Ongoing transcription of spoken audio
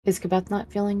Is Kabeth not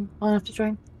feeling well enough to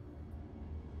join?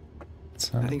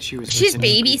 I think she was. She's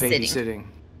babysitting.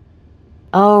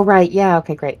 Oh, right. Yeah.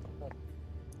 Okay, great.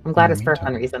 I'm glad it's for a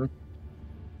fun reason.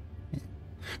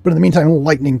 But in the meantime,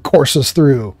 lightning courses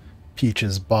through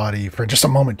Peach's body. For just a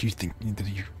moment, you think that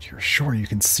you're sure you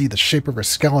can see the shape of her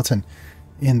skeleton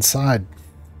inside.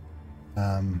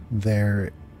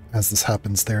 There, as this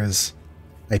happens, there is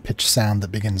a pitch sound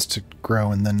that begins to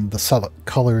grow, and then the solid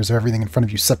colors of everything in front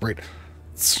of you separate.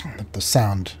 The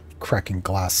sound of cracking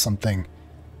glass. Something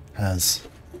has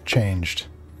changed.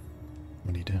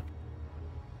 What do you do?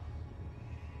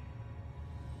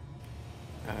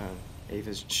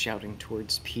 Ava's shouting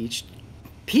towards Peach.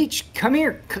 Peach, come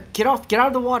here! Get out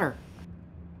of the water!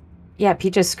 Yeah,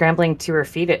 Peach is scrambling to her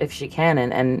feet if she can,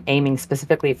 and aiming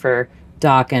specifically for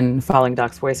Doc and following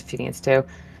Doc's voice if she needs to.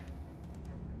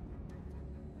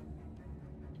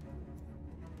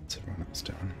 What's everyone else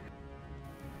doing?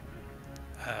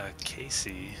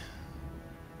 Casey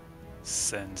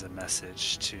sends a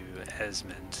message to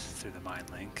Esmond through the mind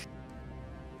link.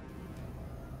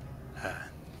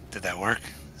 Did that work?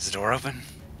 Is the door open?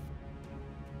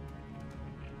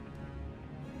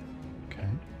 Okay.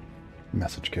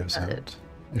 Message goes out.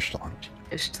 Ishtalan.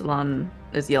 Ishtalan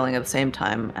is yelling at the same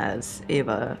time as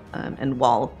Ava, and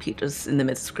while Peach is in the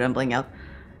midst of scrambling out,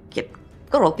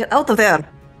 Girl, get out of there!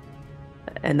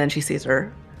 And then she sees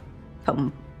her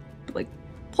come,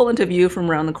 pull into view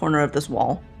from around the corner of this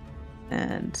wall,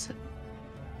 and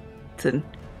then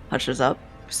hushes up,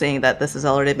 saying that this has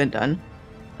already been done.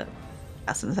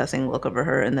 Casts an assessing look over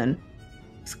her, and then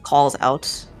calls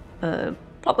out,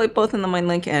 probably both in the mind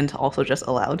link and also just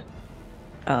aloud.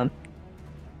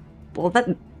 Well,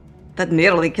 that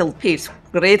nearly killed Peach.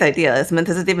 Great idea. Isn't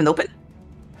it even open?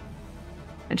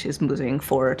 And she's moving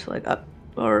forward, up,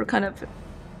 or kind of,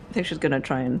 I think she's gonna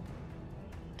try and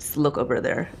just look over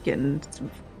there, get in some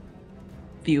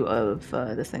view of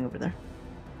this thing over there.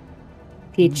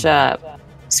 Peach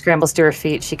scrambles to her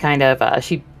feet. She kind of,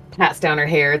 she pats down her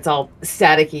hair. It's all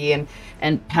staticky,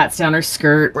 and pats down her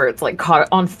skirt where it's caught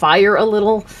on fire a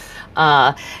little.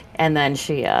 And then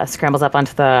she scrambles up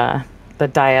onto the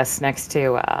dais next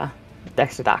to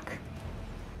Doc.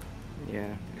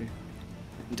 Yeah.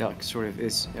 Doc sort of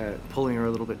is pulling her a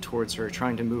little bit towards her,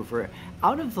 trying to move her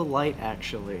out of the light,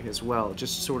 actually, as well,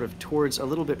 just sort of towards a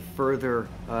little bit further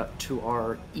to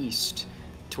our east,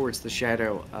 towards the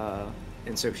shadow.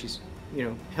 And so she's,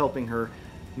 helping her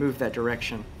move that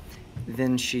direction.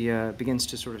 Then she begins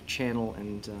to sort of channel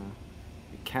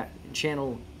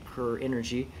her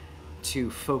energy to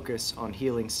focus on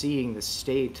healing, seeing the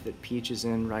state that Peach is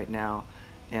in right now,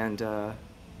 and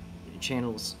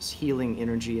channels healing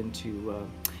energy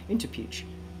into Peach.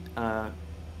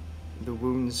 The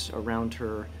wounds around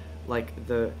her,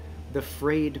 the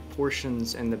frayed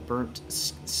portions and the burnt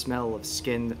smell of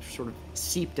skin that sort of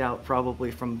seeped out probably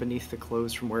from beneath the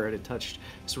clothes from where it had touched,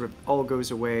 sort of all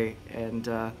goes away, and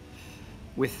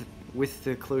with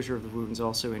the closure of the wounds,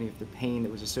 also any of the pain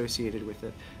that was associated with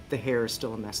it. The hair is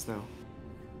still a mess, though.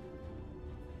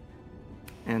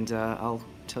 And I'll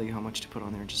tell you how much to put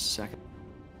on there in just a second.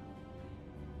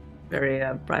 Very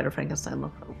Bride of Frankenstein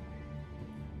look.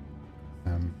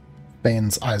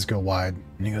 Bane's eyes go wide,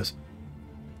 and he goes,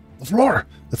 "The floor!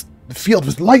 The field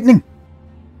was lightning!"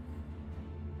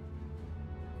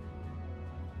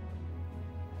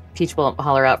 Peach will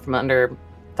holler out from under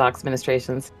Doc's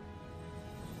ministrations.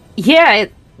 Yeah,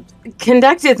 it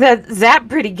conducted that zap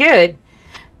pretty good.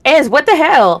 Ez, what the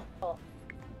hell?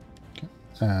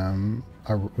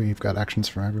 We've got actions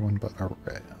for everyone but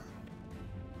Araya.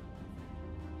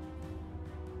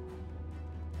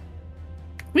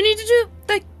 We need to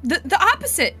do the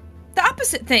opposite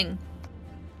thing.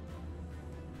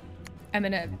 I'm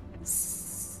gonna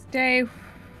stay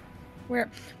where.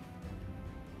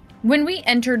 When we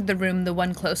entered the room, the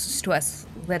one closest to us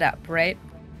lit up, right?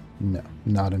 No,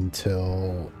 not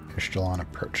until Ishtalan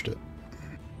approached it.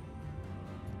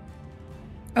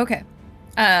 Okay.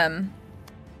 I'm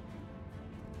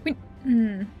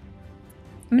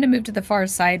gonna move to the far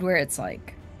side where it's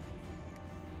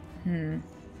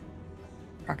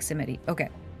proximity. Okay.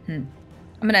 I'm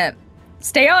gonna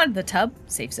stay on the tub,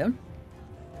 safe zone.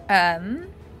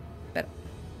 But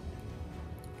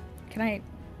can I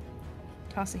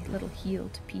toss a little heal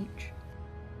to Peach?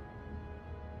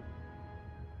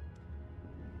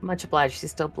 Much obliged.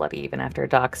 She's still bloody even after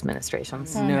Doc's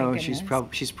ministrations. Oh, no, she's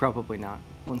probably not.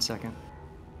 1 second.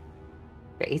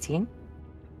 You're 18?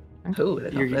 Oh,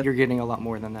 you're getting a lot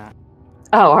more than that.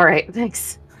 Oh, all right.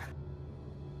 Thanks.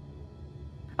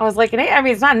 I was like, I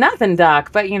mean, it's not nothing,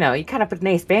 Doc, but you kind of put an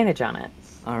ace bandage on it.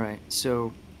 All right.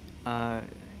 So,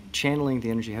 channeling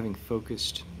the energy, having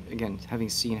focused again, having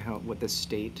seen what the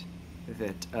state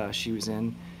that she was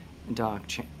in, Doc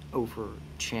over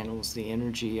channels the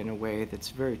energy in a way that's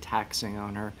very taxing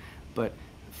on her, but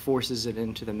forces it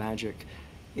into the magic.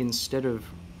 Instead of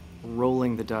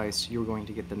rolling the dice, you're going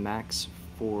to get the max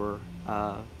for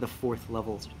the 4th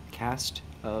level cast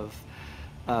of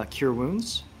Cure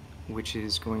Wounds, which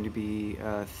is going to be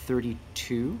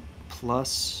 32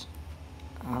 plus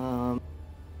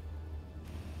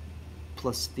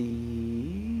plus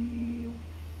the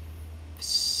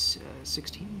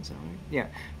 16, is that right? Yeah,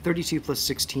 32 plus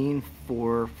 16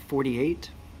 for 48,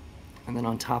 and then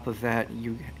on top of that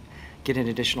you get an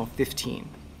additional 15.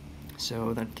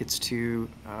 So that gets to,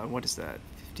 what is that,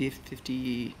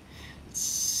 50,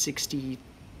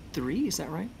 63, is that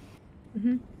right?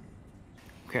 Mm-hmm.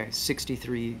 Okay,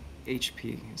 63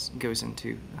 HP goes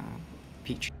into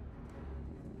Peach.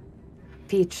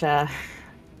 Peach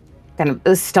kind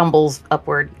of stumbles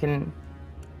upward. You can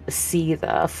see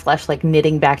the flesh like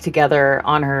knitting back together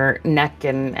on her neck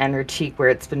and her cheek where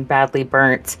it's been badly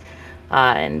burnt,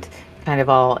 and kind of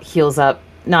all heals up.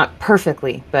 Not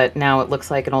perfectly, but now it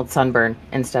looks like an old sunburn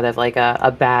instead of like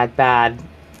a bad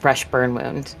fresh burn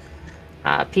wound.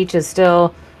 Peach is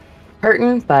still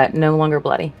hurting, but no longer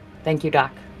bloody. Thank you,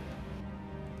 Doc.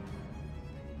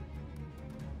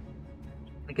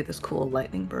 I get this cool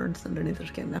lightning burns underneath her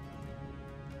skin now.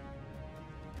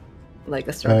 Like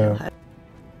a Stargale head.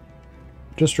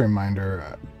 Just a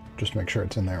reminder, just to make sure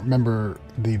it's in there. Remember,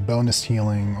 the bonus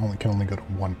healing can only go to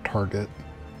one target,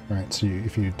 right? So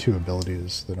if you do 2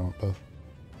 abilities, they don't both.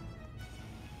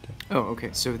 Oh, okay.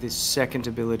 So the second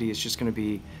ability is just going to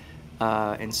be,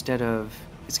 instead of,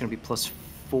 it's going to be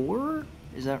 +4?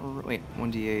 Is that right? Wait,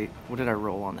 1d8. What did I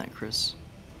roll on that, Chris?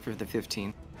 For the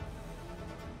 15.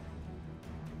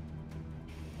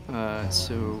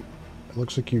 So... It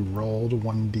looks like you rolled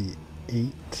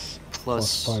 1d8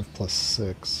 plus 5 plus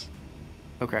 6.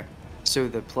 Okay. So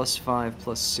the +5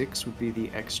 plus 6 would be the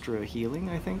extra healing,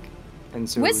 I think? And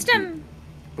so Wisdom!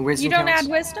 Wisdom You don't counts?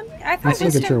 add wisdom? I thought You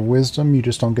still get your wisdom. wisdom, you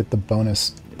just don't get the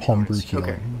bonus palm brew Bonus, healing.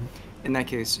 okay. In that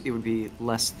case, it would be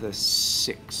less the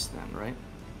 6 then, right?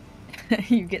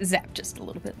 You get zapped just a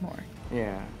little bit more.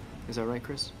 Yeah. Is that right,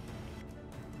 Chris?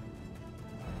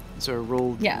 So I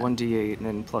rolled Yeah. 1d8 and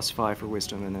then +5 for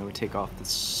wisdom, and then would take off the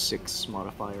 6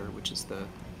 modifier, which is the...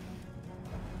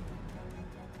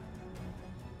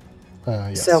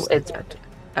 Yes. So it's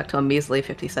Back to a measly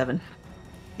 57.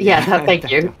 yeah.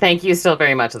 Thank you. Thank you still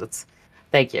very much.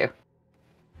 Thank you.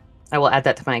 I will add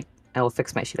that to my. I will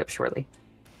fix my sheet up shortly.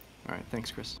 All right, thanks,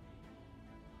 Chris.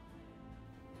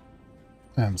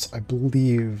 So I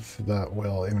believe that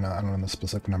will, even though I don't know the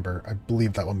specific number, I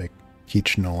believe that will make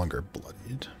Peach no longer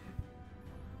bloodied.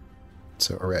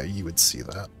 So, Array, you would see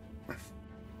that.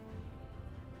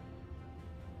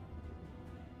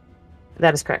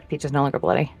 That is correct. Peach is no longer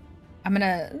bloody. I'm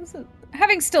gonna,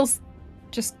 having still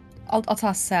just, I'll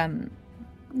toss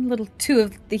little 2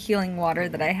 of the healing water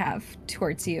that I have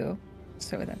towards you.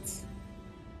 So that's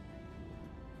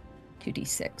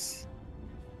 2d6.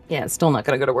 Yeah, it's still not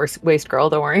gonna go to waste, girl.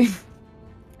 Don't worry.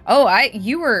 Oh,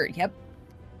 yep.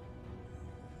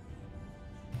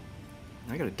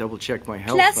 I gotta double check my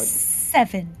health.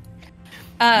 +7.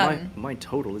 My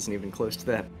total isn't even close to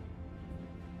that.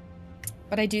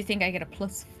 But I do think I get a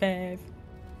 +5.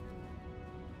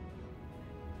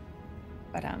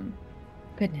 But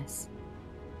goodness.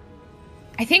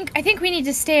 I think we need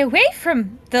to stay away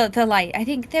from the light. I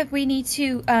think that we need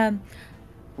to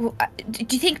do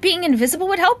you think being invisible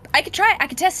would help? I could try. I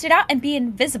could test it out and be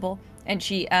invisible. And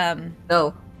she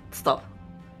No, stop.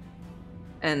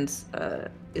 And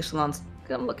Ishalon's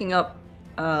kind of looking up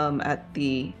at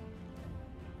the...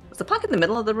 Is the pocket in the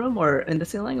middle of the room or in the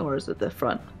ceiling, or is it the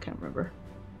front? I can't remember.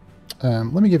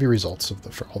 Let me give you results of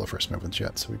all the first movements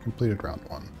yet. So we completed round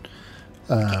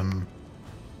 1.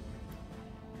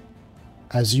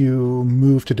 As you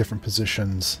move to different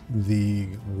positions, the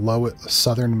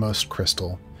southernmost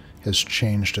crystal has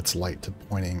changed its light to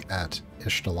pointing at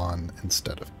Ishtalan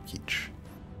instead of Peach.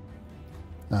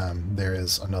 There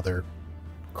is another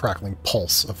crackling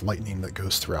pulse of lightning that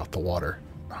goes throughout the water,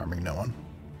 harming no one.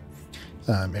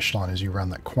 Ishtalan, as you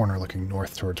round that corner looking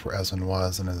north towards where Esmond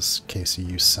was, and as Casey,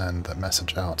 you send that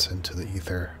message out into the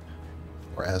ether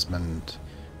for Esmond.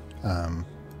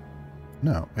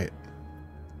 No, wait.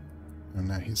 Oh,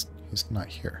 no, he's not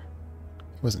here.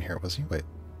 He wasn't here, was he? Wait,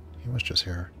 he was just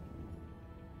here.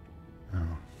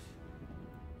 Oh.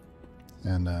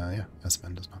 And, yeah,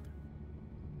 Esmond is not there.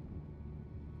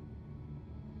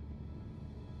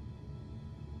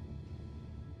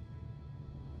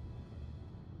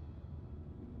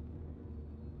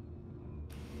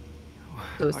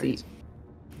 So is the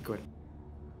Go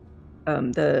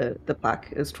ahead. The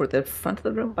plaque is toward the front of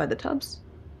the room by the tubs.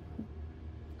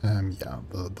 Yeah,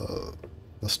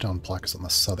 the stone plaque is on the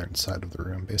southern side of the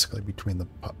room, basically between the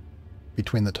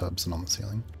tubs and on the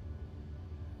ceiling.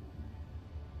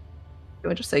 I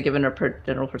would just say, given her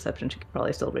general perception, she could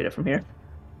probably still read it from here.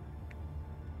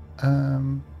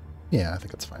 Yeah, I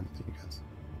think it's fine with you guys.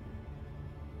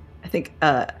 I think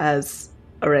as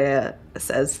Aurea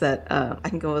says that I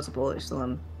can go visible,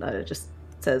 Ishtalan just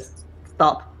says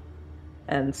stop,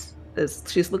 and as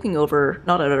she's looking over,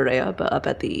 not at Aurea, but up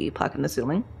at the plaque in the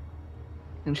ceiling,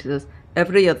 and she says,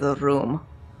 every other room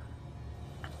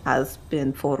has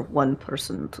been for one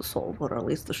person to solve, or at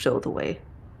least to show the way.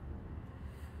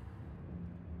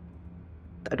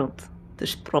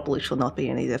 This probably should not be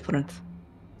any different.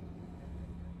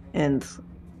 And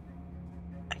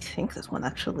I think this one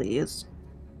actually is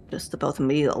just about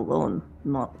me alone,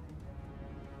 not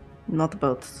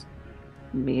about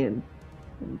me and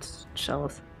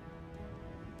Shelith.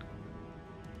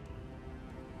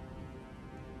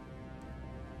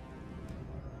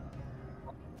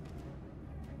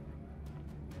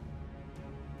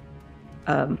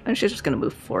 And she's just gonna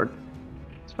move forward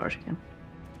as far as she can.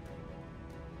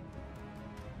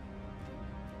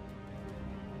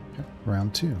 Okay,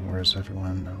 round 2. Where's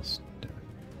everyone else doing?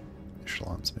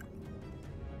 Echelon's moving.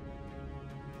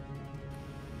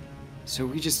 So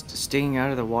we just staying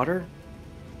out of the water?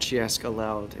 She asked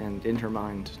aloud, and in her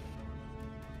mind,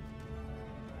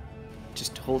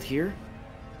 just hold here?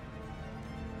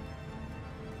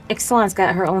 Ixalan's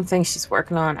got her own thing she's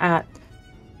working on. I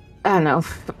don't know.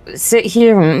 Sit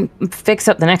here and fix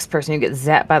up the next person who gets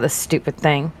zapped by this stupid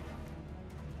thing.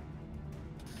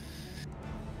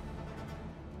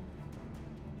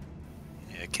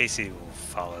 Yeah, Casey will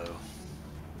follow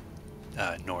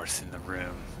north in the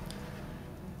room.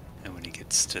 And when he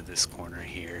gets to this corner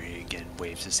here, he again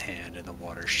waves his hand and the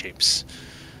water shapes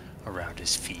around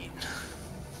his feet.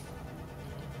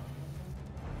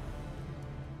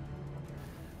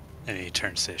 And he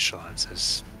turns to Ishala and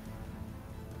says,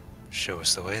 show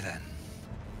us the way then.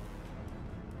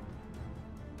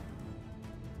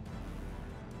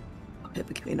 Okay,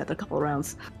 but give me another couple of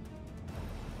rounds.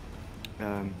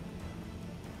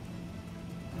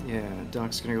 Yeah,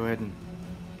 Doc's gonna go ahead and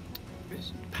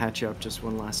patch up just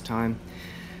one last time.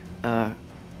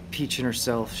 Peach and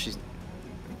herself, she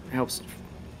helps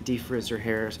defrizz her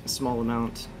hair a small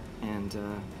amount and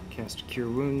cast Cure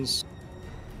Wounds.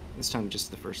 This time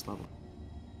just the first level.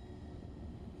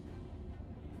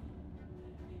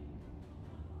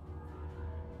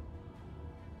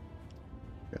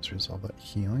 You guys resolve that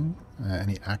healing.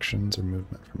 Any actions or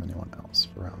movement from anyone else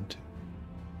for round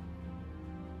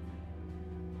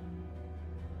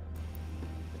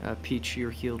 2? Peach, you're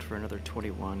healed for another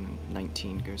 21.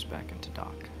 19 goes back into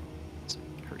Doc. So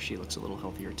she looks a little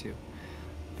healthier too.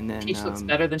 And then Peach looks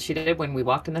better than she did when we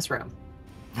walked in this room.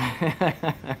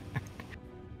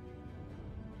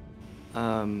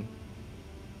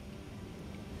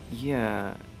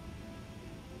 Yeah,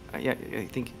 I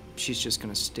think she's just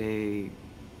gonna stay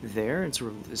there and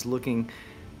sort of is looking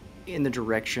in the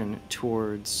direction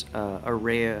towards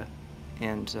Aurea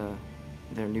and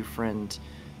their new friend,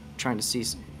 trying to see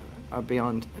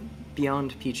beyond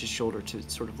Peach's shoulder to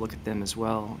sort of look at them as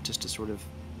well, just to sort of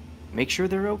make sure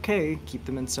they're okay, keep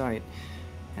them in sight,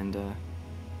 and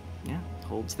yeah,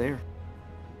 holds there.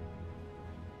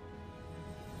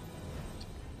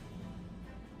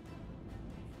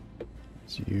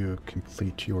 As you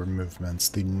complete your movements,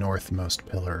 the northmost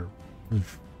pillar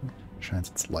shines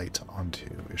its light onto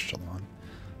Ishtalan.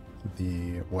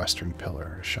 The western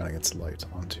pillar is shining its light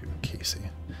onto Casey.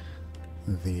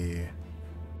 The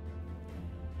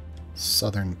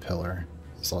southern pillar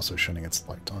is also shining its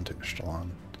light onto Ishtalan.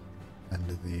 And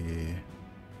the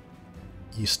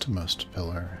eastmost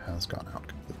pillar has gone out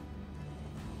completely.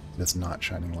 It is not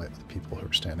shining light with the people who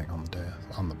are standing on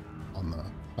the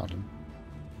fountain.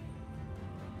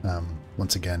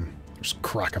 Once again, there's a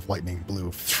crack of lightning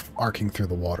blue arcing through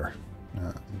the water.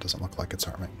 It doesn't look like it's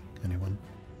harming anyone.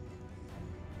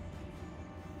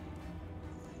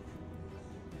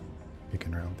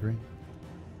 Begin round 3.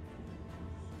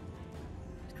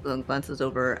 Then glances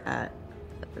over at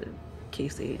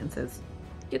Casey and says,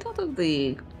 get out of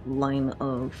the line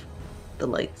of the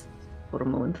light for a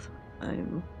moment. I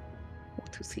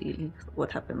want to see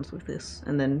what happens with this.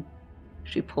 And then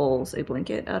she pulls a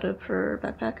blanket out of her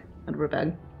backpack, out of her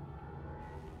bag,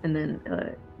 and then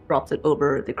drops it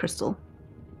over the crystal.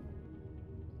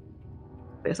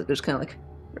 Basically just kind of like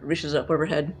reaches up over her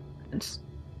head and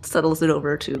settles it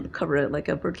over to cover it like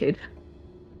a birdcage.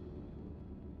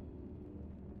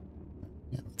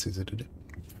 Yeah, that's easy to do.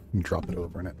 and drop it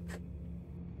over in it.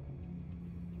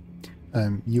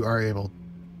 You are able...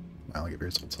 I'll give you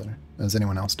results later. Is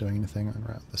anyone else doing anything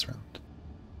on this round?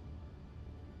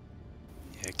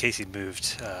 Yeah, Casey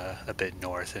moved a bit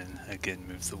north and again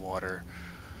moved the water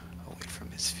away from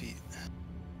his feet.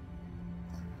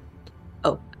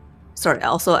 Oh, sorry.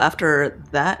 Also, after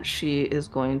that, she is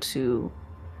going to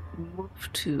move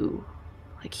to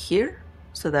like here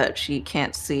so that she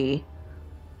can't see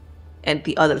and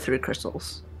the other 3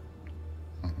 crystals.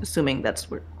 Mm-hmm. Assuming that's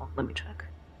where. Oh, let me check.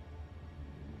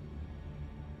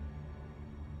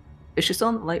 Is she still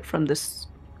in the light from this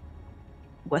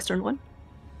western one?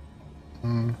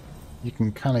 You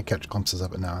can kind of catch glimpses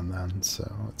of it now and then, so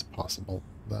it's possible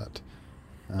that...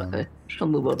 Okay, she'll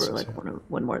move over like yeah.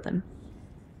 one more then.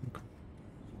 Okay.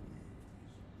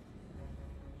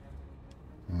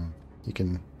 You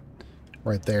can...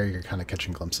 Right there, you're kind of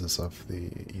catching glimpses of the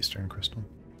eastern crystal.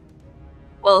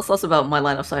 Well, it's less about my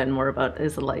line of sight and more about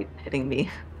is the light hitting me.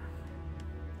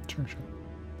 Sure.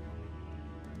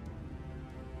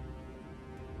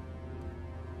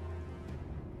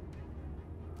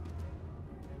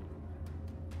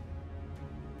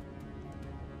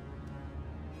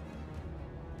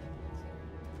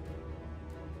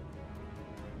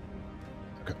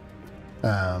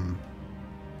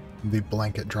 The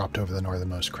blanket dropped over the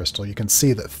northernmost crystal. You can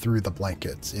see that through the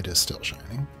blankets it is still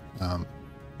shining,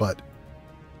 but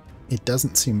it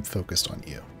doesn't seem focused on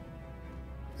you.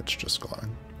 It's just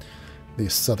glowing. The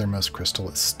southernmost crystal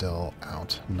is still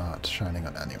out, not shining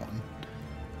on anyone.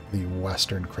 The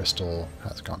western crystal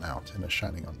has gone out and is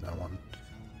shining on no one.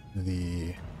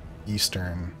 The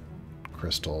eastern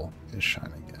crystal is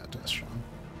shining yet, as shown.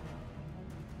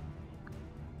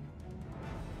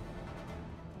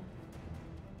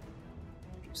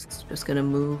 Just gonna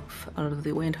move out of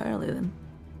the way entirely then.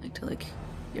 Like to like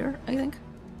here, I think.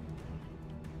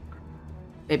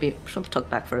 Maybe she'll tuck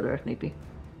back further if need be.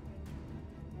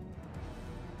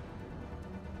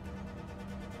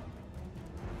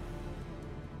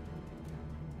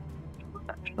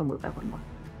 She'll move back one more.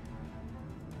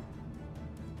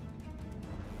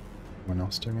 Anyone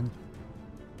else doing anything?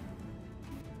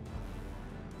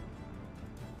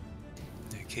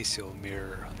 Yeah, Casey will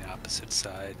mirror on the opposite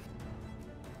side.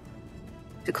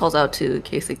 She calls out to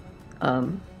Casey,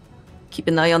 keep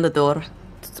an eye on the door.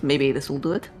 Maybe this will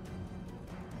do it.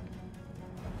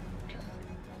 Okay.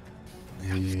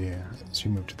 As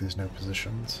you move to these new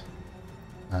positions,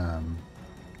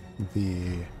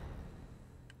 the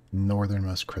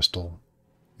northernmost crystal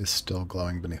is still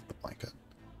glowing beneath the blanket.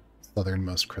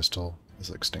 Southernmost crystal is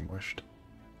extinguished.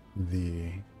 The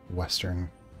western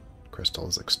crystal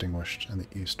is extinguished, and the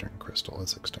eastern crystal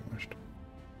is extinguished.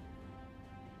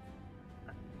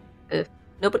 If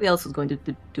nobody else is going to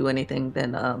do anything,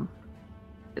 then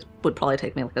it would probably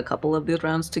take me like a couple of these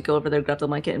rounds to go over there, grab the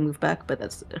blanket, and move back, but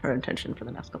that's her intention for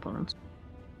the next couple of rounds.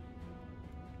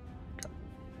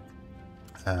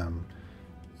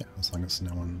 Yeah, as long as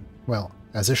no one... Well,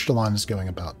 as Ishtalon is going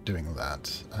about doing that,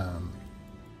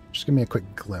 just give me a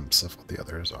quick glimpse of what the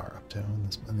others are up to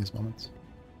in these moments.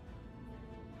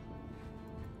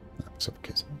 Except for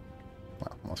Casey.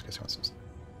 Well, unless Casey wants to...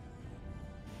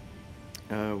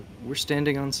 We're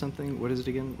standing on something. What is it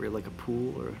again? We're like a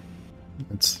pool, or?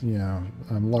 It's, yeah,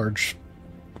 large,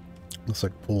 looks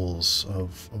like pools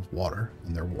of water,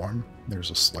 and they're warm.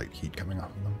 There's a slight heat coming off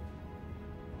of them.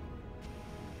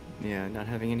 Yeah, not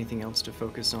having anything else to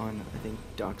focus on, I think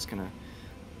Doc's gonna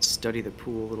study the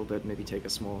pool a little bit, maybe take a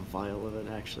small vial of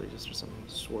it, actually, just or something,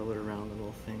 swirl it around the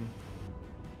little thing.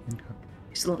 Okay.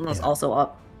 She's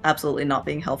also absolutely not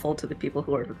being helpful to the people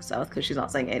who are to the south, because she's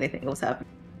not saying anything was happening.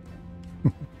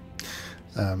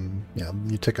 Yeah,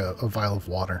 you take a vial of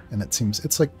water, and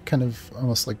it's like kind of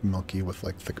almost like milky with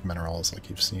like thick minerals, like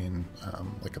you've seen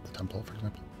like at the temple, for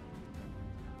example.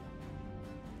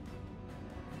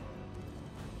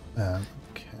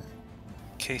 Okay.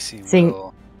 Casey Sing-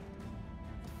 will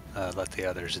let the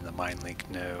others in the mind link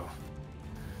know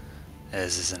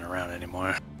Ez isn't around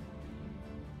anymore.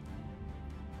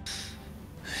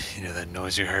 You know that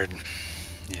noise you heard?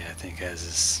 Yeah, I think Ez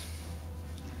is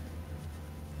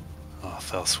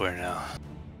off elsewhere now.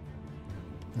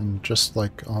 And just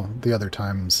like all the other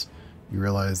times, you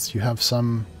realize you have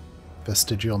some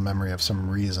vestigial memory of some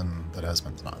reason that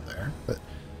Esmond's not there. But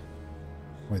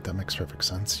wait, that makes perfect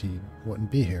sense. He wouldn't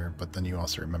be here, but then you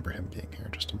also remember him being here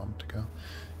just a moment ago.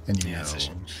 And you know...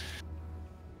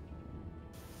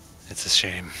 It's a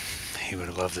shame. He would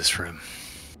have loved this room.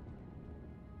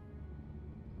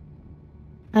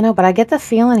 I know, but I get the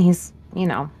feeling he's,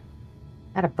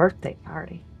 at a birthday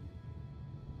party.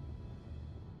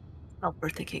 Oh,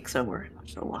 birthday cake somewhere. Not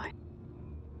sure why.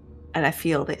 and I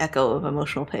feel the echo of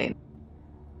emotional pain.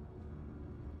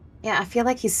 Yeah, I feel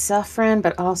like he's suffering,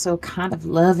 but also kind of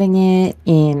loving it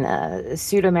in a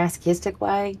pseudo-masochistic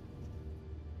way.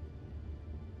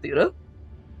 Zero?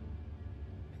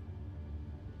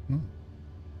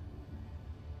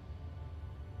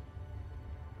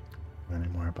 Any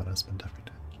more about husband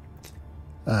deputy?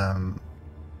 Let's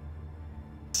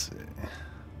see.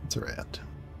 What's her at?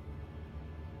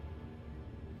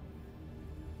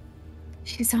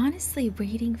 She's honestly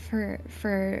waiting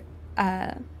for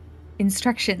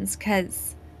instructions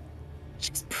because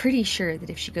she's pretty sure that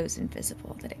if she goes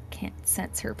invisible that it can't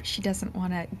sense her, but she doesn't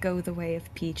want to go the way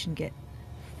of Peach and get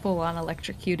full on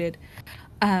electrocuted.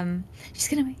 She's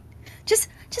gonna wait. Just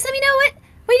let me know what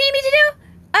you need me to do.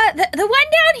 The one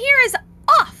down here is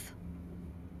off.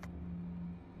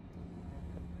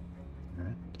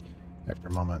 Alright. After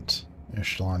a moment,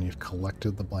 Ishtalon, you've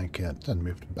collected the blanket and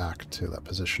moved back to that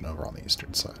position over on the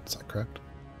eastern side. Is that correct?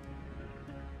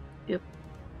 Yep.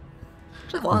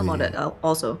 Actually, while I'm on it, I'll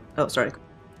also... Oh, sorry.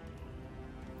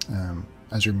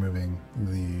 As you're moving,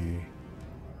 the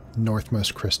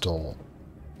northmost crystal,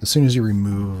 as soon as you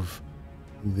remove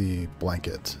the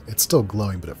blanket, it's still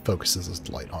glowing, but it focuses its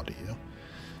light onto you.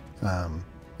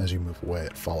 As you move away,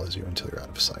 it follows you until you're out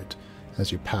of sight.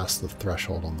 As you pass the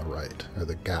threshold on the right, or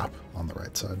the gap on the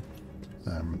right side,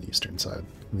 the eastern side,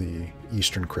 the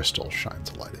eastern crystal shines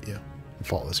a light at you. It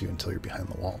follows you until you're behind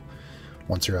the wall.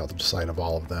 Once you're out of sight of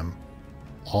all of them,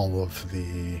 all of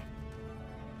the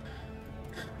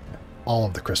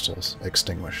crystals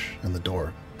extinguish, and the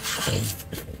door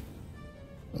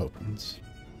opens.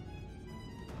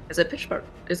 Is it pitch dark?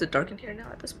 Is it dark in here now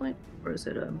at this point? Or is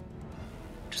it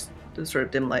just the sort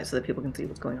of dim light so that people can see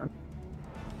what's going on?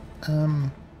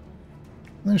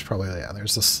 There's probably,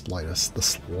 there's the slightest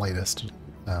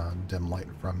dim light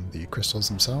from the crystals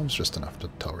themselves, just enough to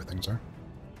tell where things are.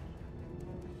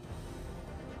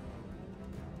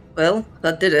 Well,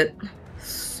 that did it.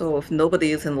 So if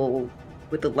nobody is involved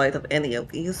with the light of any of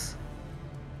these...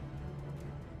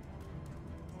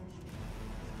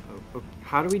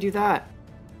 How do we do that?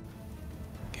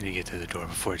 Can you get to the door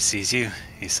before it sees you?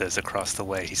 He says across the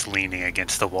way. He's leaning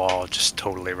against the wall, just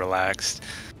totally relaxed.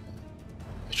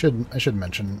 I should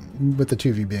mention, with the two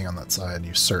of you being on that side,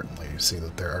 you certainly see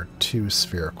that there are two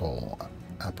spherical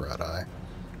apparatus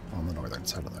on the northern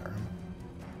side of that room.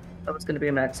 That was going to be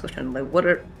my next question. Like, what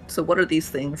are these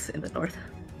things in the north?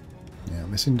 Yeah,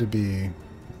 they seem to be,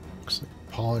 looks like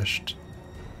polished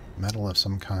metal of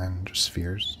some kind, just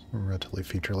spheres, relatively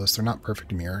featureless. They're not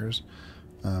perfect mirrors,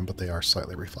 but they are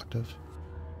slightly reflective.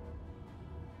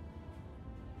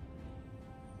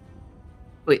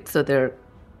 Wait, so they're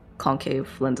concave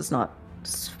lenses, not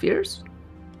spheres?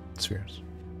 Spheres.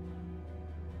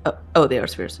 Oh, they are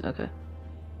spheres. Okay.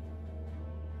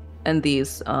 And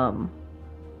these, are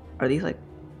these like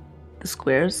the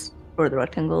squares or the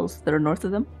rectangles that are north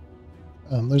of them?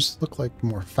 Those look like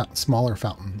more smaller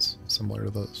fountains, similar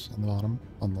to those on the bottom,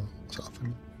 on the south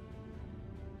end.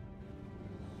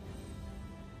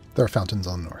 There are fountains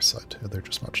on the north side too. They're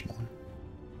just much smaller.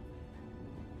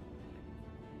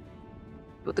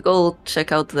 But to go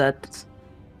check out that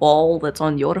wall that's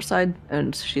on your side,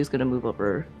 and she's gonna move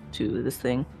over to this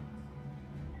thing.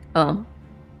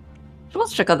 She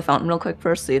wants to check out the fountain real quick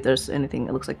first, see if there's anything.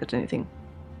 It looks like there's anything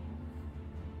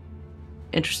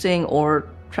interesting or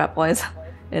trap-wise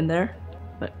in there.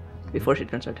 But before she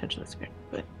turns her attention to the spirit.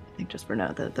 But I think just for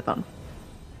now, the fountain.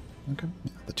 Okay.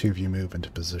 Yeah, the two of you move into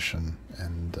position,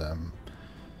 and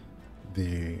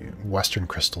the western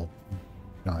crystal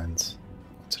shines.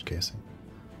 What's it, Casey?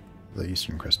 The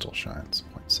eastern crystal shines.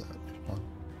 Points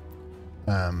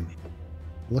at.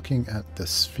 Looking at the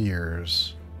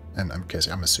spheres, and Casey,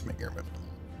 I'm assuming you're moving.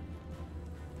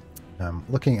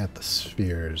 Looking at the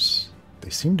spheres, they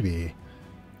seem to be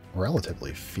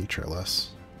relatively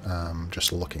featureless.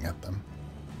 Just looking at them.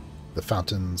 The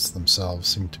fountains themselves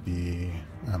seem to be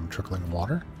trickling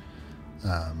water.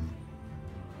 It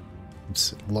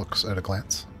looks at a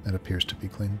glance, it appears to be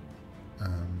clean.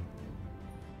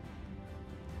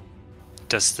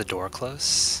 Does the door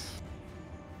close?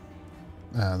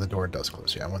 The door does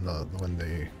close, yeah. When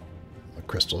the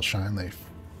crystals shine, they...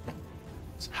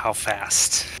 How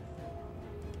fast?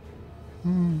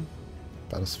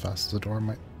 About as fast as the door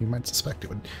you might suspect it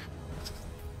would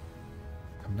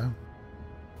come down.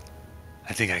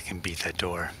 I think I can beat that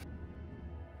door.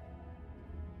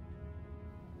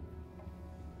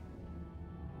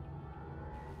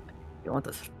 You want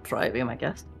to try being my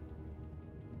guest?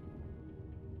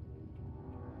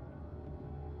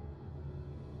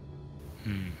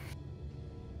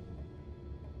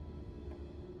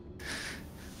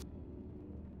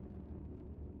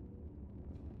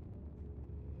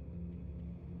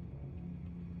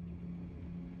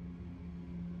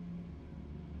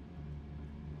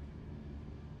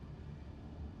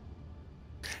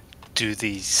 Do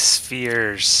these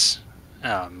spheres,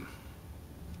 are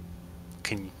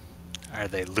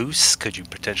they loose? Could you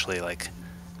potentially like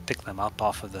pick them up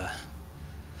off of the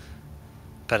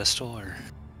pedestal, or?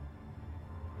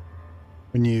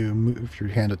 When you move your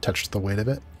hand to touch the weight of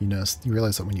it, you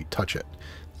realize that when you touch it,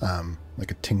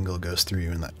 like a tingle goes through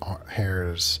you, and that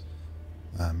hairs,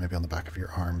 maybe on the back of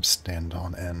your arm, stand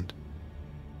on end,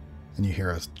 and you hear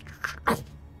a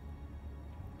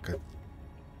good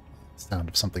sound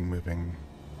of something moving,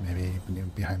 maybe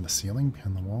behind the ceiling,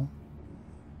 behind the wall.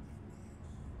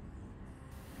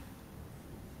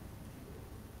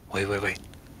 Wait.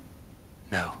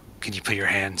 No. Can you put your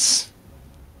hands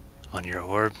on your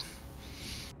orb?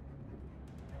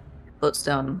 Floats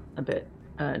down a bit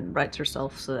and rights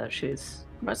herself so that she's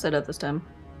right side up this time.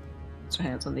 Puts her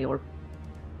hands on the orb.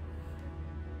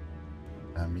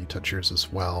 You touch yours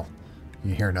as well.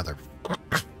 You hear another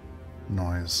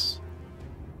noise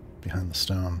behind the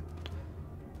stone.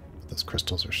 Those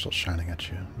crystals are still shining at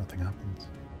you. Nothing happens.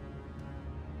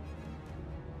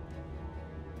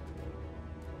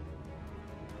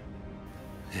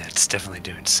 Yeah, it's definitely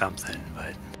doing something,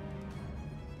 but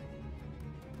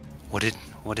what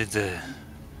did the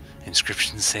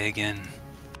inscription say again?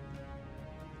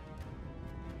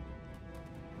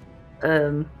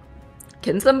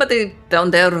 Can somebody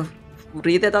down there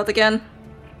read it out again?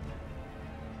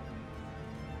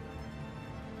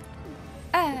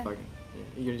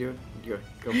 You gonna do it?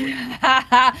 Go for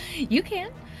it. You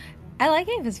can. I like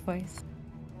Ava's voice.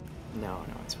 No,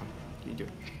 it's fine. You do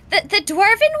it. The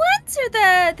dwarven ones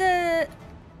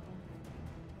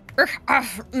or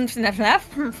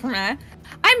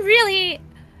I'm really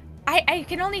I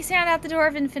can only sound out the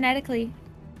dwarven phonetically.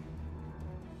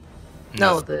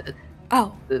 No, the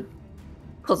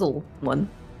puzzle one.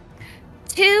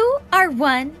 2 are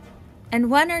 1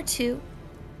 and 1 are 2.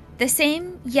 The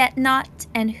same yet not,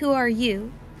 and who are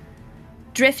you?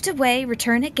 Drift away,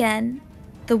 return again.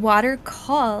 The water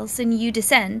calls and you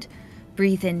descend.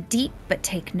 Breathe in deep, but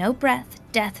take no breath.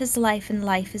 Death is life and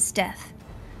life is death.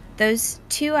 Those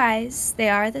 2 eyes, they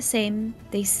are the same.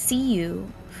 They see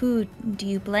you. Who do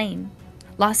you blame?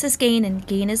 Loss is gain and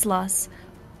gain is loss.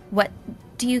 What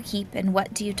do you keep and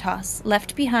what do you toss?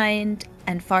 Left behind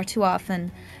and far too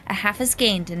often, a half is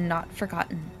gained and not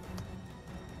forgotten.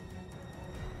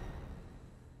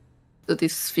 So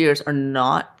these spheres are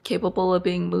not capable of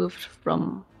being moved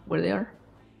from where they are?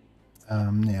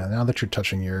 Yeah, now that you're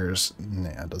touching yours,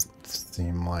 it doesn't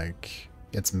seem like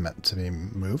it's meant to be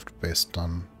moved based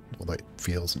on the way it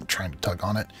feels and trying to tug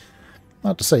on it.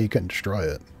 Not to say you couldn't destroy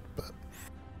it, but...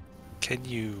 Can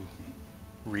you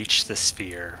reach the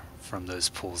sphere from those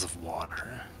pools of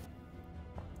water?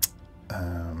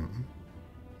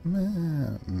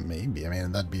 Maybe. I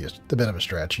mean, that'd be a bit of a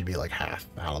stretch. You'd be like half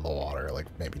out of the water, like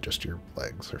maybe just your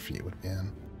legs or feet would be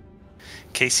in.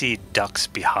 Casey ducks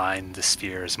behind the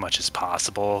sphere as much as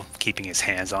possible, keeping his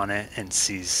hands on it, and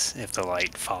sees if the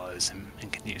light follows him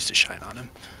and continues to shine on him.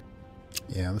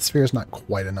 Yeah, the sphere is not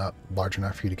quite large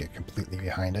enough for you to get completely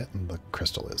behind it, and the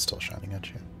crystal is still shining at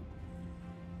you.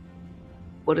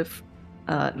 What if...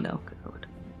 no.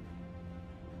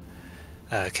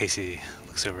 Casey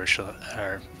looks over at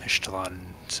Ishtalon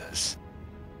and says,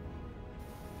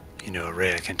 "You know,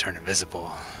 Rhea can turn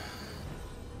invisible."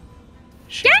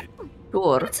 Yeah!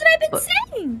 Sure. That's what I've been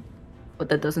saying! But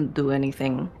that doesn't do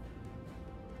anything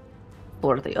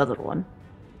for the other one.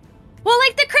 Well,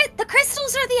 like the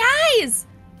crystals are the eyes!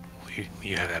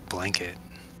 You have that blanket.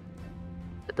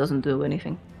 It doesn't do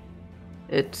anything.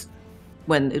 It's...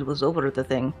 When it was over the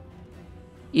thing,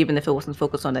 even if it wasn't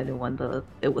focused on anyone,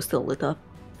 it was still lit up.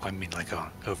 I mean, like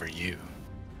over you.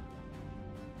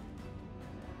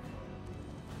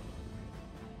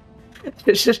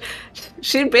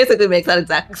 She basically makes that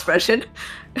exact expression.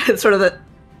 It's sort of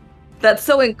that's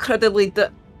so incredibly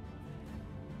that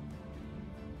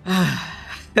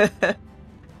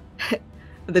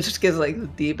just gives like the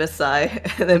deepest sigh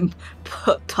and then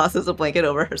tosses a blanket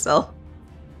over herself.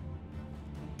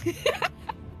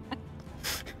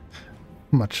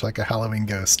 Much like a Halloween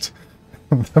ghost.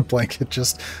 The blanket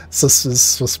just is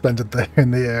suspended there in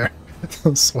the air,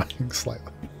 swaying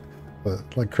slightly. But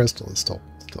like crystal is still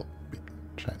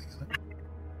shining in it.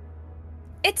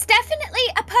 It's definitely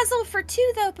a puzzle for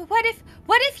 2 though, but what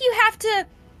if you have to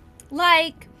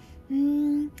like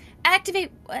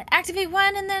activate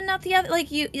one and then not the other, like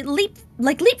you leapfrog,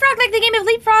 like the game of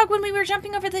leapfrog when we were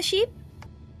jumping over the sheep?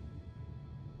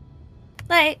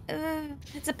 Like,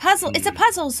 it's a puzzle. It's a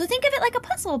puzzle, so think of it like a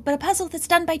puzzle, but a puzzle that's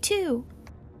done by 2.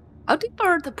 How deep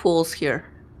are the pools here?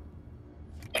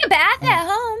 Like a bath at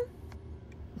home.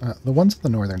 The ones on the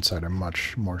northern side are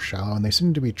much more shallow, and they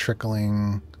seem to be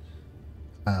trickling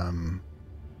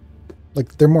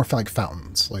like they're more like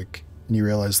fountains. Like, and you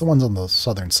realize the ones on the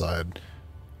southern side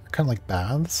are kind of like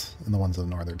baths, and the ones on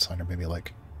the northern side are maybe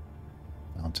like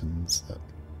mountains that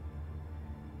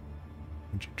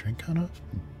would you drink out of?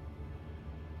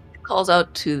 Calls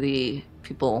out to the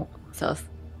people south.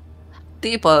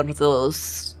 Deep are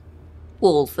those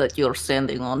pools that you're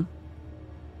standing on.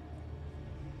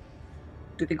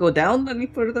 Do they go down any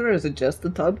further, or is it just the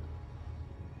tub?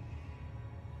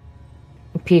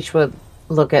 Peach would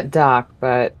look at Doc,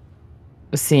 but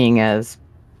seeing as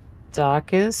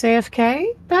Doc is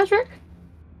AFK, Patrick?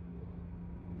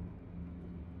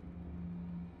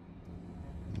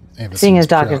 Ava Seeing seems as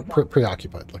Doc is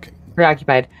preoccupied looking.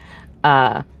 preoccupied,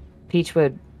 Peach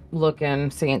would look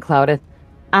and see it clouded.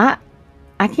 I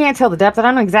can't tell the depth. I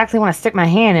don't know exactly when I stick my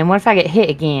hand in. What if I get hit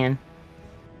again?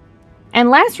 And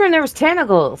last room there was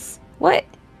tentacles. What?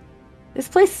 This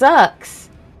place sucks.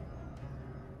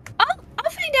 I'll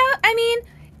find out. I mean,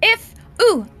 if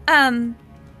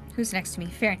who's next to me?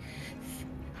 Farron.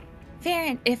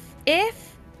 Farron,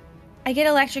 if I get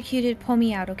electrocuted, pull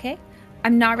me out, okay?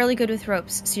 I'm not really good with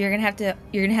ropes, so you're gonna have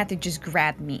to just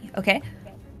grab me, okay?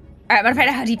 All right, I'm gonna find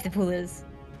out how deep the pool is.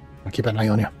 I'll keep an eye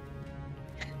on you.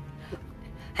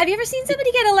 Have you ever seen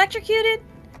somebody get electrocuted?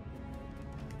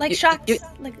 Like shocked?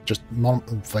 Like Just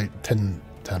like 10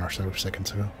 or so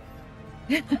seconds ago.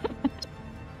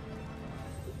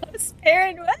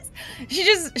 Farron was?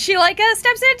 She like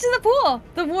steps into the pool.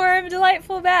 The warm,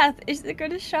 delightful bath. Is it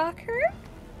gonna shock her?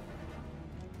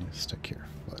 You stick your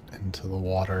foot into the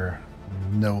water.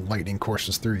 No lightning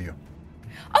courses through you.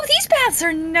 Oh, these baths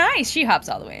are nice. She hops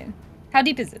all the way in. How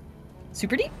deep is it?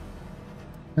 Super deep?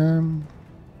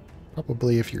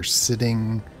 Probably if you're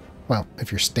sitting, well,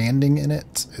 if you're standing in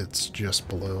it, it's just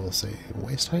below, say,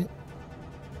 waist height.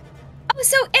 Oh,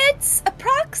 so it's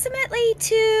approximately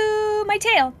to my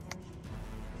tail.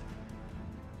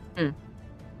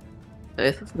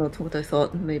 That's not what I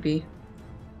thought, maybe.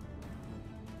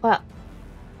 Well,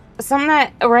 something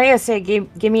that Araya said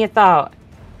give me a thought.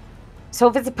 So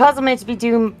if it's a puzzle meant to be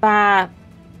doomed by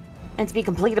and to be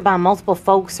completed by multiple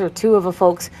folks or two of a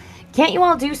folks, can't you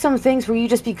all do some things where you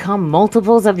just become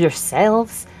multiples of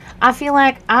yourselves? I feel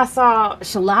like I saw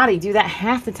Shalati do that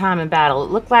half the time in battle.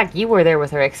 It looked like you were there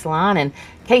with her, Ixalan, and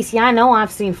Casey, I know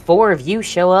I've seen 4 of you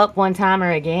show up one time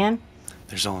or again.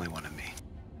 There's only one of me.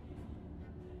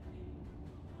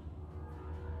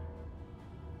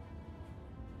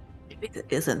 Maybe it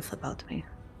isn't about me.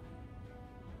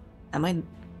 Am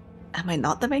I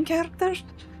not the main character?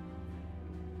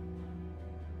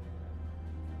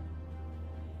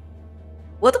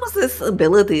 What was this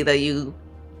ability that you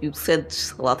said,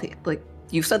 Lottie? Like,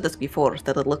 you said this before,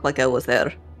 that it looked like I was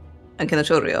there. And can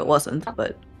assure you it wasn't,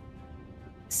 but...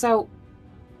 So,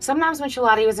 sometimes when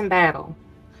Shalati was in battle,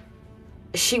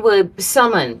 she would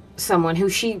summon someone who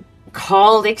she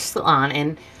called Ixalan,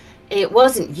 and it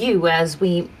wasn't you as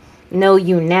we know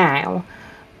you now,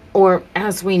 or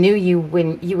as we knew you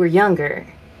when you were younger.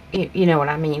 You know what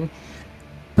I mean.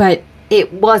 But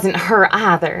it wasn't her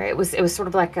either. It was sort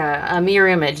of like a mirror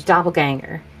image,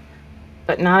 doppelganger.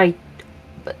 But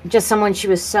just someone she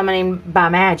was summoning by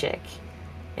magic.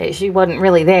 She wasn't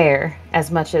really there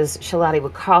as much as Shalati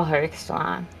would call her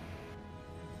Ixalan.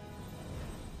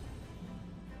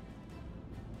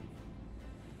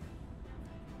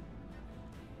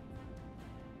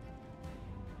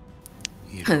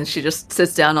 And she just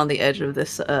sits down on the edge of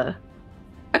this,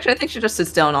 Actually, I think she just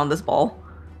sits down on this ball.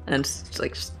 And it's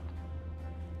like,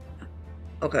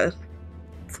 okay.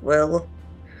 Well,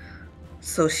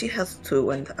 so she has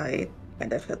 2, and I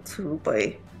kind of had 2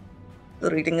 by the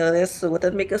reading of this. So would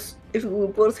that make us, if we were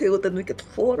both here, would that make it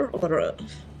 4, or...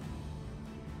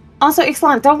 Also,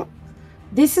 Ixalan,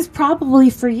 this is probably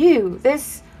for you.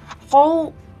 This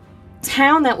whole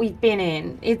town that we've been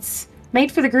in, it's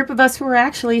made for the group of us who are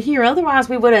actually here. Otherwise,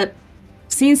 we would have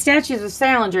seen statues of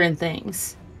Salinger and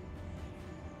things.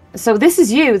 So this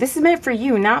is you. This is meant for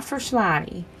you, not for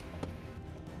Shalati.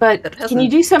 But can you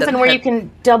do something where you can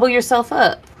double yourself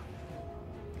up?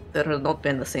 There has not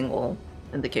been a single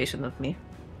indication of me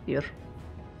here.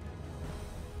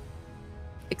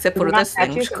 Except for this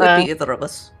thing, which could be either of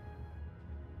us.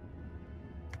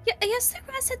 Yeah, yes,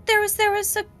 there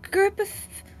was a group of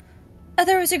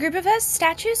there was a group of us,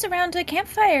 statues around a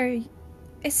campfire.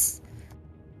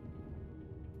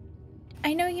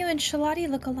 I know you and Shalati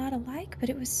look a lot alike, but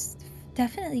it was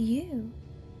definitely you.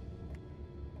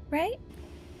 Right?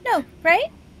 No,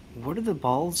 right? What do the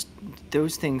balls,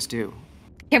 those things do?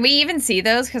 Can we even see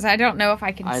those? Because I don't know if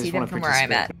I can see them from where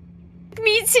I'm at.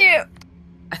 Me too!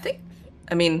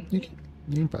 I mean... You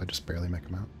can probably just barely make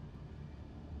them out.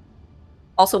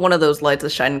 Also, one of those lights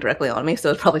is shining directly on me,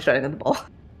 so it's probably shining at the ball.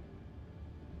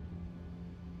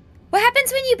 What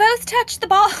happens when you both touch the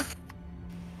ball?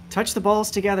 Touch the balls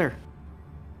together.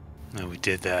 No, we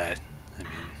did that. I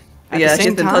mean, At yeah, the same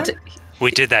she's been time? touching.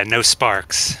 we did that. No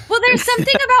sparks. Well, there's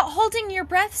something about holding your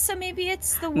breath, so maybe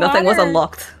it's the water. Nothing was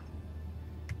unlocked.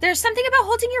 There's something about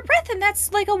holding your breath, and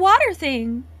that's like a water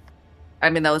thing.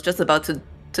 I mean, I was just about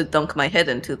to dunk my head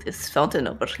into this fountain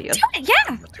over here. Yeah,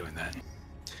 I'm not doing that.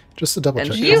 Just to double And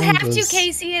check. she- you how long have to, does-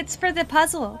 Casey. It's for the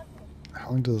puzzle.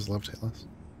 How long does love take last?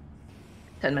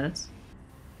 10 minutes.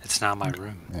 It's not my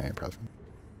room. Yeah, you're probably.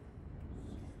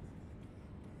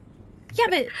 Yeah,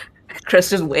 but Chris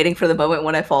just waiting for the moment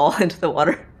when I fall into the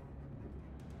water.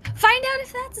 find out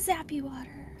if that's zappy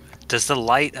water. Does the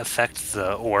light affect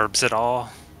the orbs at all?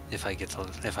 If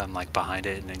I'm like behind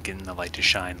it and then getting the light to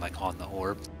shine like on the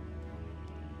orb,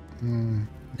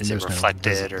 is it There's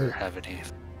reflected or have any?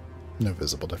 no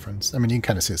visible difference. I mean, you can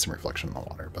kind of see some reflection in the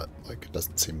water, but like it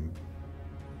doesn't seem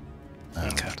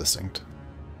Okay. distinct.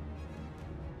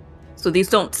 So these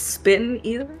don't spin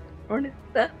either, or anything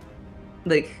like that?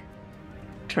 Like,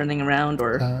 turning around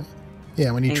or...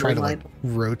 Yeah, when you try to Angle like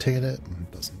rotate it,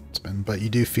 it doesn't spin. But you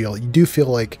do feel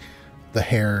like the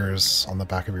hairs on the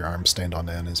back of your arm stand on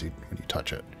end when you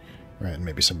touch it, right? And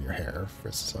maybe some of your hair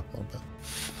frizzes up a little bit.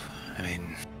 I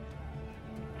mean,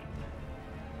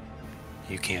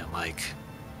 you can't like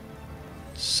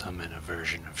summon a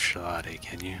version of Shalade,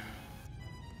 can you?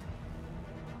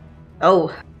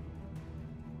 Oh,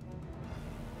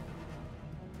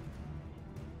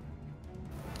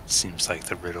 Seems like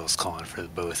the riddle's calling for the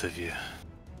both of you.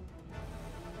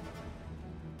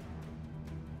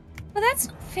 Well, that's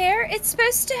not fair. It's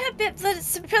supposed to have been,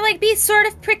 be sort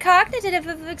of precognitive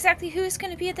of exactly who's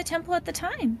going to be at the temple at the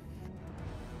time.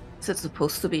 is it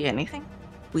supposed to be anything?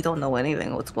 We don't know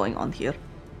anything what's going on here.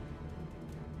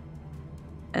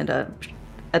 And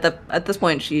at this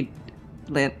point, she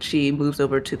moves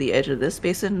over to the edge of this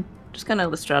basin, just kind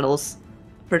of straddles,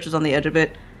 perches on the edge of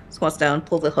it, squats down,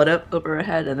 pulls the hood up over her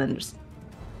head, and then just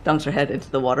dunks her head into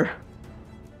the water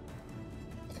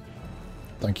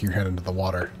Dunk your head into the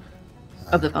water.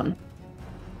 of the fountain.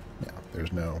 Yeah,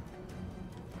 there's no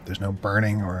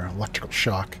burning or electrical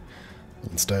shock.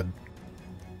 Instead,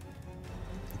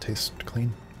 it tastes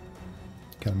clean.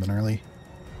 Kind of minerally.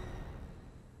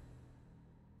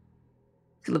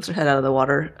 She lifts her head out of the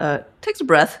water, takes a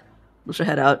breath, lifts her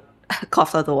head out,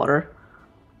 coughs out the water.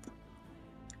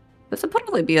 This would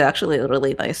probably be actually a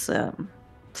really nice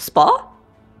spa.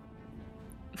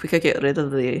 If we could get rid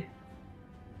of the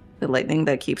lightning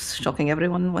that keeps shocking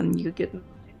everyone when you get...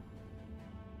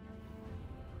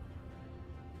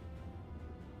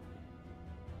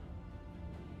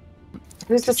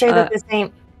 Who's to say that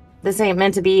this ain't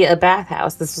meant to be a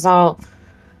bathhouse? This was all,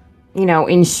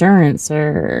 insurance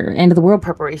or end of the world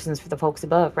preparations for the folks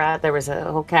above, right? There was a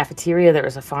whole cafeteria. There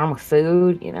was a farm with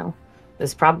food.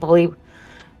 This probably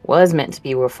was meant to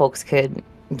be where folks could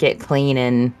get clean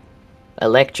and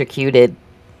electrocuted.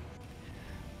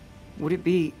 Would it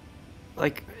be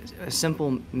like a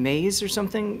simple maze or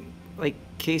something? Like,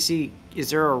 Casey, is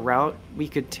there a route we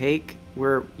could take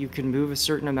where you can move a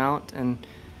certain amount and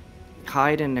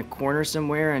hide in a corner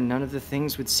somewhere and none of the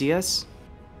things would see us?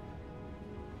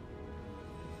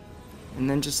 And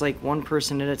then just like one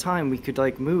person at a time, we could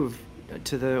like move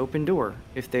to the open door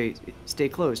if they stay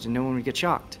closed and no one would get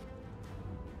shocked.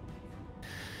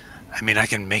 I mean, I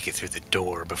can make it through the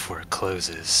door before it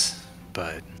closes,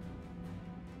 but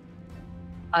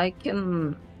I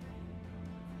can...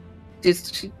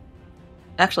 before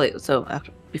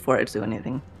I do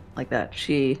anything like that,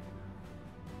 she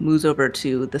moves over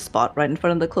to the spot right in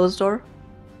front of the closed door.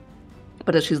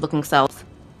 But as she's looking south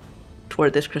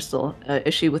toward this crystal,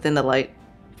 is she within the light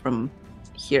from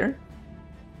here?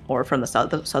 Or from the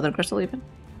southern crystal even?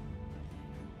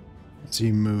 As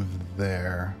you move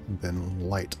there, then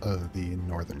light of the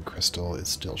northern crystal is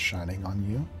still shining on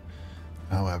you.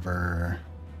 However,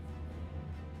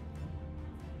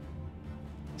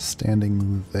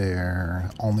 standing there,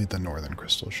 only the northern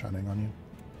crystal is shining on you.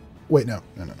 Wait, no.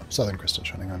 Southern crystal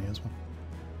shining on you as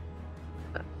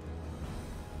well.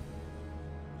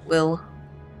 Well,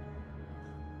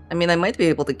 I mean, I might be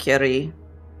able to carry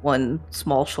one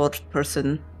small, short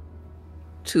person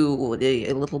to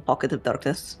a little pocket of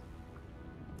darkness.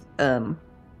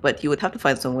 But you would have to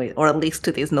find some way, or at least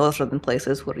to these northern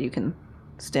places where you can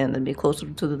stand and be closer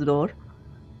to the door.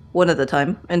 One at a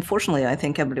time. Unfortunately, I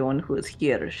think everyone who is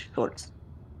here is short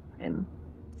and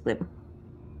slim.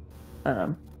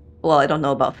 Well, I don't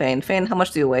know about Fane. Fane, how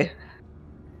much do you weigh?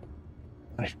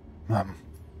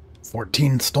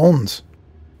 14 stones.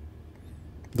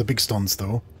 The big stones,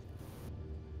 though.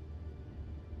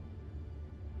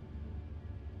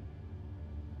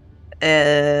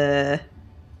 You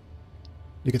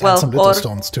could Well, add some little or-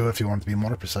 stones too if you want to be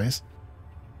more precise.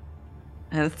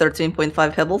 and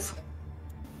 13.5 pebbles.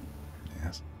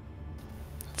 Yes.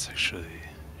 It's actually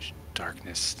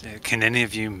darkness. Can any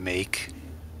of you make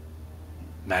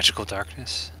magical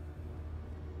darkness?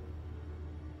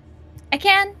 I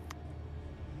can.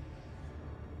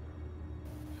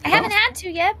 I haven't had to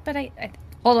yet, but I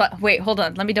hold on. Wait, hold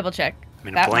on. Let me double check. I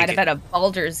mean, That might have blanket. been a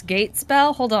Baldur's Gate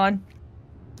spell. Hold on.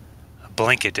 A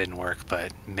blanket didn't work,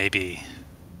 but maybe.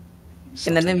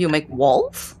 Can any of you make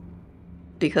walls?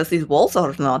 Because these walls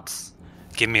are not.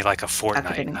 Give me like a fortnight,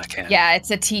 Activating. and I can. Yeah,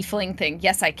 it's a tiefling thing.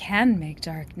 Yes, I can make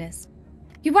darkness.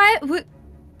 You why?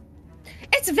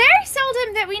 It's very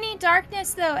seldom that we need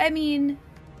darkness, though. I mean,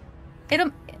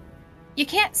 it'll. You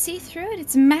can't see through it.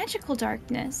 It's magical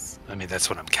darkness. I mean, that's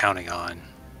what I'm counting on.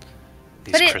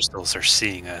 These But crystals are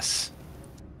seeing us.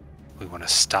 We want to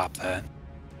stop that.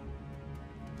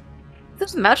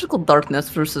 There's magical darkness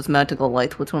versus magical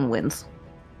light. Which one wins?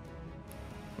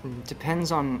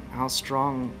 Depends on how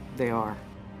strong they are.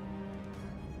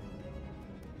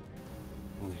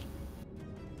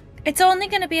 It's only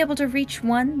going to be able to reach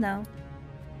one, though.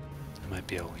 That might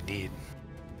be all we need.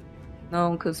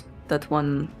 No, because that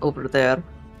one over there,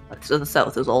 to the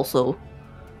south, is also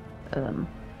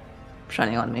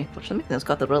shining on me. For some reason, it's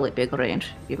got a really big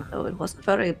range, even though it wasn't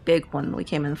very big when we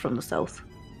came in from the south.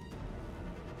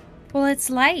 Well, it's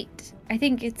light. I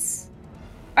think it's...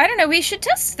 I don't know, we should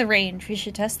test the range. We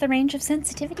should test the range of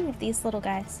sensitivity of these little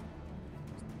guys.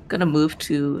 Gonna move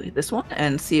to this one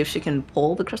and see if she can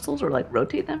pull the crystals or like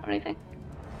rotate them or anything.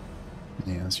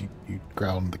 Yeah, as you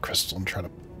ground the crystal and try to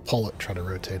pull it, try to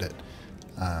rotate it.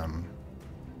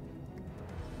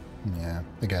 Yeah,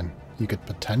 again, you could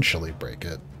potentially break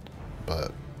it,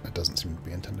 but it doesn't seem to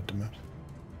be intended to move.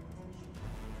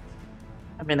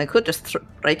 I mean, I could just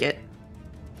break it.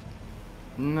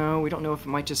 No, we don't know if it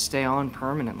might just stay on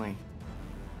permanently.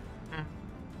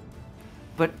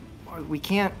 But we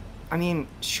can't... I mean,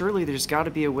 surely there's got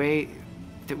to be a way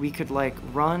that we could, like,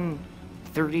 run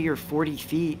 30 or 40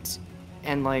 feet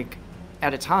and, like,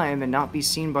 at a time and not be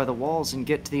seen by the walls and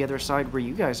get to the other side where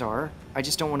you guys are. I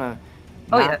just don't want to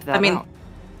map that I mean, out.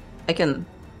 I can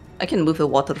move the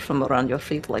water from around your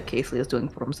feet like Casey is doing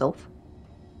for himself.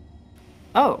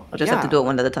 Oh, I'll just yeah. have to do it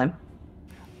one at a time.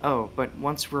 Oh, but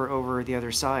once we're over the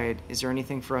other side, is there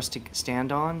anything for us to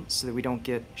stand on so that we don't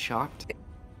get shocked?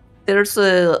 There's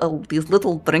these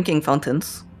little drinking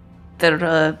fountains.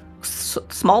 They're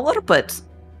smaller, but,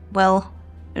 well,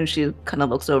 and she kind of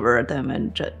looks over at them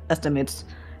and estimates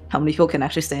how many people can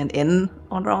actually stand in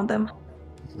around them.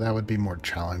 That would be more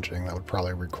challenging. That would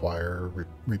probably require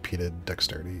repeated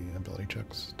dexterity and ability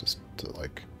checks just to,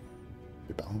 like,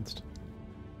 be balanced.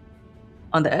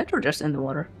 On the edge or just in the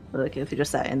water? Like if you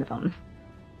just sat in the fountain?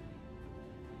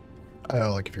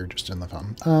 Oh, like if you're just in the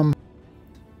fountain.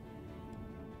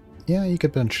 Yeah, you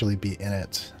could potentially be in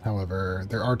it. However,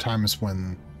 there are times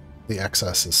when the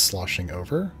excess is sloshing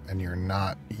over and you're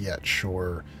not yet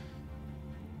sure.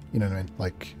 You know what I mean?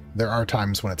 Like, there are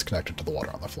times when it's connected to the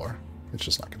water on the floor. It's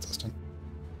just not consistent.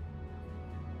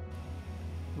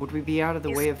 Would we be out of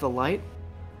the way of the light?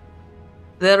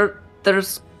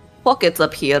 There's pockets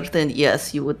up here, then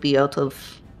yes, you would be out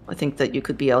of... I think that you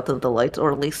could be out of the light,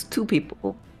 or at least two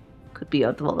people could be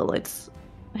out of all the lights.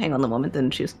 Hang on a moment,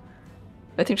 then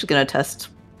I think she's gonna test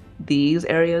these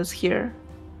areas here.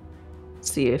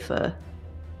 See if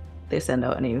they send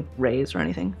out any rays or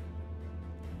anything.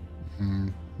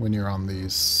 When you're on the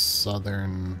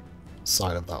southern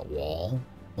side of that wall,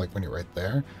 like when you're right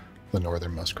there, the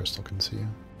northernmost crystal can see you.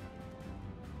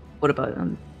 What about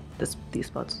on these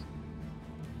spots?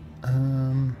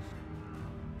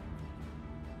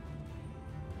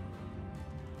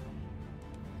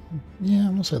 Yeah,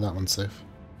 I'm gonna say that one's safe.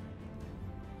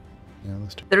 Yeah,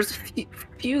 let's do. There's a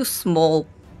few small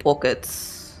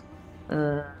pockets.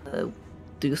 Do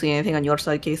you see anything on your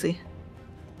side, Casey?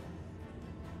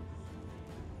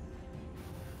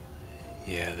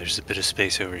 Yeah, there's a bit of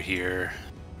space over here.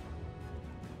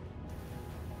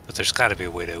 But there's got to be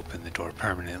a way to open the door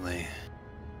permanently.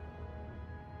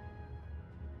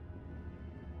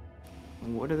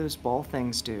 What do those ball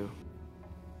things do?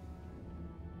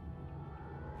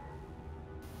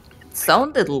 It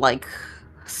sounded like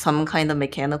some kind of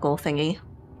mechanical thingy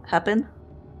happened.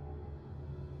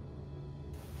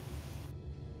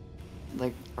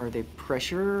 Like, are they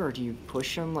pressure, or do you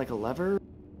push them like a lever?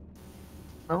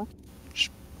 No?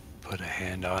 Just put a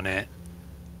hand on it.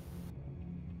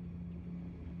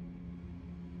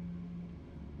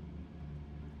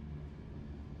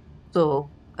 So,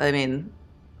 I mean,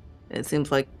 it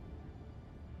seems like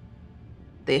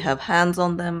they have hands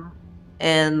on them,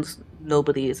 and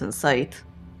nobody is in sight,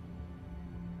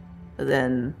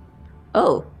 then,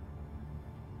 oh,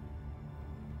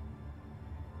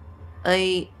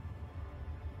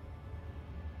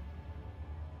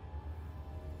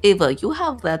 Ava, you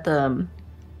have that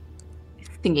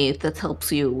thingy that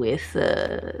helps you with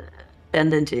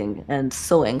bandaging and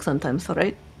sewing sometimes,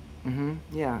 right? Mm-hmm.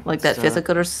 Yeah. Like that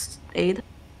physical's aid?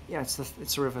 Yeah, it's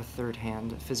sort of a third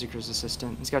hand, physical's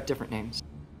assistant. It's got different names.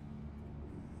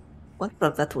 What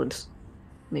about that would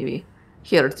maybe?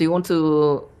 Here, do you want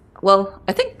to? Well,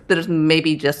 I think there's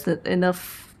maybe just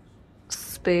enough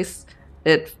space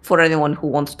for anyone who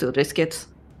wants to risk it.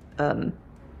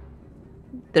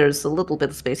 There's a little bit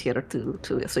of space here to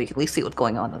so you can at least see what's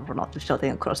going on, and we're not just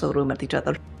shouting across the room at each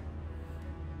other.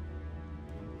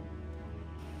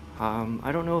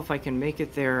 I don't know if I can make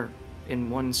it there in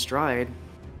one stride.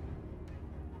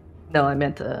 No, I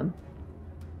meant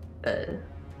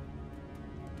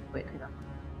wait, hang on.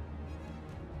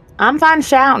 I'm fine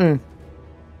shouting.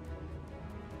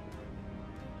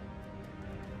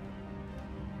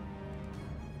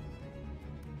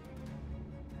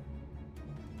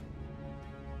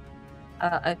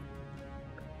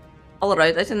 All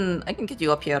right, I can get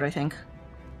you up here, I think.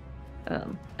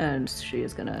 And she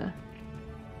is gonna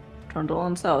trundle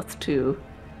on south to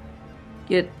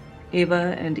get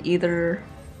Ava and either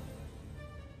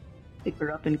pick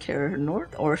her up and carry her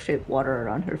north, or shape water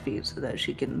around her feet so that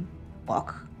she can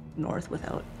walk north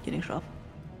without getting shot.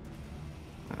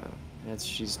 As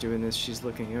she's doing this, she's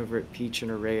looking over at Peach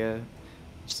and Araya.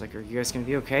 She's like, "Are you guys gonna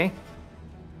be okay?"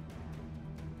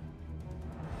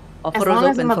 As long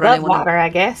as I'm above water, I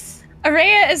guess.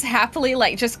 Araya is happily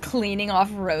like just cleaning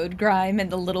off road grime in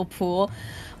the little pool.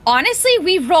 Honestly,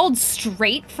 we rolled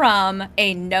straight from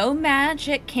a no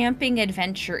magic camping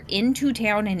adventure into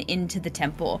town and into the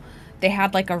temple. They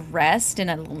had like a rest in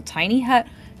a little tiny hut.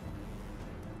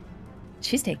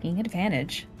 She's taking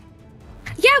advantage.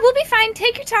 Yeah, we'll be fine.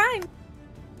 Take your time.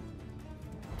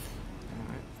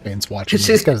 Bane's watching.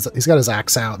 He's got his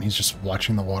axe out and he's just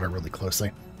watching the water really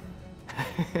closely.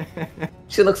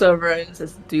 She looks over and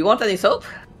says, "Do you want any soap?"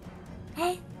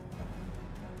 No,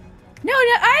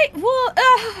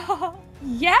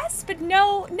 yes, but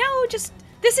no, just,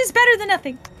 this is better than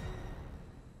nothing.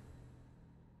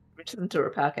 Reaches into her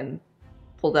pack and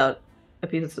pulled out a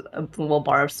little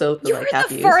bar of soap. You're like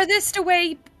the furthest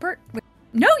away.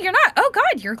 No, you're not. Oh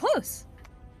God, you're close.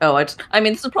 Oh, I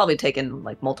mean, this has probably taken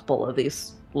like multiple of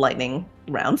these lightning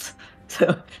rounds,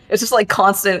 so it's just like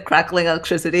constant crackling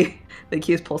electricity that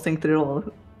keeps pulsing through all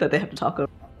that they have to talk over.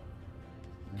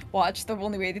 Watch, the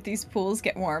only way that these pools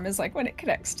get warm is like when it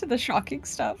connects to the shocking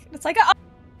stuff. It's like,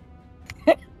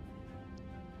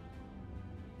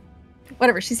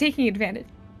 whatever, she's taking advantage.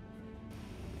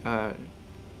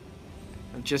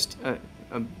 Just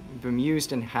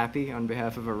bemused and happy on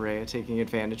behalf of Araya taking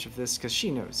advantage of this, because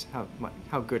she knows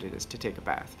how good it is to take a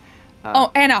bath.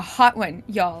 And a hot one,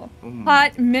 y'all.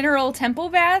 Hot mineral temple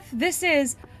bath. This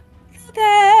is the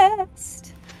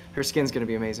best. Her skin's gonna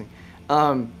be amazing.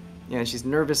 Yeah, she's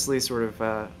nervously sort of,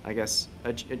 I guess,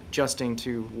 adjusting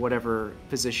to whatever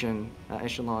position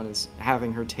Echelon is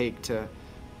having her take to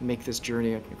make this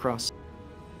journey across.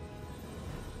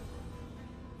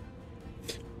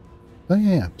 Oh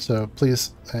yeah. So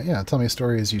please, tell me a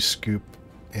story as you scoop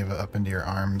Ava up into your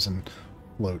arms and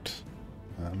float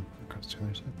across to the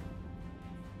other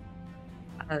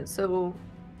side. So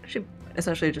she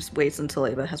essentially just waits until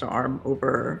Ava has her arm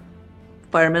over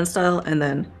fireman style, and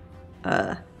then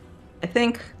I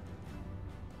think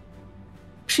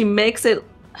she makes it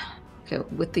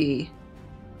with the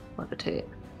levitate.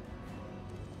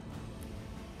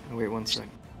 Oh, wait one second.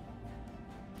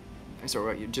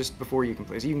 Sorry, just before you can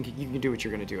play, so you can do what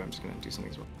you're gonna do. I'm just gonna do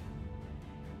something as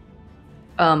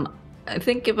well. I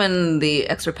think given the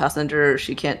extra passenger,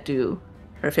 she can't do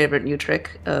her favorite new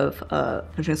trick of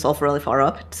pushing Sulfur really far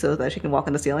up so that she can walk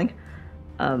on the ceiling.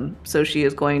 So she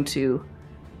is going to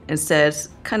instead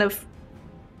kind of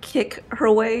kick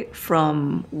her way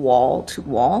from wall to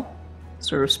wall,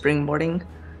 sort of springboarding.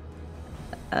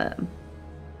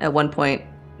 At one point,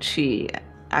 she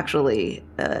actually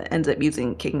ends up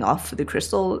kicking off the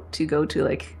crystal to go to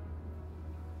like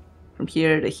from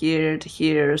here to here to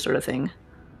here sort of thing.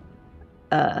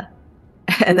 And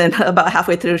then about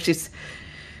halfway through, she's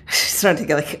starting to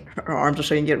get like her arms are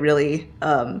starting to get really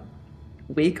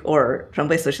weak or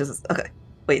trembly. So she says, "Okay,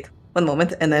 wait one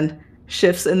moment," and then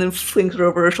shifts and then flings her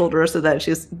over her shoulder so that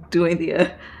she's doing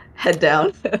the head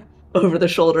down over the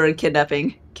shoulder and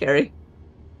kidnapping Carrie.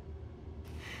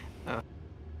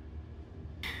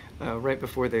 Right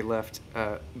before they left,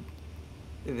 both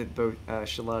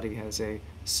Shalati has a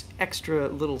extra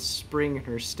little spring in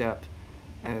her step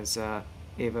as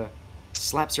Ava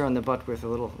slaps her on the butt with a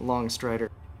little long strider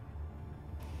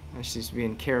as she's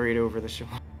being carried over the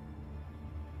shoulder.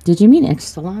 Did you mean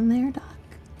Ixtalan there, Doc?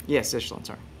 Yes, Echelon,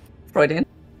 sorry. Freudian.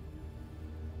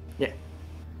 Yeah.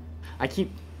 I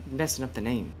keep messing up the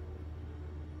name.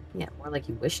 Yeah, more like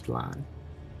you wished, Lon.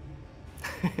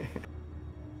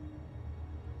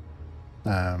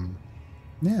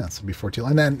 Yeah, so before too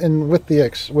long, and with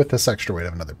this extra weight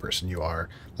of another person, you are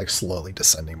like slowly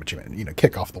descending, but you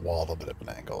kick off the wall a little bit of an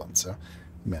angle, and so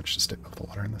you manage to stick with the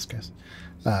water in this case.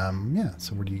 Yeah.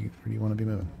 So where do you want to be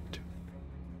moving to?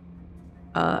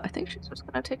 I think she's just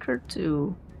gonna take her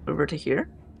over to here,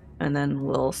 and then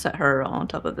we'll set her on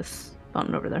top of this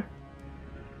fountain over there.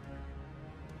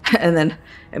 And then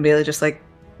Amelia just like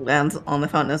lands on the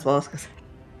fountain as well.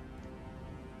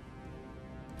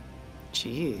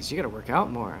 Jeez, you gotta work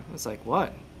out more. It's like,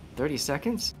 what, 30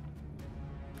 seconds?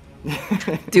 Do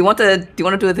you want to do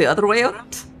it the other way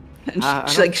around?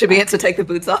 And she begins to take the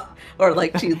boots off, or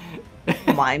like she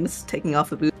mimes taking off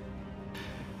the boots.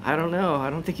 I don't know. I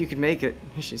don't think you can make it.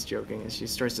 She's joking as she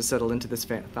starts to settle into this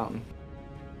fountain.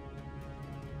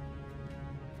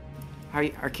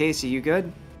 Are Casey, you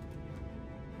good?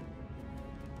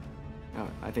 Oh,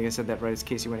 I think I said that right as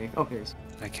Casey went. Oh, here he is.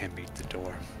 I can't beat the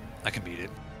door. I can beat it.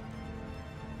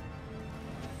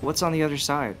 What's on the other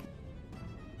side?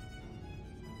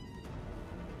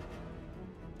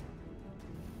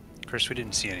 Of course, we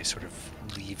didn't see any sort of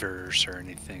levers or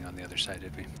anything on the other side,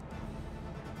 did we?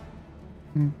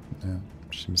 Yeah,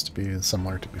 seems to be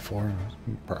similar to before.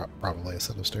 Probably a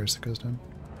set of stairs that goes down.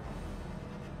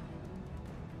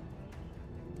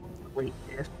 Wait,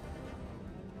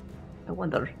 I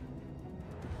wonder.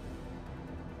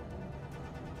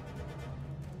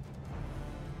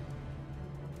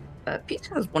 Peach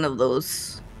has one of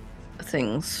those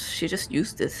things. She just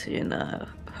used it in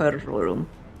her room,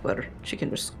 where she can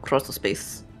just cross the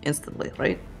space instantly,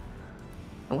 right?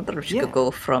 I wonder if she could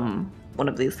go from one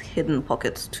of these hidden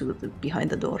pockets to behind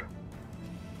the door.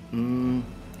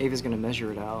 Ava's gonna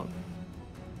measure it out.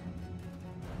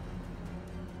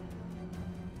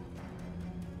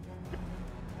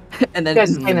 And then You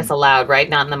guys are saying this aloud, right?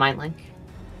 Not in the mind link.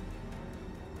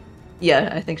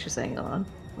 yeah, I think she's saying aloud.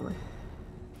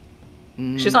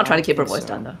 She's not trying to keep her voice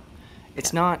down, though.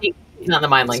 It's not. He's not in the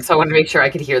mind link, so I wanted to make sure I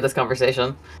could hear this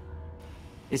conversation.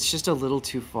 It's just a little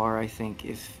too far, I think.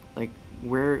 If like,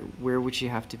 where would she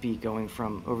have to be going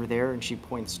from over there? And she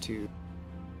points to.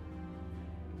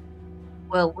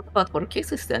 Well, what about where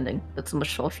Casey's standing? That's much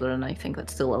shorter, and I think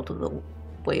that's still out of the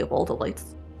way of all the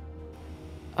lights.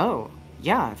 Oh,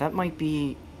 yeah, that might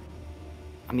be.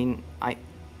 I mean, I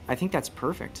think that's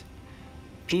perfect.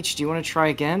 Peach, do you want to try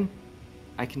again?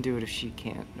 I can do it if she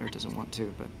can't or doesn't want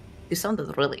to, but It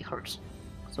sounded really hurt,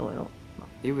 so I don't know.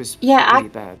 it was Yeah, pretty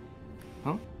bad.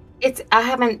 Huh? I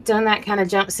haven't done that kind of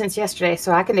jump since yesterday,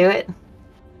 so I can do it.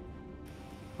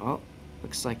 Well,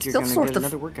 looks like you're Still gonna sort get of-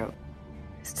 another workout.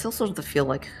 I still sort of feel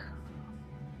like,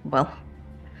 well,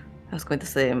 I was going to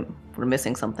say we're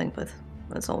missing something, but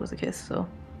that's always the case, so...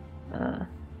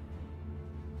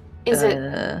 Is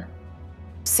it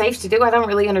safe to do? I don't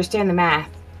really understand the math.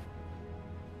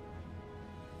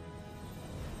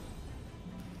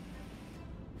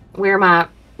 Where am I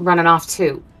running off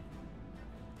to?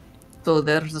 So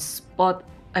there's a spot...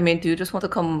 I mean, do you just want to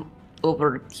come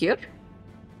over here?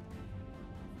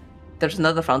 There's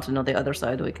another fountain on the other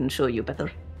side we can show you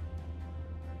better.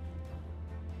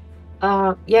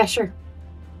 Yeah, sure.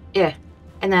 Yeah.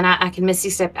 And then I can Misty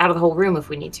Step out of the whole room if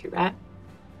we need to, right?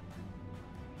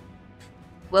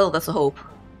 Well, that's a hope.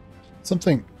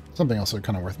 Something also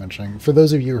kind of worth mentioning. For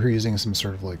those of you who are using some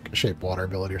sort of like shape water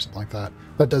ability or something like that,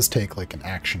 that does take like an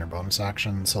action or bonus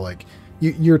action. So like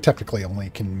you're technically only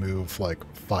can move like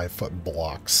 5-foot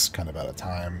blocks kind of at a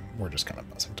time. We're just kind of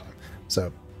messing time.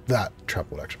 So that trap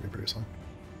would actually be pretty slow.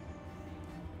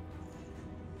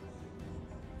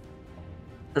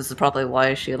 This is probably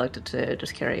why she elected to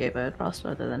just carry Ava across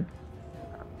rather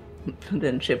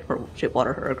than ship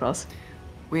water her across.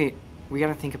 Wait, we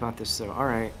gotta think about this though.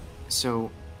 Alright, so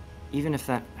even if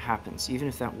that happens, even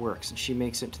if that works and she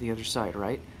makes it to the other side,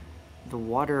 right? The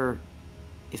water,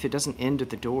 if it doesn't end at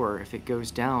the door, if it goes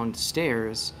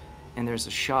downstairs and there's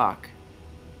a shock,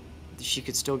 she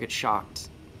could still get shocked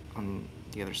on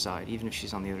the other side, even if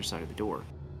she's on the other side of the door.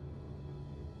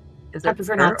 I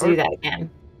prefer not to do that again.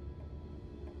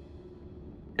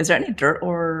 Is there any dirt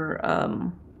or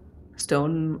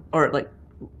stone or like?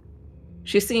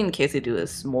 She's seen Casey do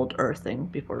this mold earth thing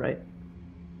before, right?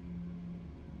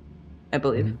 I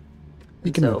believe. Mm-hmm.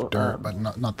 You can So, move dirt, but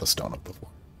not the stone of the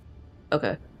floor.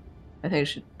 Okay, I think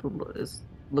she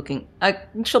looking.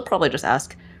 She'll probably just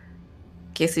ask,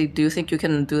 Casey, do you think you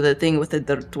can do the thing with the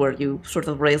dirt where you sort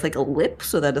of raise like a lip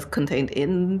so that it's contained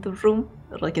in the room,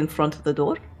 like in front of the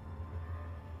door?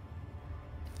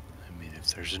 I mean,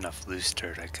 if there's enough loose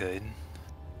dirt, I could.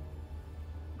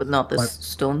 But not this What?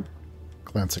 stone.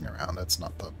 Glancing around, that's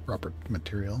not the proper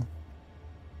material.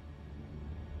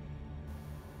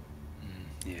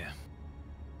 Yeah.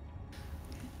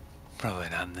 Probably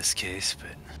not in this case,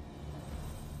 but...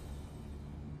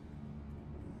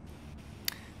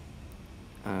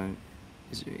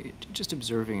 Just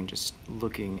observing and just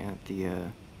looking at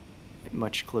the,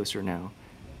 much closer now,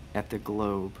 at the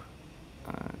globe.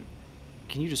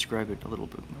 Can you describe it a little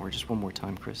bit more, just one more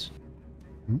time, Chris?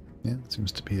 Yeah, it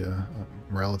seems to be a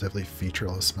relatively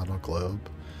featureless metal globe.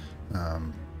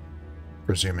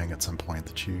 Presuming at some point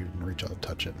that you reach out and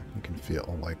touch it, you can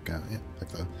feel like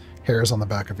the hairs on the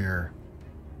back of your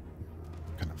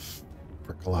kind of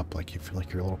prickle up, like you feel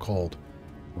like you're a little cold,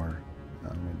 or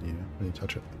when you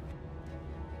touch it.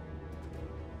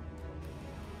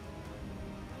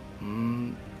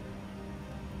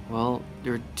 Well,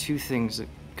 there are two things that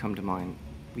come to mind.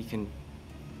 We can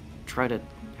try to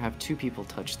have two people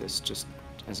touch this just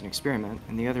as an experiment,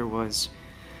 and the other was,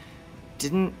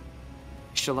 didn't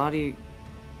Shalati,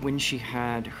 when she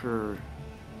had her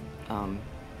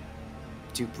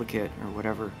duplicate or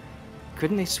whatever,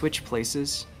 couldn't they switch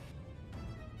places?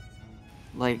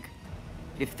 Like,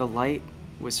 if the light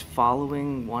was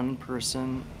following one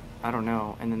person, I don't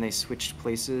know, and then they switched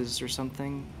places or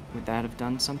something, would that have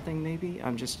done something maybe?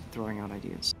 I'm just throwing out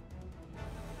ideas.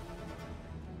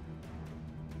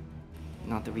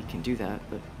 Not that we can do that,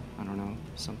 but I don't know,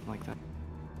 something like that.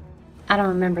 I don't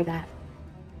remember that.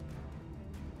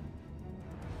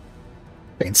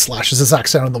 Bane slashes his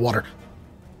axe down in the water.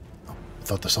 Oh, I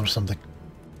thought this was something.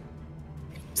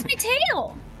 It's my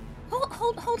tail.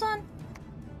 Hold on.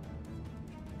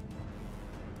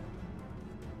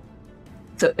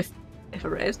 So if a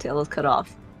Ray's tail is cut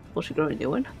off, will she grow a new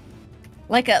one?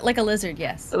 Like a lizard,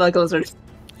 yes. Like a lizard.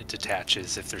 It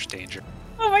detaches if there's danger.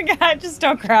 Oh my god, just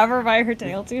don't grab her by her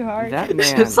tail too hard. That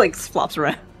man just like flops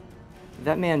around.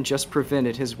 That man just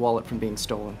prevented his wallet from being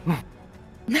stolen.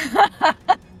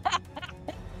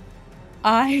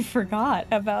 I forgot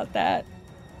about that.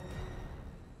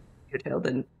 Your tail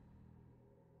didn't.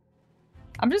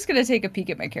 I'm just gonna take a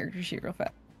peek at my character sheet real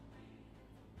fast.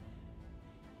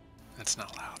 That's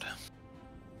not loud.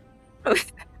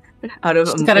 Out of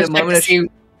Just a gotta check moment to of see.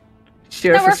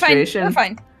 sheer No, we're fine. frustration, We're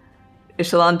fine.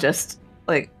 Ishalon just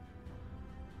like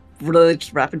really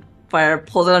just rapid fire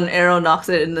pulls out an arrow, knocks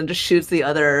it, and then just shoots the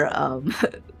other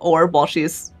orb while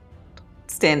she's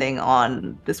standing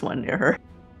on this one near her.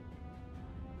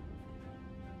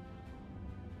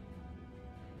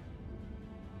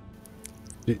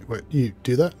 What, you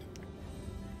do that?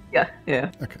 Yeah.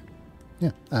 Okay.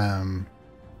 Yeah.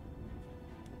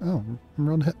 Oh,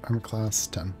 roll hit. I'm class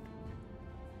 10.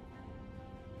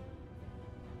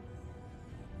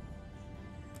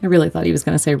 I really thought he was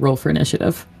going to say roll for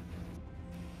initiative.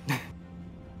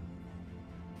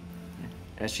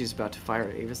 As she's about to fire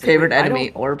at Ava's. Favorite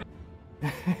enemy orb.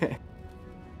 Yeah,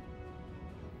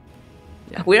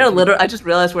 we are literally. I just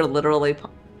realized we're literally.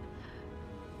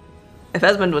 If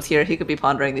Esmond was here, he could be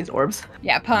pondering these orbs.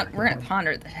 Yeah, we're gonna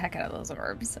ponder the heck out of those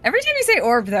orbs. Every time you say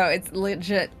orb, though, it's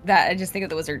legit that I just think of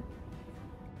the wizard.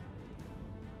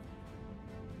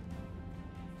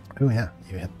 Oh yeah,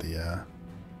 you hit the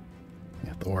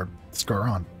orb. Score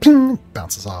on. Ping!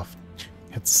 Bounces off.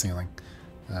 Hits the ceiling.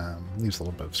 Leaves a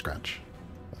little bit of scratch.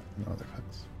 But no other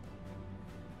effects.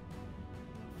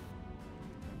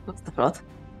 What's the thought?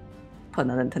 Pun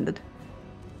unintended.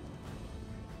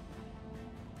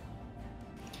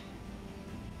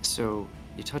 So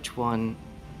you touch one,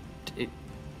 it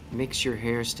makes your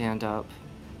hair stand up.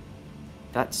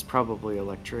 That's probably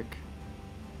electric.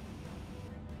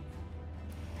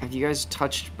 Have you guys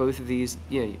touched both of these?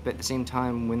 Yeah, but at the same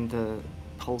time when the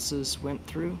pulses went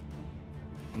through?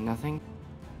 Nothing?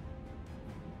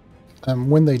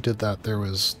 When they did that, there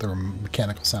were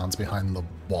mechanical sounds behind the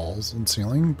walls and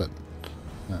ceiling, but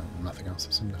nothing else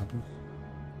seemed to happen.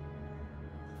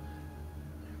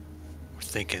 We're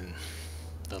thinking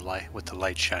the light, with the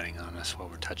light shining on us while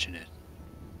we're touching it,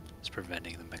 is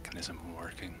preventing the mechanism from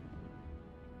working.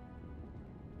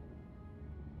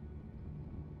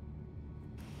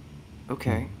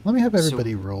 Okay. Let me have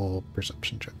everybody roll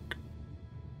perception check.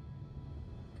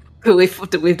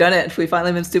 We've done it. We've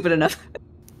finally been stupid enough.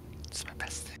 It's my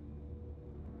best thing.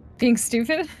 Being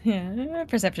stupid? Yeah,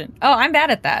 perception. Oh, I'm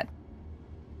bad at that.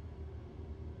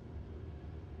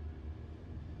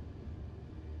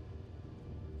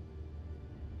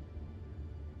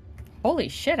 Holy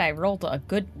shit, I rolled a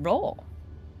good roll.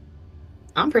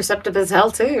 I'm perceptive as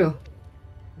hell, too.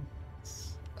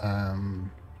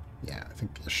 Yeah, I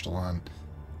think Ishtalan,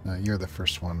 you're the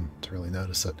first one to really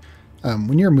notice it.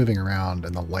 When you're moving around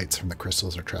and the lights from the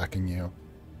crystals are tracking you,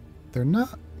 they're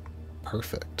not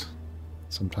perfect.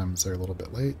 Sometimes they're a little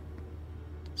bit late.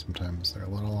 Sometimes they're a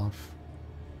little off.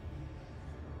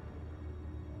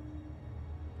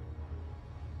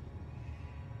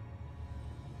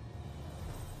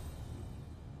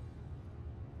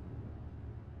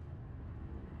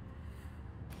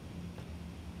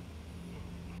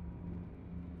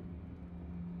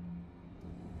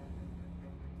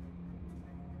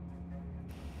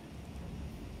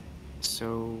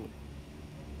 So...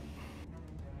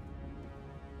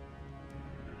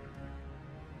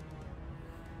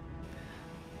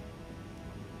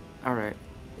 Alright,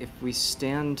 if we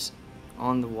stand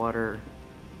on the water,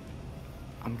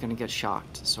 I'm gonna get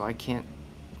shocked, so I can't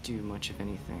do much of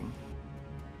anything.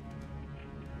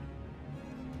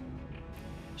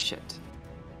 Shit.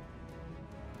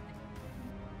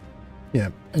 Yeah,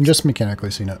 and just mechanically,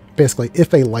 so you know, basically,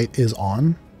 if a light is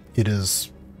on,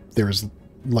 there's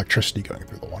electricity going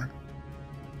through the water.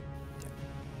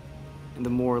 And the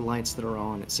more lights that are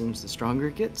on, it seems the stronger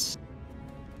it gets.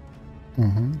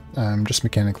 Just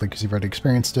mechanically, because you've already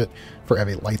experienced it, for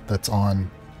every light that's on,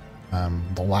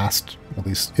 the last, at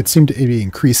least, it seemed to be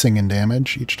increasing in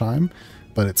damage each time,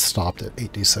 but it stopped at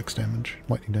 8d6 damage,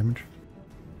 lightning damage.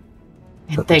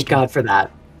 Thank God for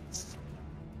that.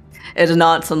 It is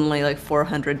not suddenly like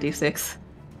 400 d6.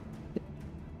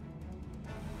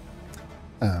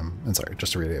 And sorry,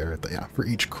 just to reiterate that, yeah, for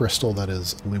each crystal that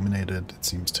is illuminated, it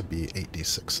seems to be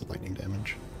 8d6 lightning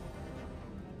damage.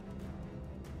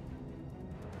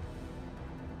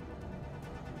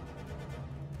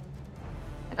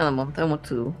 I want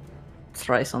to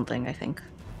try something, I think.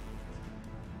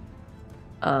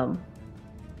 I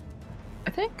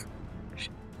think...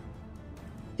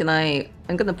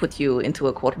 I'm gonna put you into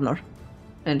a corner,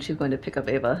 and she's going to pick up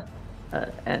Ava,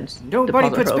 and Nobody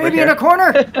deposit puts her over baby here. in a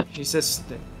corner! She says...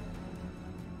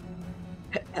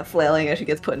 Flailing as she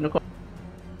gets put in a corner.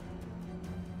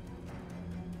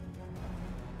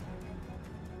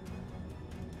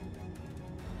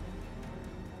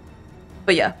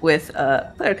 But yeah, with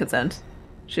player consent,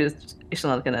 she's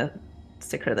not gonna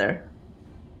stick her there.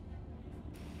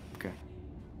 Okay.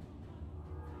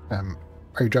 Are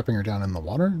you dropping her down in the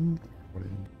water? What are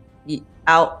you...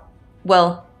 Out.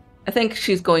 Well, I think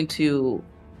she's going to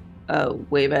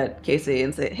wave at Casey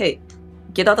and say, "Hey,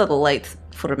 get out of the light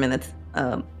for a minute.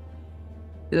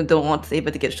 You don't want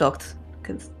Ava to get shocked,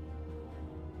 because."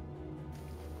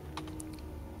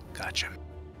 Gotcha.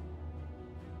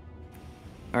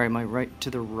 Alright, am I right to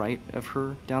the right of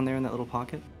her down there in that little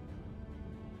pocket?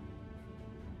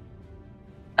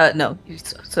 No.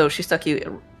 So she stuck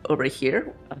you over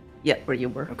here. Yeah, where you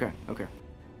were. Okay, okay.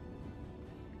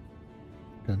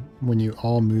 Good. When you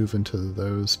all move into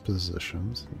those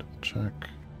positions, double check.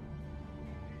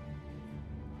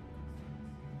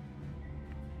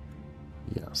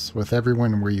 Yes, with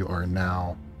everyone where you are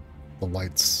now, the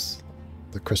lights,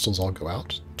 the crystals all go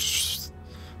out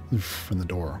from the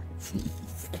door.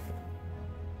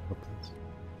 Opens.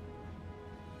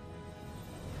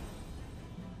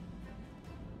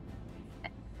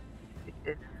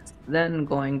 Then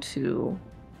going to,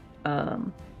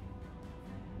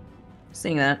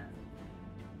 seeing that,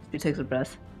 she takes a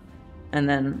breath, and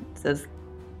then says,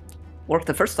 "Worked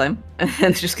the first time,"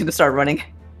 and she's gonna start running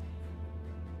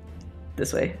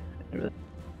this way.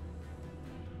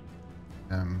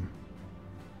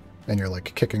 And you're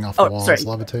like kicking off the walls, sorry.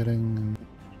 levitating.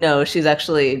 No, she's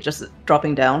actually just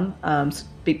dropping down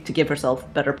to give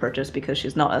herself better purchase because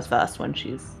she's not as fast when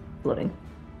she's floating.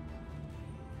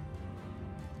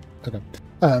 Okay.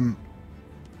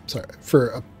 Sorry,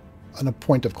 for a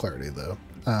point of clarity though,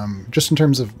 just in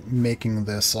terms of making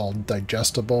this all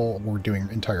digestible, we're doing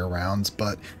entire rounds,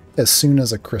 but as soon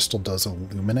as a crystal does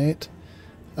illuminate,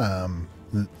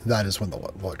 that is when the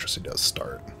electricity does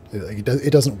start.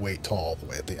 It doesn't wait till all the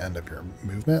way at the end of your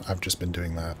movement. I've just been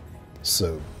doing that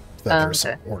so that there's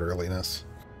some orderliness.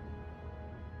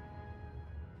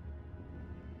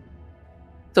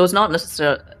 So it's not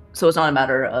necessarily. So it's not a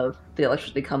matter of the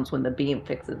electricity comes when the beam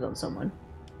fixes on someone.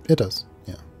 It does,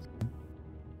 yeah.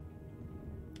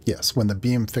 Yes, when the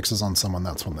beam fixes on someone,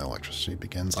 that's when the electricity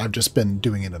begins. I've just been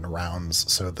doing it in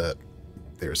rounds so that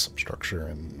there's some structure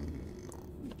and...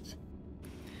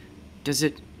 Does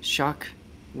it shock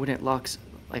when it locks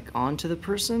like onto the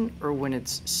person or when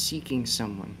it's seeking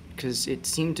someone? Because it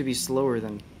seemed to be slower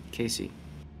than Casey,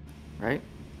 right?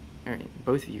 All right,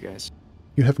 both of you guys.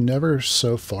 You have never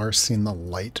so far seen the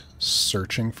light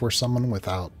searching for someone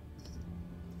without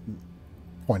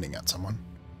pointing at someone.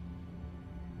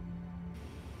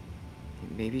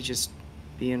 Maybe just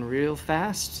being real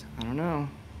fast? I don't know.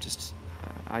 Just,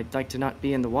 I'd like to not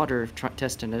be in the water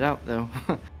testing it out, though.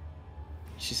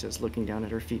 She says, looking down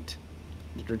at her feet.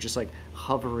 They're just like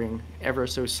hovering ever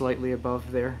so slightly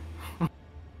above there.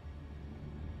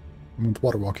 With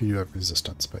water walking, you have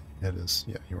resistance, but it is,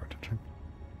 yeah, you are touching.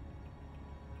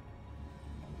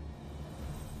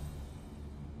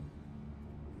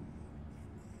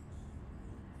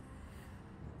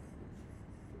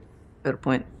 Fair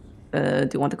point. Do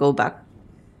you want to go back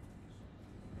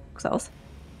south?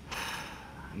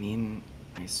 I mean,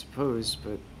 I suppose,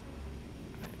 but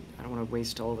I don't want to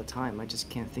waste all the time. I just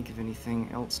can't think of anything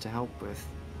else to help with.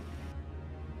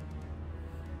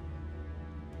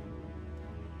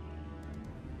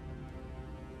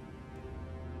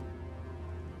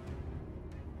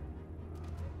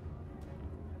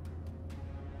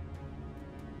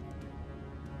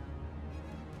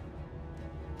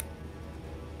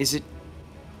 Is it...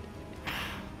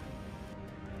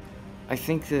 I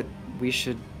think that we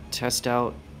should test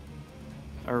out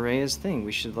Araya's thing.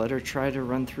 We should let her try to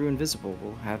run through invisible.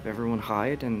 We'll have everyone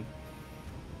hide and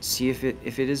see if it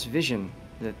is vision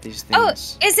that these things...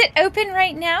 Oh, is it open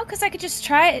right now? Because I could just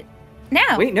try it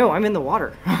now. Wait, no, I'm in the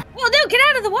water. Well, no, get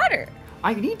out of the water.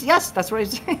 I need... Yes, that's what I'm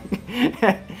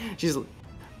saying. She's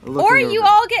looking Or you over.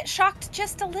 all get shocked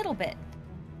just a little bit.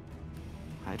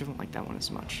 I don't like that one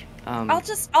as much.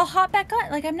 I'll hop back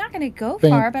on. Like, I'm not going to go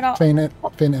Fane, far, but I'll... Fane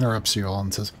interrupts you all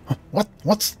and says,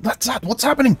 What's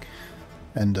happening?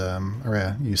 And,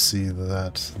 Araya, you see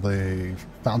that the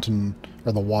fountain,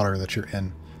 or the water that you're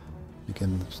in,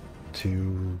 begins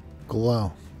to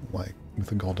glow, like, with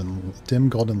a dim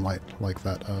golden light, like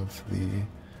that of the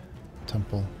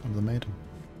Temple of the Maiden.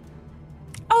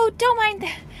 Oh, don't mind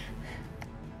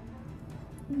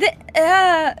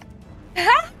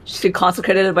She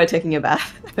consecrated it by taking a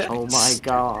bath. Oh my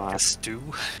god. Stew.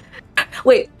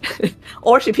 Wait,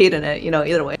 or she peed in it.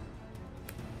 Either way.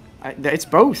 It's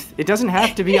both. It doesn't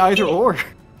have to be either or.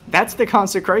 That's the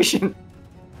consecration.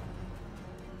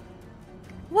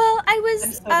 Well, I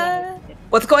was,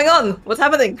 What's going on? What's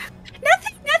happening?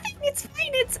 Nothing. It's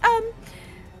fine. It's,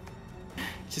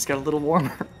 Just got a little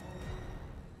warmer.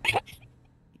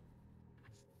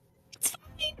 It's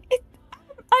fine. It's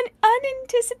an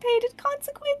unanticipated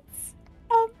consequence.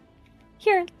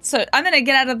 Here. So I'm gonna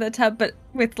get out of the tub, but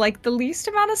with like the least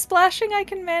amount of splashing I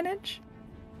can manage.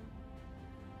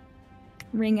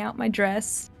 Wring out my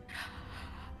dress.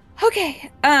 Okay.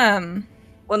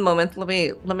 One moment. Let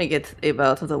me get Ava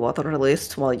out of the water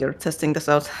released while you're testing this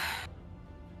out.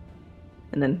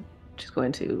 And then she's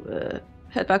going to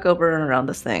head back over and around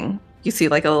this thing. You see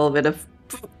like a little bit of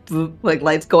like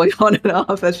lights going on and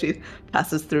off as she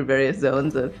passes through various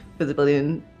zones of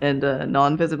visibility and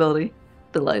non-visibility.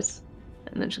 The lights.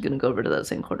 And then she's gonna go over to that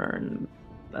same corner and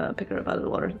pick her up out of the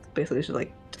water. Basically, she's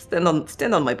like, just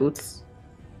stand on my boots.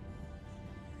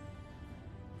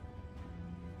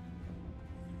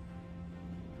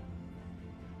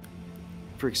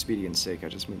 For expedience sake, I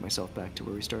just moved myself back to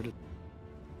where we started.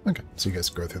 Okay, so you guys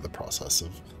go through the process of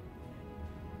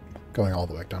going all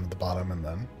the way down to the bottom, and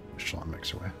then Shalon makes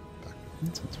her way back.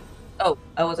 Oh,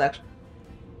 I was actually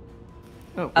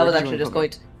Oh, I was actually just going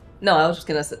to... No, I was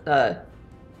just gonna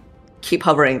keep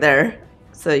hovering there,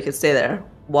 so you could stay there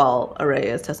while Araya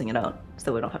is testing it out,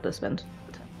 so we don't have to spend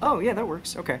the time. Oh, yeah, that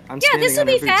works. Okay, I'm Yeah, standing this will on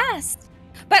her be boots. fast.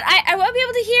 But I won't be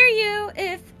able to hear you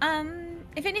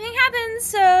if anything happens.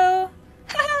 So.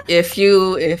 If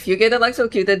you get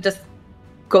electrocuted, just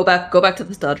go back to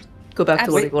the start. Go back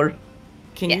to where you were.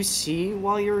 Can Yeah. you see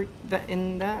while you're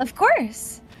in that? Of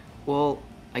course. Well,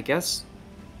 I guess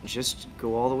just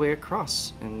go all the way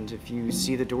across, and if you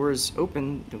see the doors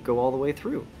open, go all the way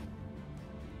through.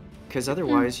 Because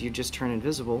otherwise, you just turn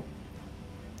invisible.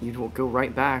 You will go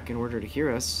right back in order to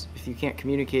hear us. If you can't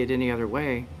communicate any other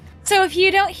way. So if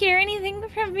you don't hear anything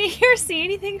from me or see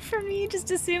anything from me,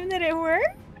 just assume that it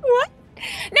worked? What?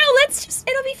 No,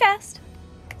 it'll be fast.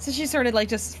 So she sort of like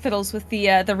just fiddles with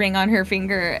the ring on her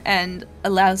finger and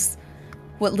allows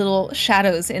what little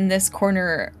shadows in this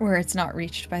corner where it's not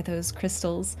reached by those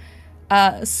crystals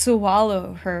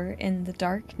swallow her in the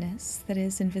darkness that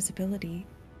is invisibility.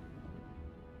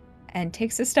 And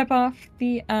takes a step off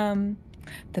the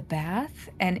bath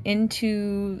and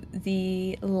into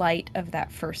the light of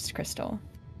that first crystal.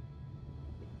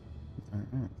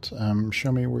 Alright.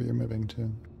 Show me where you're moving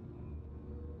to.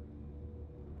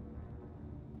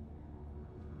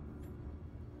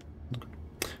 Okay.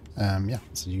 Yeah,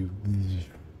 so you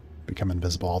become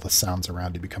invisible. All the sounds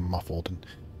around you become muffled, and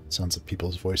sounds of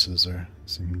people's voices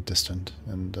seem distant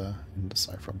and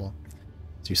indecipherable.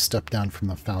 As you step down from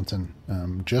the fountain,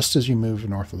 just as you move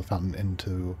north of the fountain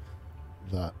into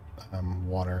the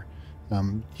water,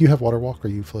 you have water walk. Are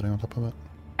you floating on top of it?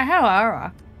 I have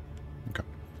aura. Okay.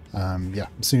 Yeah,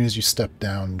 as soon as you step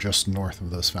down just north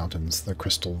of those fountains, the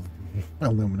crystal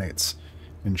illuminates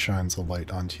and shines a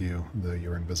light onto you, though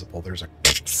you're invisible. There's a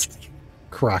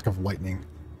crack of lightning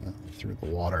through the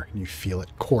water, and you feel it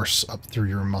course up through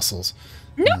your muscles.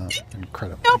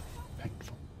 Incredibly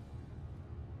painful.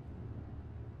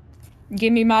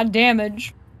 Give me my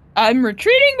damage. I'm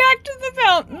retreating back to the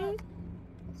fountain.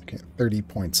 Okay, 30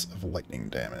 points of lightning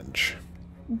damage.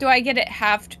 Do I get it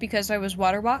halved because I was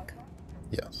water walk?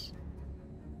 Yes.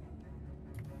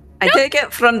 I take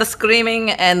it from the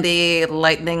screaming and the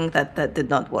lightning that did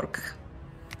not work.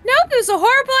 Nope, it was a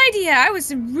horrible idea. I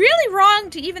was really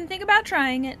wrong to even think about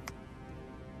trying it.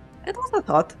 It was a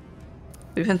thought.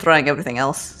 We've been trying everything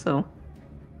else, so...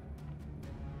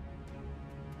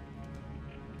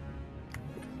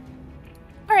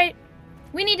 Alright,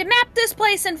 we need to map this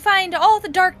place and find all the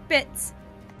dark bits.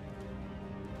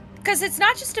 Because it's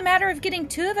not just a matter of getting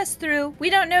two of us through. We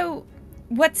don't know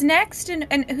what's next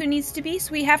and who needs to be,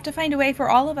 so we have to find a way for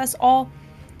all of us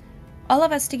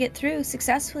to get through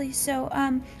successfully. So,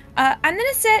 I'm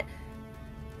gonna sit,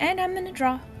 and I'm gonna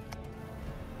draw.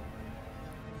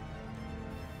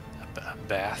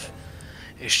 Bath.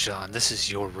 Ishtan, this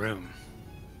is your room.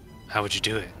 How would you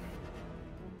do it?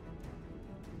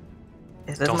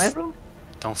 Is it my room?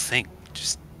 Don't think.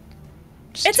 Just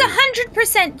It's do it.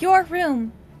 100% your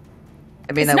room.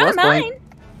 I mean, It's not mine.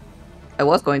 I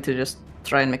was going to just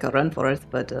try and make a run for it,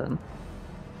 but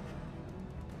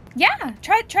Yeah,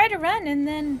 try to run, and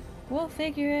then we'll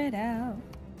figure it out.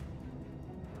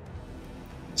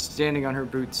 Standing on her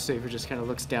boots, Saber just kind of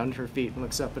looks down at her feet and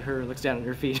looks up at her, looks down at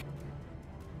her feet.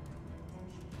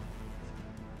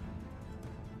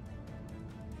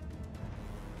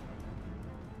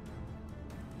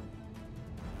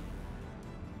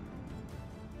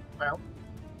 well.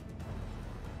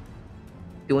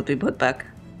 You want to be put back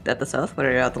at the south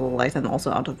where you're out of the light and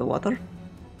also out of the water?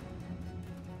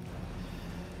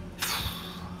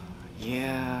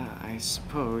 Yeah, I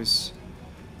suppose.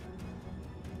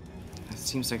 It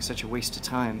seems like such a waste of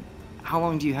time. How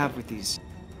long do you have with these?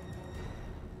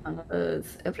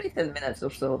 It's every 10 minutes or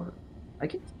so. I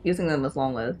keep using them as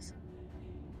long as...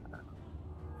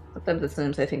 Sometimes it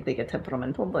seems I think they get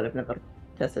temperamental, but I've never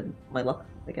tested my luck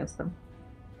against them.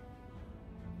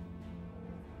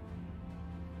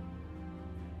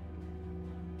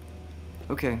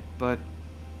 Okay, but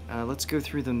let's go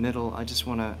through the middle.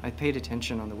 I paid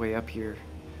attention on the way up here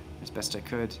as best I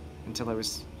could until I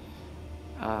was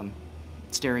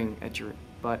staring at your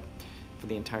butt for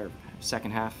the entire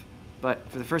second half. But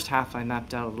for the first half, I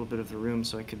mapped out a little bit of the room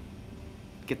so I could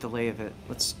get the lay of it.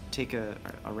 Let's take a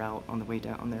route on the way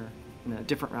down there, and a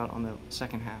different route on the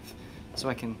second half, so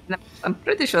I can... I'm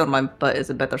pretty sure my butt is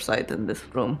a better side than this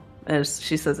room. As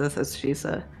she says this as she's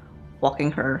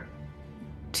walking her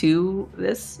to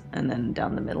this and then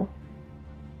down the middle.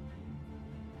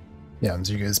 Yeah, and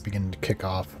so you guys begin to kick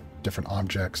off different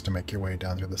objects to make your way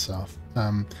down through the south.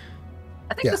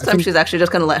 I think this time she's actually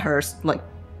just going to let her like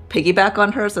piggyback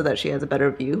on her so that she has a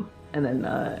better view, and then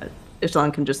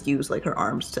Ishlan can just use like her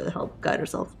arms to help guide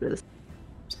herself through this.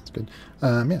 Sounds good.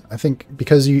 Yeah, I think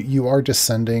because you are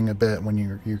descending a bit when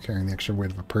you're carrying the extra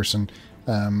weight of a person,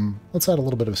 let's add a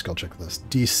little bit of a skill check to this.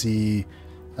 DC,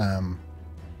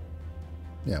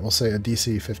 yeah, we'll say a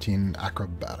DC 15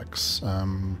 acrobatics,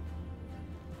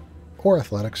 or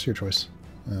athletics, your choice,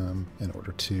 in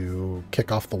order to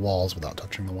kick off the walls without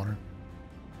touching the water.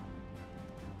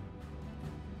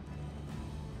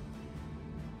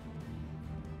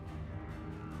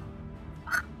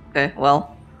 Okay,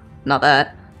 well, not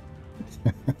that.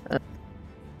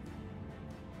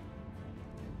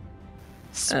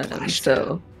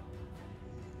 So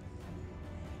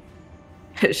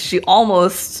she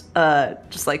almost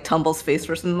just like tumbles face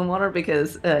first in the water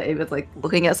because Ava's like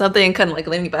looking at something, kind of like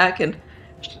leaning back, and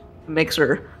makes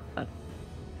her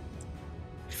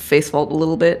face vault a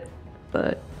little bit,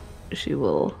 but she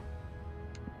will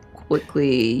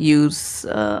quickly use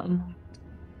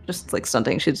just like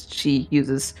stunting. She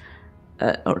uses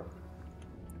or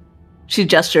she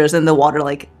gestures and the water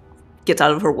like gets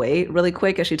out of her way really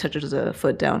quick as she touches a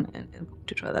foot down and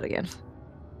to try that again.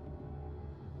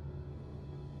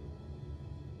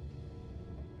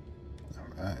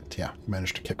 Alright, yeah, you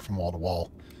managed to kick from wall to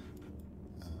wall.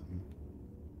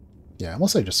 Yeah, we'll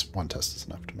say just one test is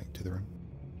enough to make it to the room.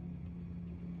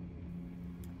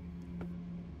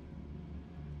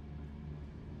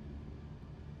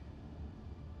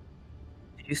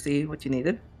 you see what you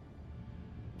needed?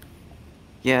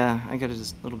 Yeah, I got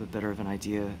a little bit better of an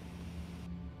idea.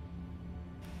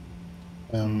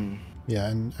 Yeah,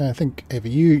 and I think, Ava,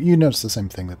 you noticed the same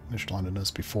thing that Nishlanda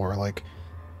noticed before. Like,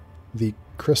 the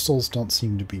crystals don't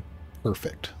seem to be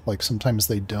perfect. Like, sometimes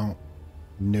they don't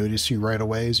notice you right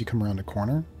away as you come around a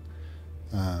corner.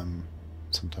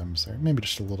 Sometimes they're maybe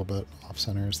just a little bit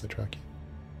off-center as they track you.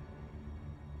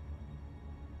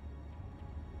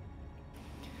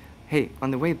 Hey,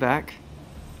 on the way back,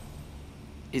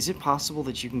 is it possible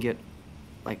that you can get,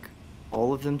 like,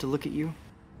 all of them to look at you?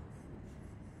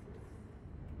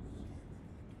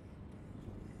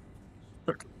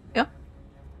 Yeah.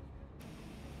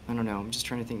 I don't know, I'm just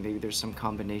trying to think maybe there's some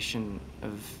combination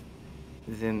of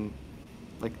them,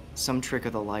 like some trick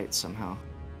of the light somehow.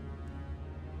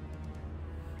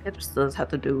 It just does have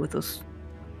to do with those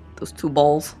two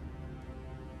balls.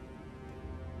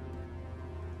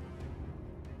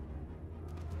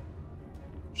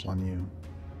 Just on you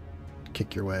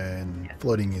kick your way and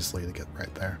floating easily to get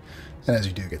right there. And as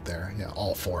you do get there, yeah,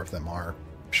 all four of them are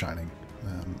shining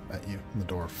at you. And the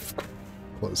door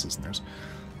closes and there's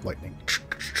lightning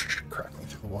crackling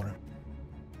through the water.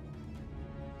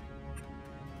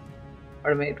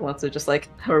 Artemis wants to just like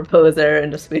repose there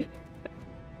and just be.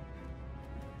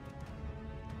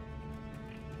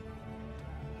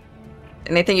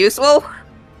 Anything useful?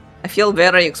 I feel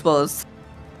very exposed.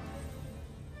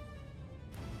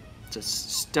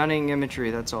 Just stunning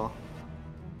imagery, that's all.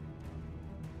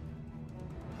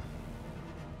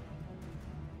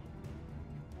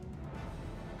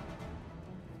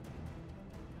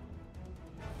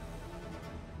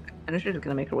 And she's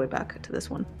gonna make her way back to this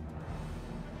one.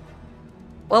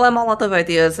 Well, I'm all out of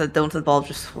ideas that don't involve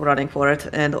just running for it,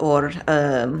 and or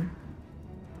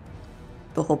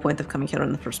the whole point of coming here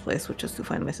in the first place, which is to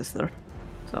find my sister.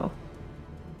 So,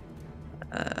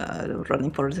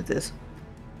 running for it is.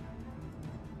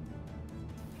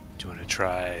 Do you want to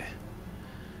try?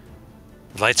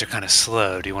 The lights are kind of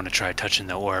slow. Do you want to try touching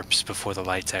the orbs before the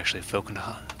lights actually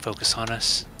focus on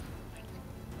us?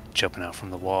 Jumping out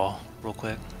from the wall real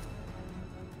quick.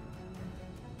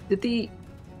 Did the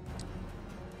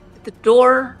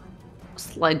door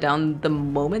slide down the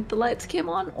moment the lights came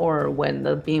on, or when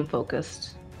the beam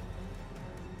focused?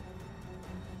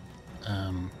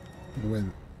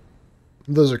 When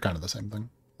those are kind of the same thing.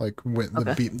 Like when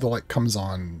Okay. the light comes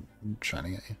on,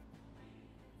 shining at you.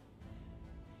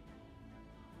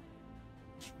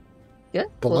 Yeah.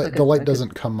 The light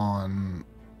doesn't come on.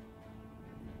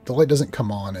 The light doesn't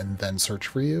come on and then search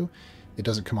for you. It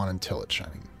doesn't come on until it's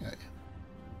shining at you.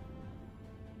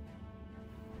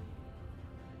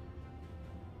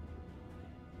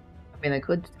 I mean, I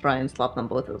could try and slap them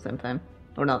both at the same time,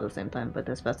 or not at the same time, but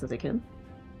as fast as I can.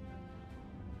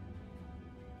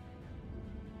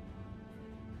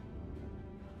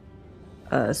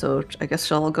 So I guess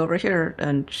she'll go over here,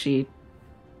 and she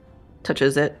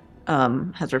touches it,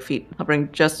 has her feet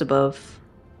hovering just above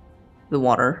the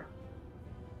water,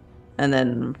 and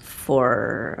then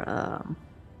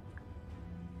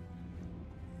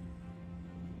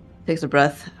takes a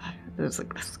breath. It's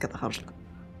like, let's get the house.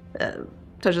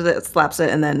 Touches it, slaps it,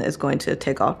 and then is going to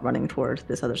take off running toward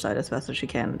this other side as fast as she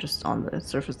can, just on the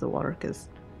surface of the water, because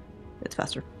it's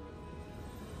faster.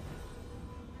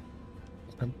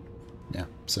 Okay. Yeah,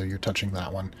 so you're touching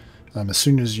that one. As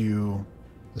soon as you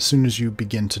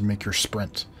begin to make your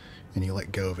sprint and you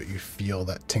let go of it, you feel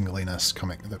that tingliness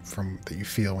coming that you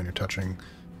feel when you're touching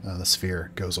the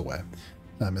sphere goes away.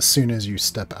 As soon as you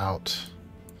step out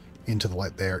into the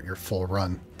light there at your full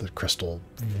run, the crystal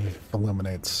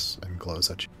illuminates and glows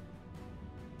at you.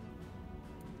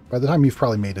 By the time you've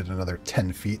probably made it another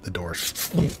 10 feet, the door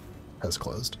has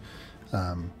closed.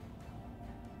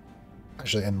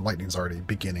 Actually, and lightning's already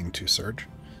beginning to surge.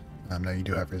 Now you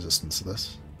do have resistance to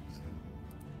this,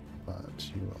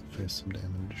 but you will face some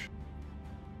damage.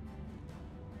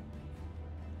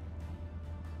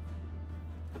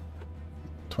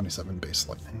 .27 base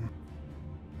lightning.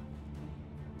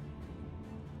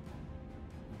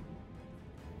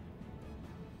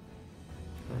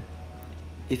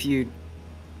 If you...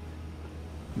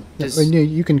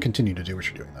 You can continue to do what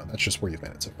you're doing, though. That's just where you've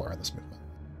made it so far in this movement.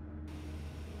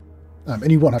 And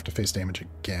you won't have to face damage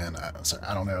again.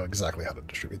 I don't know exactly how to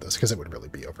distribute this, because it would really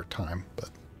be over time, but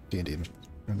D&D in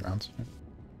rounds.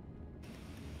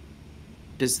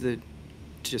 Does the...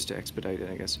 Just to expedite it,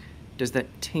 I guess. Does that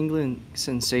tingling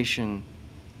sensation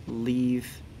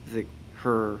leave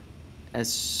her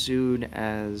as soon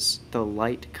as the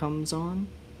light comes on?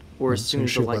 Or as soon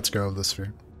as she the light... lets go of the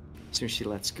sphere. As soon as she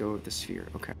lets go of the sphere,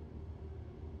 okay.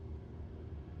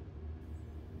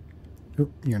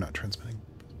 Oop, you're not transmitting.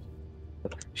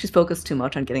 She's focused too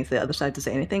much on getting to the other side to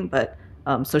say anything, but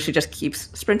so she just keeps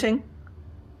sprinting,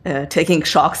 taking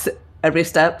shocks every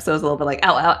step. So it's a little bit like,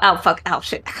 ow, ow, ow, fuck, ow,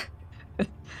 shit.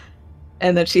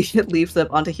 And then she leaps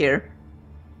up onto here,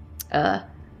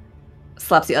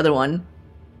 slaps the other one,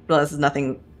 realizes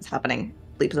nothing is happening,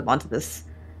 leaps up onto this,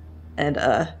 and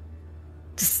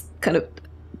just kind of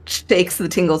shakes the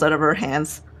tingles out of her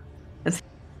hands. And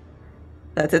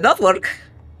that did not work.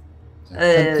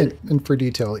 And for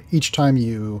detail, each time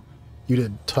you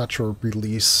did touch or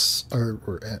release or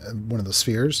one of the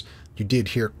spheres, you did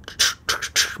hear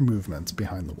movements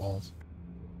behind the walls.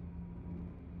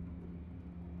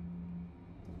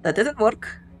 That didn't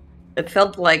work. It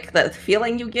felt like that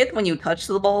feeling you get when you touch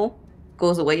the ball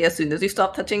goes away as soon as you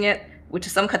stop touching it, which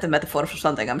is some kind of metaphor for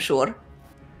something, I'm sure.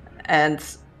 And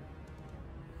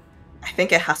I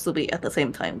think it has to be at the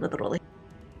same time, literally.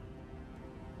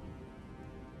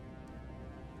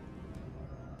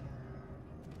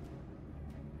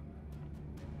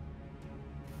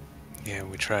 Yeah,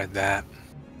 we tried that,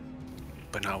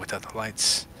 but not without the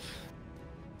lights.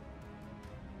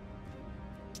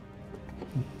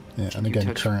 Yeah, and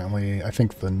again, currently, I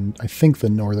think the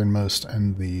northernmost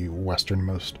and the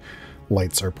westernmost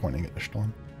lights are pointing at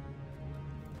Ishtalan.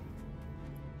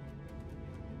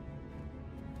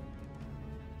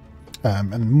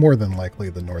 And more than likely,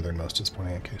 the northernmost is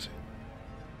pointing at Casey.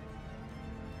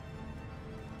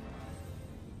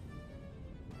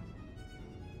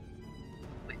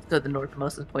 So the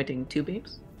northmost is pointing 2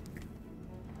 beams?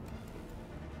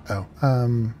 Oh,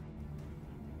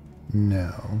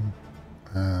 no.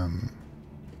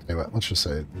 Anyway, let's just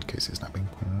say Casey's not being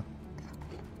pointed at.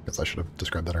 Guess I should have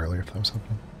described that earlier if that was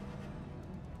happening.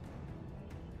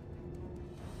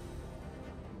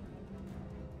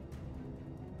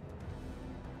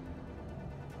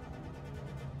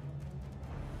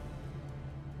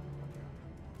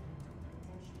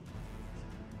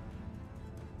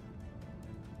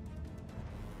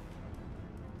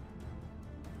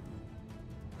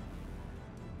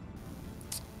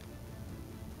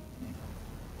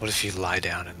 What if you lie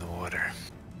down in the water?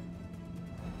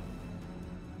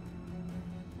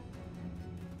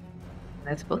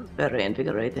 I suppose it's very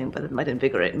invigorating, but it might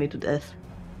invigorate me to death.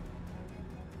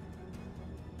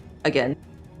 Again.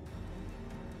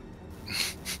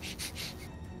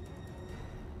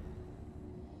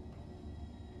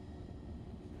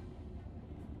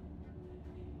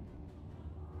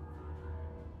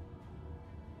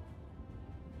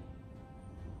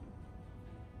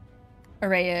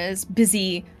 Araya is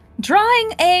busy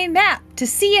drawing a map to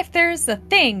see if there's a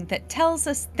thing that tells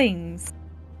us things.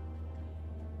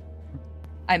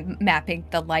 I'm mapping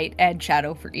the light and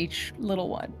shadow for each little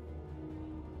one.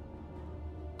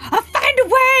 I'll find a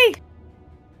way!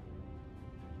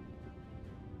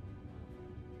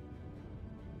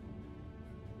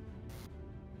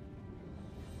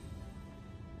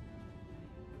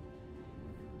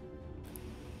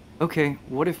 Okay,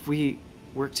 what if we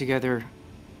work together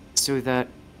so that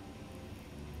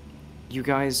you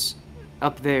guys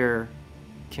up there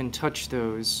can touch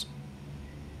those,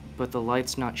 but the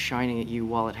light's not shining at you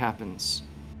while it happens?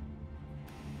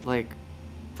 Like,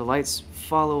 the lights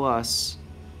follow us,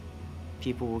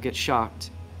 people will get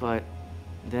shocked, but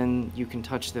then you can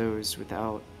touch those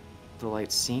without the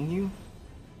lights seeing you?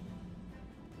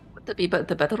 Would that be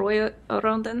the better way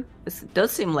around then? It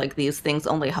does seem like these things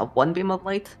only have one beam of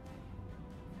light.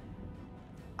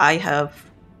 I have,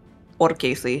 or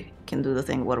Casey can do the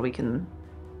thing where we can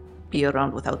be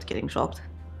around without getting shocked.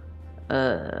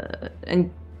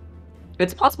 And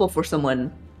it's possible for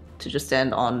someone to just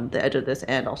stand on the edge of this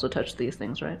and also touch these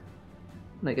things, right?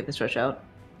 Like if they stretch out.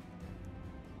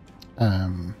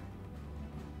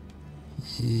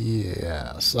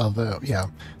 Yes, although, yeah,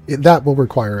 that will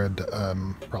require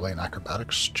probably an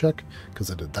acrobatics check, because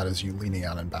that is you leaning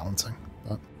out and balancing.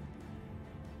 But,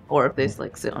 or if they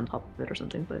like sit on top of it or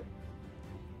something, but...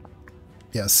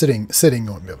 Yeah, sitting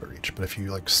you won't be able to reach, but if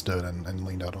you like stood and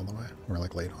leaned out all the way, or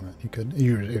like laid on it, you could.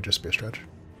 It would just be a stretch.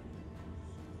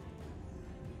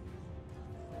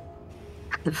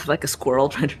 It's like a squirrel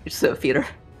trying to reach the feeder.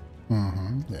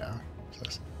 Mm-hmm, yeah.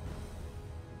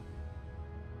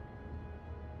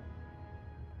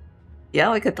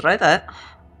 Yeah, we could try that.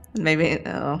 Maybe,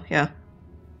 yeah.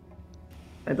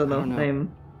 I don't know.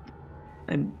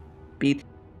 I'm beat.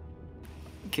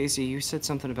 Casey, you said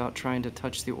something about trying to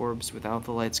touch the orbs without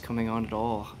the lights coming on at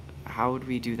all. How would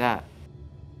we do that?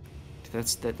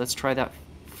 Let's try that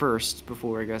first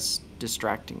before, I guess,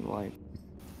 distracting the light.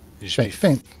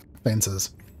 Fane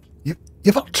says,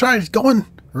 You've all tried going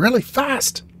really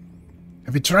fast.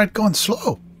 Have you tried going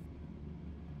slow?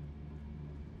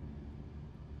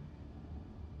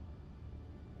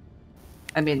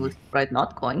 I mean, we tried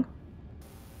not going.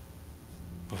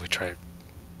 Will we try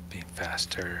being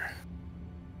faster?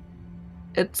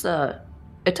 It took.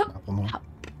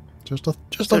 Just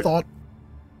a thought.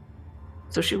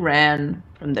 So she ran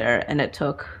from there, and it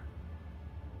took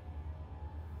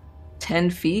 10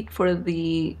 feet for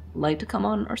the light to come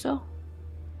on, or so.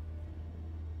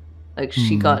 Like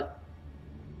she got,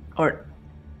 or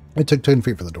It took 10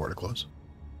 feet for the door to close.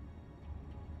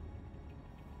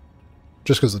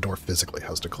 Just because the door physically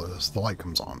has to close, the light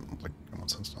comes on. Like, in one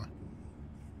sense, time.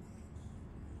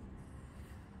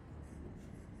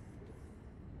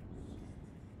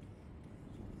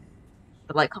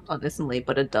 the light comes on instantly,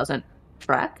 but it doesn't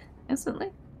track instantly.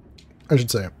 I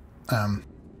should say, I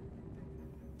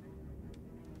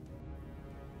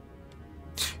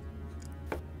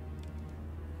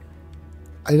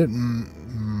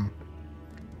didn't.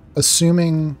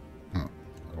 Assuming. I'll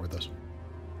word this.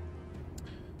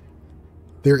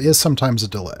 There is sometimes a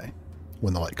delay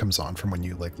when the light comes on from when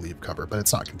you like leave cover, but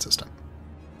it's not consistent.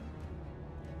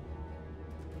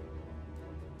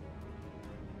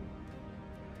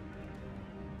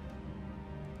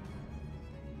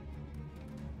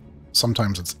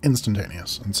 Sometimes it's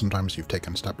instantaneous, and sometimes you've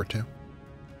taken a step or two.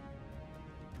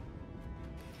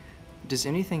 Does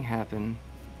anything happen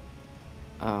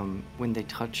when they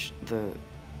touch the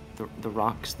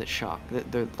rocks that shock,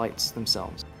 the lights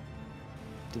themselves?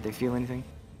 Did they feel anything?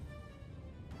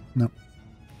 No.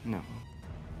 No.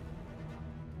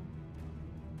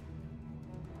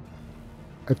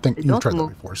 I think They you've don't tried that move.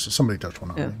 before, so somebody touched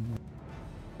one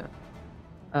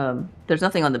already. There's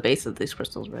nothing on the base of these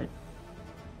crystals, right?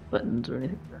 Buttons or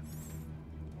anything.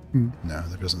 No,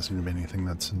 there doesn't seem to be anything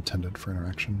that's intended for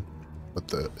interaction.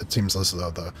 But it seems as though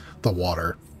the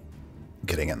water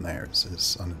getting in there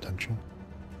is unintentional.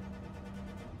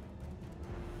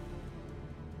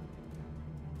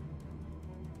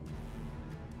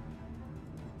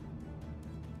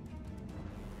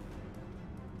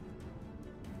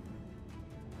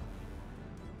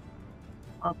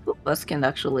 Two of us can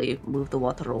actually move the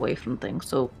water away from things,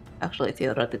 so actually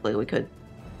theoretically we could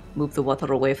move the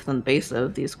water away from the base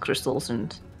of these crystals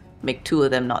and make two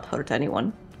of them not hurt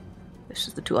anyone. It's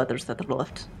just the two others that are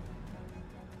left.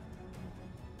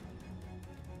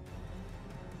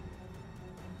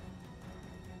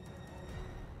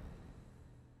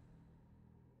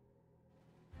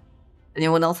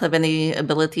 Anyone else have any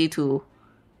ability to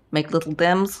make little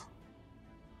dams?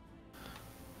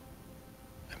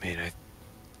 I mean,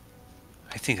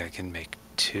 I think I can make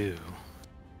 2.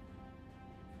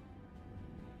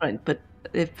 Right, but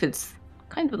if it's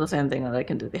kind of the same thing that I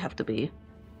can do, they have to be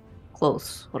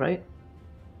close, right?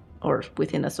 Or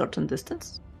within a certain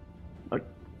distance? Or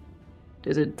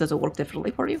does it work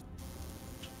differently for you?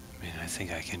 I mean, I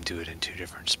think I can do it in 2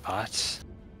 different spots.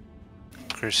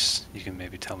 Chris, you can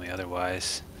maybe tell me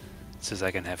otherwise. It says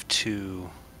I can have 2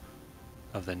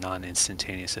 of the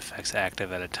non-instantaneous effects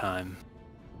active at a time.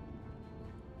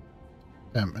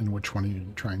 And which one are you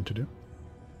trying to do?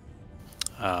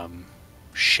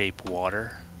 Shape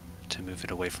water to move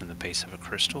it away from the base of a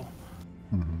crystal.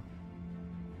 Mm-hmm.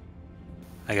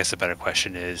 I guess a better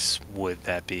question is, would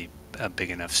that be a big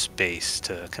enough space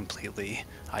to completely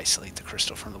isolate the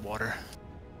crystal from the water?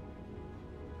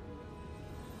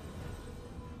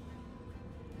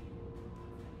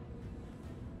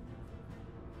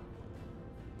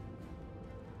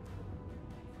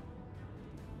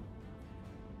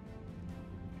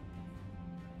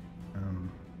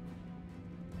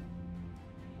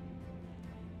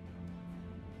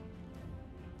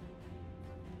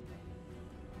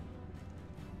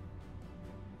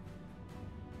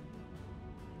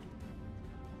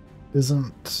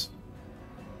 Isn't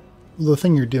the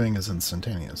thing you're doing is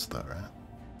instantaneous, though, right?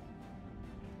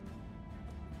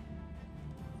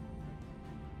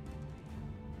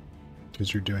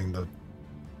 Because you're doing the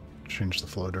change the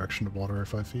flow direction of water at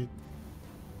 5 feet.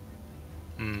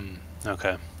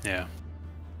 Okay, yeah.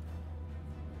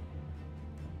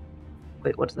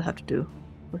 Wait, what does that have to do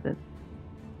with it?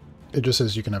 It just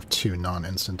says you can have 2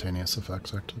 non-instantaneous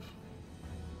effects active.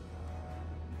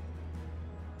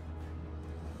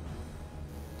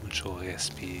 Which will, I guess,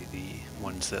 be the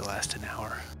ones that last an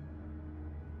hour.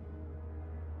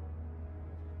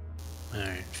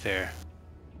 Alright, fair.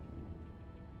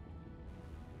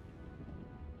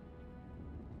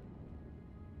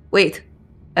 Wait.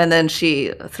 And then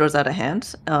she throws out a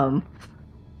hand,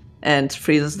 and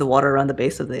freezes the water around the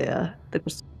base of the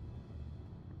crystal.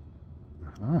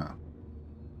 Ah.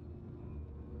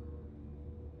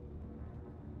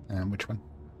 And which one?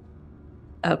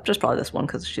 Just probably this one,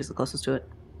 because she's the closest to it.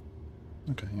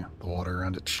 Okay, yeah. The water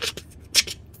around it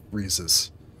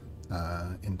freezes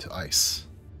into ice.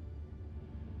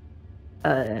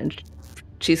 And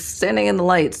she's standing in the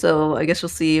light, so I guess you'll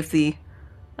see if the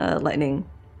lightning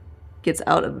gets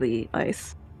out of the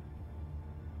ice.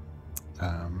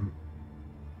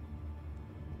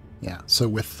 Yeah, so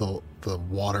with the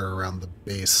water around the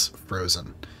base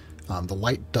frozen, the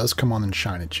light does come on and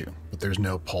shine at you, but there's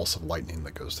no pulse of lightning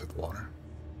that goes through the water.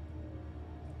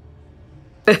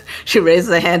 She raises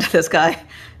a hand to the sky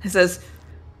and says,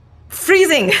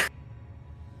 "Freezing!"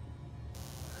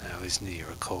 I always knew you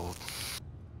were cold.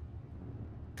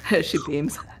 She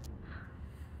beams.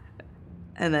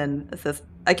 And then it says,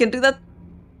 "I can do that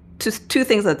just two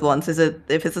things at once.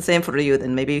 If it's the same for you,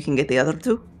 then maybe you can get the other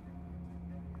two.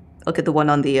 I'll get the one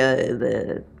on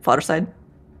the far side."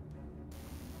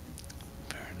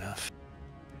 Fair enough.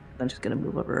 I'm just gonna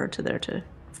move over to there to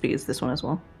freeze this one as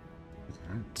well.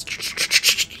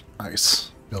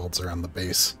 Ice builds around the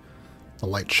base, the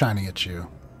light shining at you,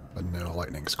 but no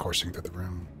lightning's coursing through the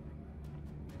room.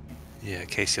 Yeah,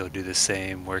 Casey will do the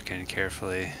same, working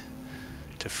carefully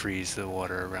to freeze the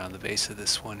water around the base of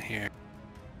this one here.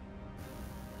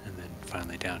 And then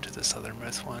finally down to the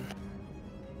southernmost one.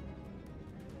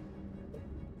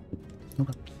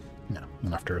 Okay. Yeah,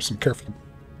 and after some careful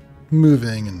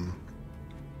moving, and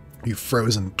you've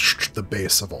frozen the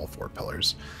base of all four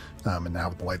pillars, and now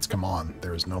with the lights come on,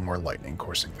 there is no more lightning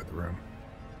coursing through the room.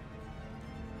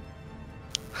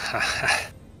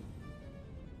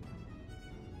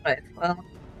 Right, well,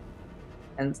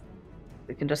 and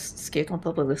we can just skate on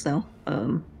top of this now.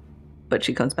 But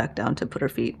she comes back down to put her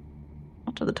feet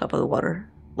onto the top of the water,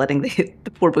 letting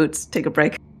the poor boots take a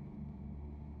break.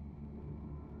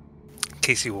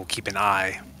 Casey will keep an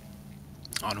eye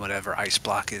on whatever ice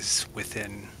block is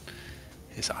within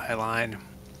his eye line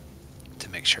to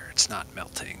make sure it's not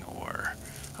melting or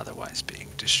otherwise being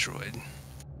destroyed.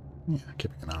 Yeah,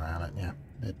 keeping an eye on it, yeah.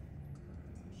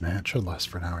 It should last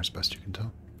for an hour as best you can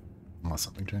tell. Unless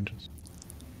something changes.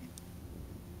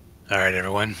 Alright,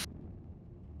 everyone.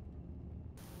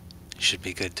 Should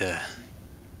be good to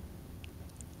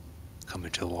come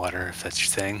into the water if that's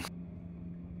your thing.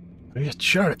 Are you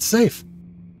sure it's safe?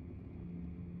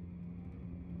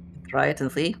 Try it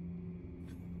and see.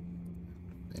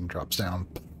 Thing drops down.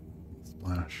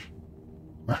 Splash.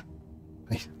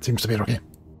 Hey, it seems to be okay.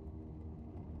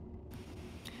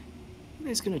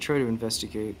 He's gonna try to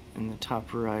investigate in the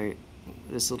top right,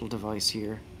 this little device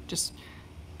here. Just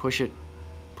push it,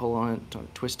 pull on it,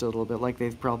 twist it a little bit like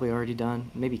they've probably already done.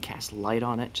 Maybe cast light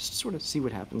on it, just sort of see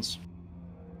what happens.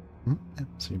 Yeah,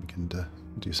 so you begin to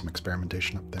do some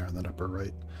experimentation up there in that upper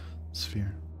right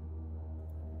sphere.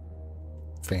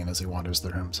 Fane, as he wanders the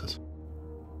room, says,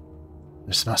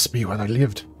 "This must be where they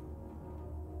lived.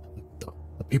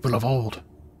 The people of old.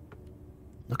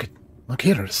 Look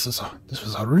here, this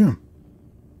was our room.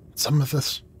 Some of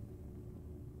this...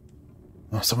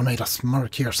 Oh, someone made us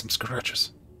mark here some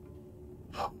scratches.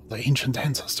 Oh, the ancient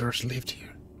ancestors lived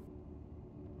here."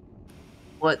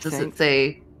 What does it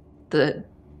say?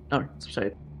 Oh,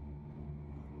 sorry.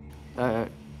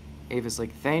 Ava's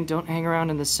like, "Thane, don't hang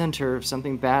around in the center. If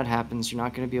something bad happens, you're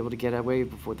not going to be able to get away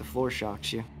before the floor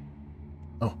shocks you."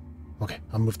 Oh, okay,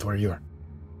 I'll move to where you are.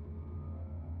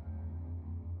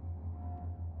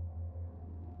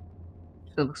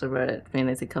 She looks over at Fane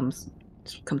as he comes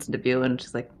into view, and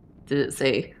she's like, "Did it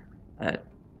say, I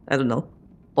don't know,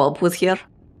 Bob was here?"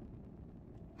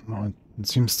 Well, it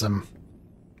seems some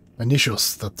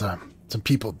initials that some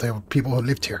people, they were people who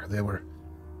lived here. They were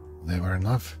in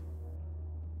love.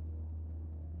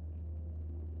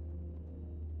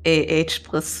 AH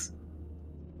plus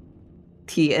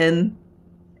TN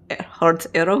heart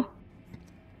arrow.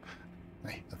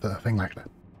 Hey, a thing like that.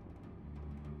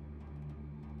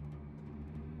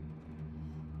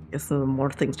 Guess the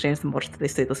more things change, the more they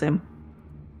stay the same.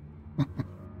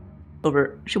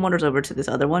 She wanders over to this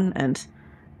other one, and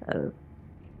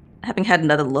having had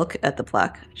another look at the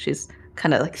plaque, she's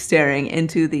kind of like staring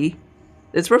into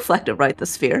it's reflective, right? The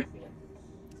sphere.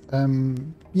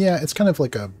 Yeah, it's kind of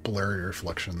like a blurry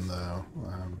reflection, though.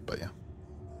 But yeah.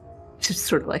 She's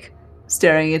sort of like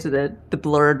staring into the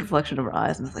blurred reflection of her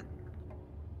eyes, and it's like,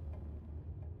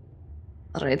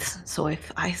 alright, so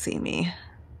if I see me,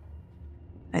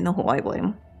 I know who I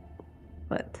blame,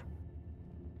 but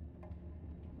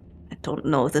I don't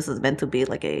know if this is meant to be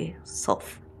like a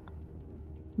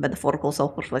metaphorical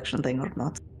self-reflection thing or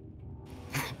not.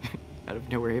 Out of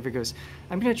nowhere, Ava goes,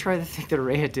 "I'm going to try the thing that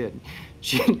Rhea did.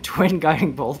 She had twin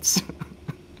guiding bolts."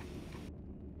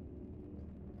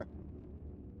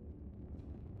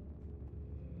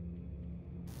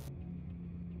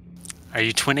 Are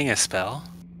you twinning a spell?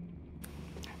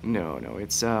 No,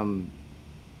 it's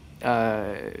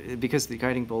Because the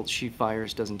guiding bolt she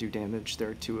fires doesn't do damage, there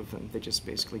are 2 of them. They just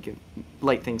basically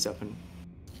light things up and...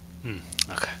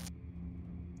 Okay.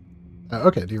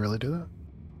 Okay, do you really do that?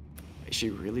 She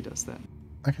really does that.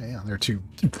 Okay, yeah, there are 2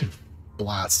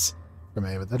 blasts from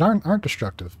Ava that aren't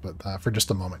destructive, but for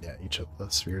just a moment, yeah, each of the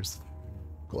spheres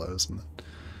glows and then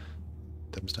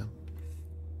dims down.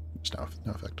 There's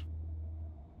no effect.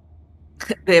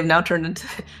 They have now turned into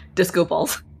disco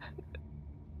balls.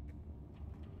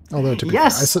 Although, to be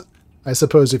Yes! fair, I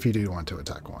suppose if you do want to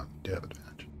attack one, you do have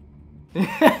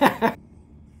advantage.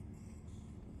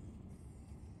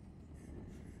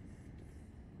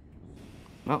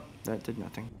 Well, that did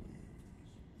nothing.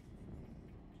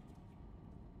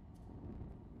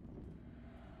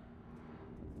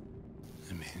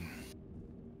 I mean,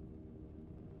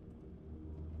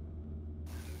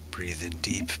 breathe in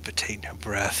deep, but take no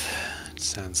breath. It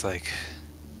sounds like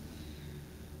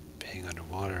being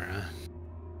underwater, huh?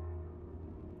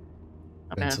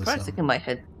 I mean, I tried sticking my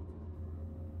head.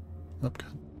 Okay.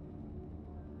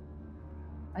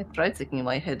 I tried sticking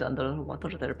my head under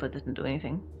water there, but didn't do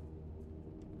anything.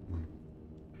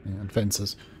 Yeah, and Fane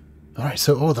says, alright,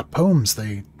 so all the poems,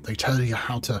 they tell you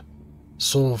how to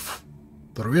solve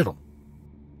the riddle.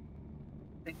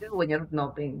 They do when you're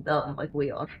not being dumb like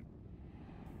we are.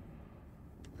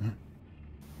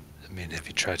 I mean, have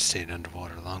you tried staying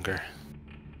underwater longer?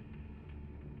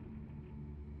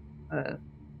 And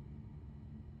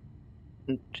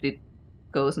she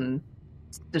goes and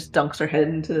just dunks her head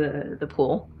into the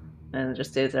pool and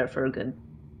just stays there for a good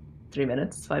 3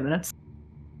 minutes, 5 minutes.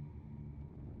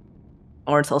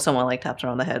 Or until someone like taps her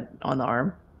on the head, on the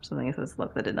arm, something and says,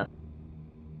 look, that did nothing.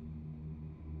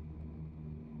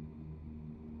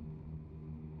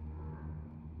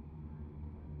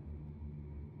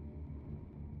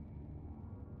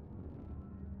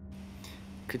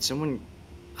 Could someone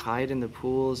hide in the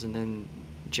pools and then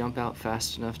jump out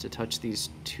fast enough to touch these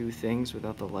 2 things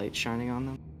without the light shining on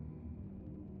them?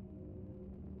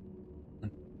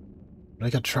 I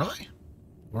could try.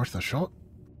 Worth a shot.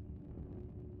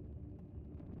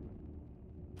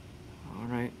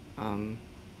 Alright,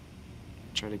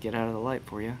 try to get out of the light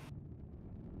for you.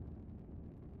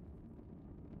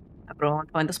 Everyone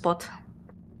find a spot.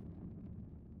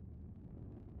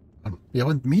 You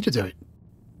want me to do it?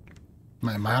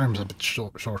 My arm's a bit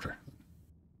shorter.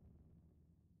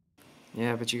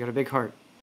 Yeah, but you got a big heart.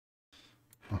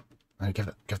 Oh, I give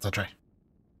it a try.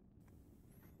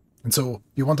 And so,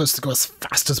 you want us to go as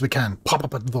fast as we can, pop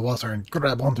up into the water and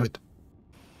grab onto it?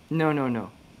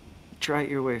 No. Try it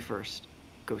your way first.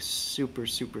 Go super,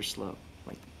 super slow.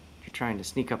 Like you're trying to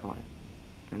sneak up on it.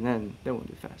 And then we'll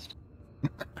do fast.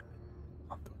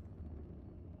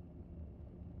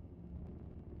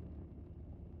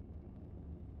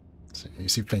 So you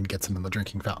see Fane gets into the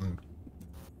drinking fountain.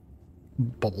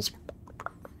 Bubbles.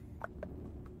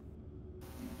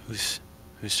 Who's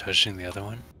touching the other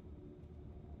one?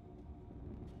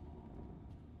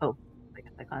 Oh, I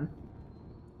guess I can.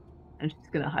 And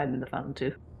she's gonna hide in the fountain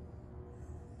too.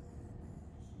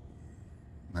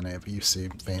 And Ava, you see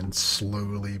Fane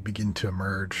slowly begin to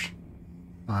emerge.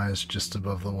 Eyes just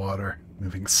above the water,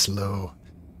 moving slow,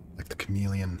 like the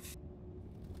chameleon.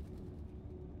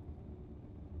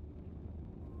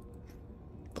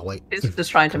 The light. She's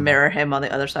just trying to mirror him on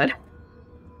the other side.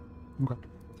 Okay.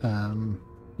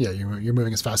 Yeah, you're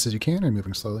moving as fast as you can, or you're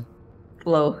moving slowly?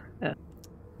 Slow. Yeah.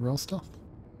 Roll stealth.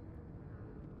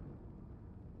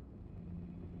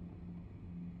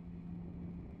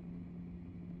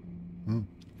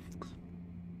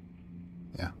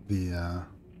 Yeah,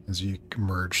 as you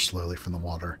emerge slowly from the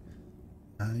water,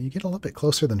 you get a little bit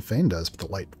closer than Fane does, but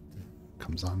the light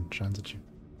comes on, shines at you.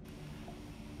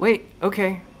 Wait,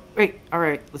 okay. Wait,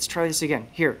 alright, let's try this again.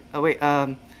 Here. Oh, wait,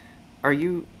 are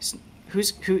you...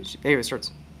 Who's... Ava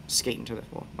starts skating to the...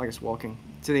 Well, I guess walking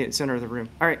to the center of the room.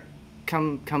 Alright,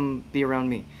 come be around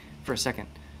me for a second.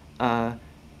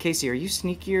 Casey, are you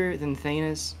sneakier than Thane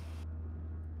is?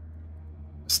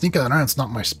 Sneaking around's not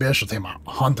my specialty, I'm a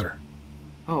hunter.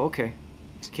 Oh, okay.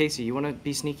 Casey, you want to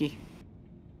be sneaky?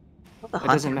 The It doesn't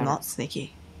hunter, matter. not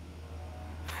sneaky.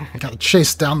 You gotta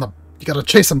chase them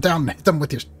down and hit them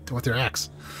with your axe.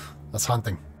 That's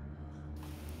hunting.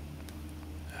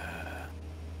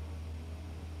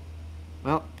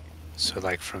 Well, So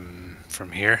like from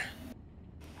here?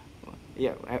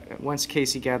 yeah, once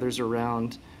Casey gathers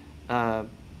around,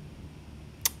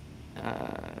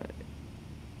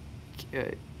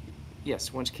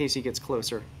 yes, once Casey gets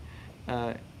closer,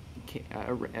 as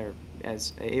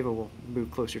Ava will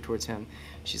move closer towards him,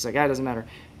 she's like, it doesn't matter.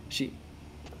 She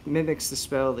mimics the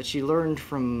spell that she learned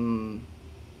from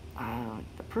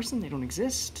the person. They don't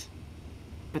exist.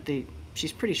 but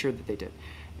she's pretty sure that they did.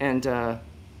 And a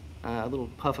little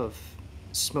puff of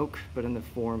smoke, but in the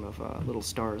form of little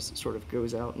stars, sort of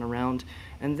goes out and around.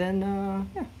 And then,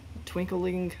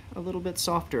 twinkling a little bit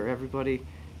softer, everybody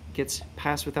gets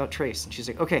passed without trace. And she's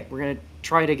like, okay, we're going to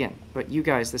try it again, but you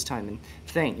guys this time. And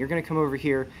Thane, you're going to come over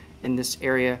here in this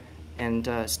area and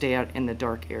stay out in the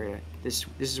dark area. This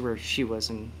is where she was,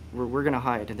 and we're going to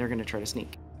hide, and they're going to try to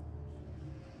sneak.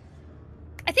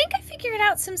 I think I figured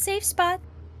out some safe spot.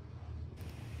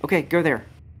 Okay, go there.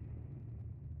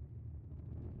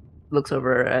 Looks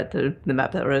over at the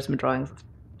map that Rose been drawing,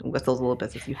 whistles a little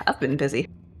bit as you have been busy.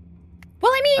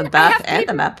 Well, I mean, A map and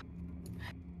a map.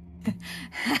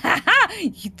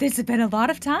 There's been a lot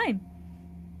of time.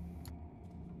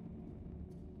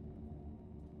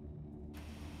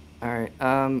 All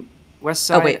right. West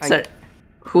side. Oh wait, sorry.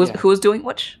 Who's doing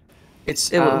which? It's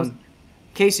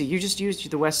Casey. You just used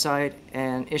the west side,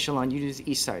 and Ishalon, you use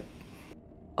the east side.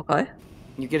 Okay.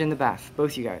 You get in the bath,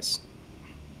 both you guys.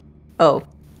 Oh.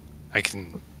 I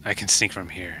can sneak from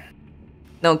here.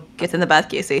 No, get in the bath,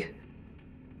 Casey.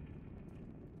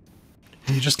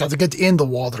 You just got to get in the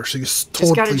water, so you're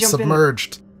totally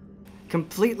submerged.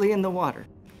 Completely in the water.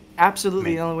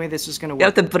 Absolutely the only way this is going to work. You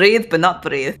have to breathe, but not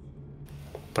breathe.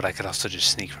 But I could also just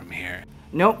sneak from here.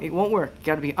 No, it won't work. You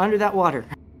got to be under that water.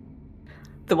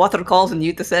 The water calls and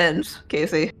you descend,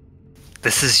 Casey.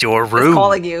 This is your room. It's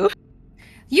calling you.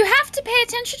 You have to pay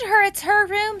attention to her. It's her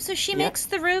room, so she makes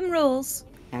the room rules.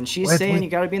 And she's saying you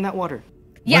got to be in that water.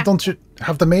 Why don't you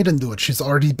have the maiden do it? She's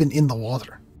already been in the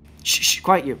water. Shh,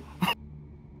 quiet you.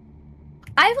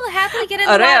 I will happily get in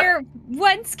the water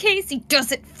once Casey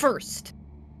does it first.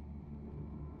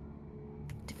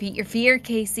 Defeat your fear,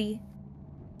 Casey.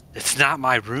 It's not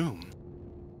my room.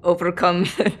 Overcome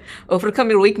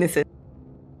your weaknesses.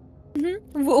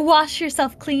 Mm-hmm. Wash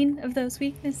yourself clean of those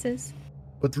weaknesses.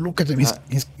 But look at him.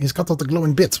 He's got all the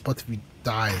glowing bits. What if he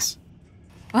dies?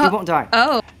 He won't die.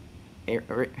 Oh.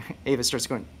 Ava starts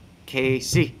going,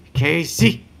 Casey,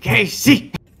 Casey,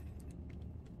 Casey.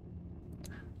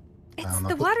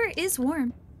 The water is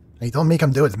warm. Hey, don't make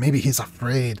him do it. Maybe he's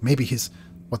afraid. Maybe he's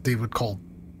what they would call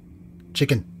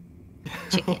chicken.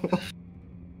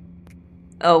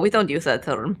 Oh, we don't use that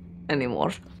term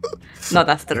anymore. Not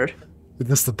after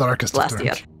This is the darkest last of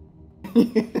year.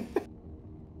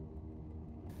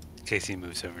 Casey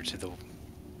moves over to the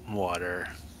water.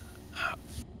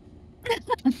 I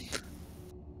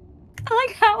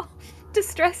like how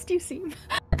distressed you seem.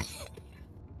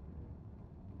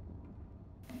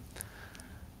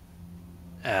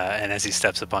 And as he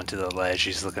steps up onto the ledge,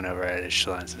 he's looking over at his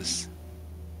Ishla and says,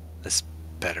 "This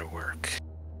better work."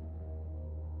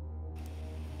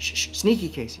 Shh, sneaky,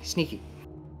 Casey, sneaky.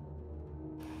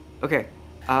 Okay.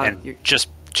 And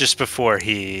just before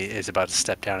he is about to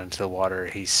step down into the water,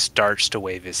 he starts to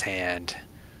wave his hand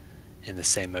in the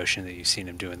same motion that you've seen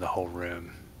him do in the whole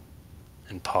room,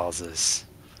 and pauses,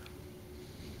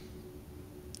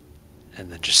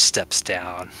 and then just steps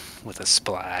down with a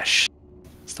splash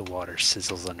as the water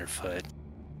sizzles underfoot.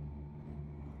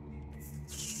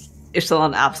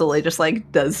 Ishtalon absolutely just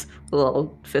does a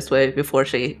little fist wave before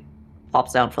she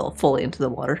pops down fully into the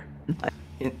water.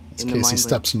 As Casey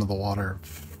steps into the water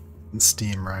and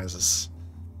steam rises.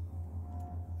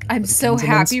 I'm so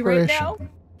happy right now.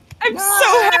 I'm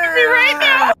so happy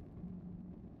right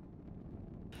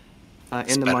now.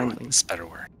 In the mind link. It's better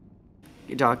work.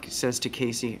 Doc says to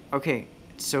Casey, okay,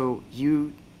 so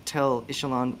you tell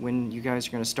Ishalon when you guys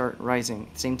are going to start rising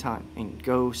at the same time and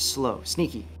go slow,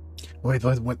 sneaky. Wait.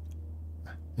 When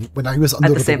I was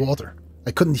under the water,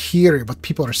 I couldn't hear what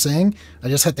people are saying. I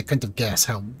just had to kind of guess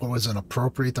what was an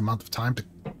appropriate amount of time to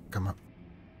come up.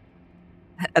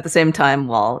 At the same time,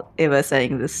 while Ava is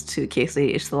saying this to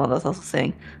Casey, Ishtalon is also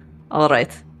saying, all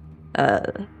right,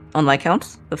 on my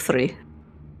count of 3.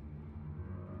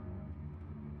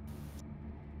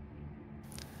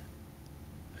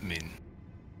 I mean,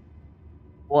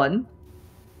 1,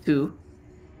 2,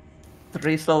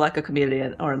 3, slow like a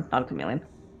chameleon, or not a chameleon,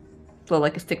 slow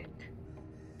like a stick.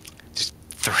 just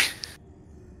 3.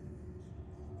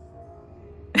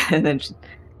 And then she's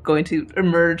going to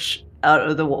emerge out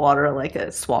of the water like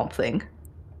a swamp thing,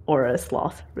 or a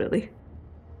sloth, really.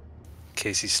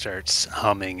 Casey starts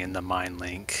humming in the mind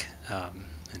link,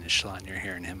 and Ishlan, you're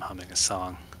hearing him humming a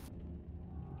song.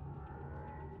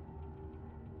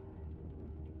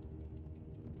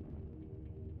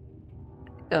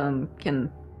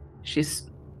 She's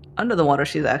under the water.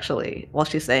 She's actually, while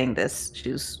she's saying this,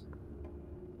 she's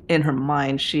in her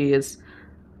mind. She is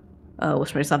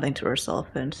whispering something to herself,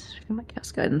 and she might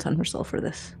cast guidance on herself for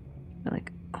this. And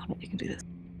oh, you can do this.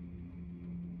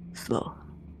 Slow.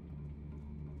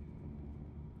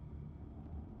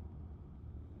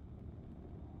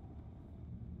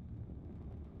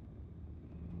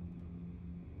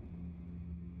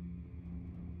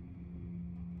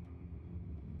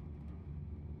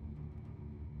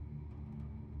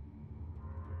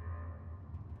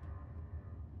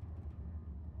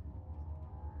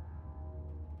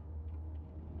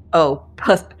 Oh,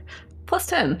 plus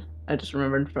 10. I just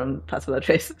remembered from Pass Without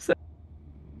Trace. So.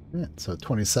 Yeah, so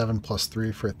 27 plus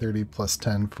 3 for a 30 plus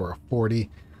 10 for a 40.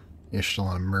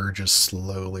 Ishtal emerges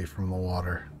slowly from the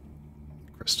water.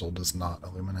 Crystal does not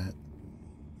illuminate.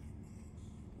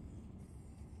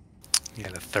 You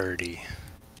got a 30.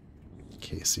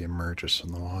 Casey emerges from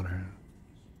the water.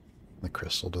 The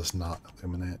crystal does not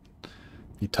illuminate.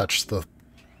 You touch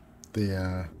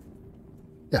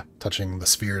touching the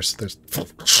spheres, there's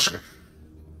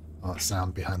a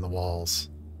sound behind the walls.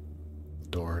 The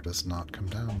door does not come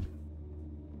down.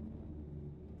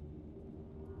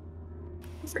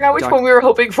 I forgot which one we were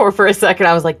hoping for a second.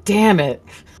 I was like, damn it.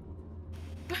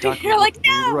 Doc You're like,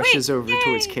 no, rushes wait, over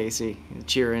towards yay!" Casey,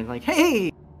 cheering like,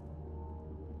 "Hey!"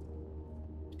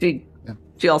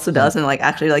 She also does, and like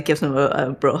actually like gives him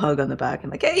a bro hug on the back,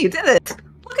 and like, "Hey, you did it!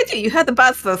 Look at you! You had the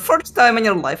bath for the first time in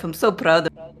your life. I'm so proud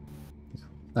of you."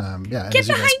 And Get as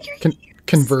you guys behind your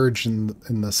converge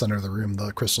in the center of the room,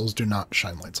 the crystals do not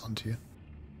shine lights onto you.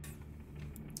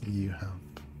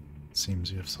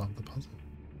 Seems you have solved the puzzle.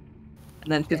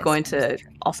 And then she's going to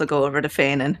also go over to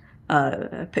Fane and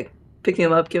pick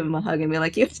him up, give him a hug, and be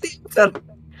like, "You see, sir,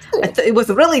 it was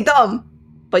really dumb,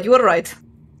 but you were right."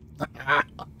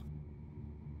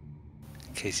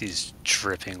 Casey's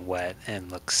dripping wet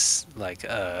and looks like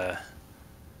a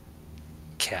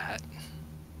cat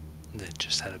that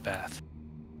just had a bath.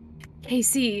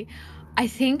 Casey, I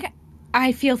think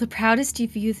I feel the proudest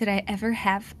of you that I ever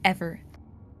have, ever.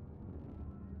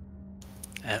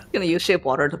 Gonna use shape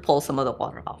water to pull some of the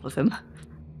water off of him.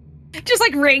 Just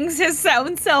like wrings his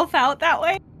own self out that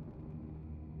way.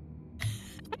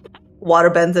 Water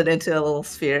bends it into a little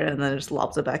sphere, and then just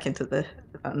lobs it back into the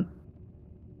fountain.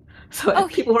 So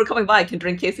if people who are coming by can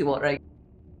drink Casey water. Right?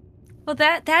 Well,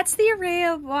 that's the array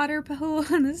of water pool,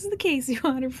 and this is the Casey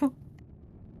water pool.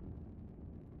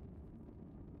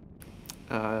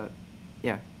 Yeah,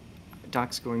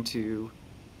 Doc's going to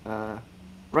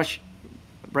rush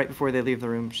right before they leave the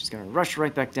room. She's gonna rush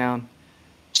right back down.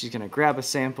 She's gonna grab a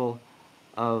sample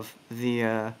of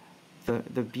the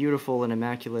beautiful and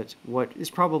immaculate, what is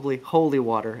probably holy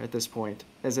water at this point,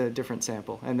 as a different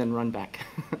sample, and then run back.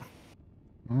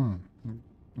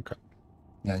 Okay.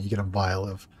 Yeah, you get a vial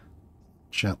of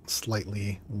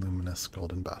slightly luminous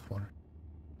golden bathwater.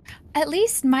 At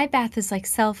least my bath is like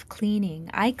self-cleaning.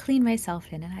 I clean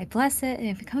myself in it, I bless it, and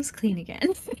it becomes clean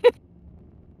again.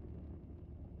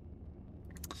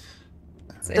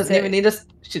 She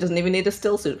doesn't even need a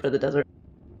still suit for the desert.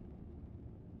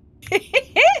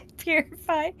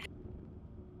 Purify.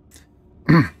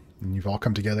 And you've all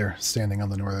come together, standing on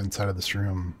the northern side of this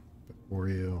room. Before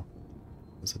you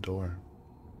is a door.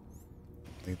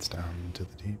 Leads down into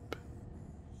the deep.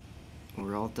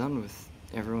 We're all done with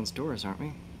everyone's doors, aren't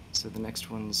we? So the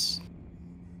next one's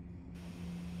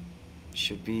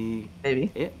should be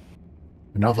Maybe it.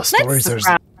 In all the stories,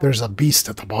 there's a beast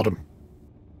at the bottom.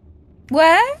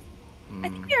 What? I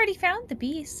think we already found the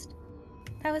beast.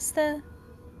 That was Those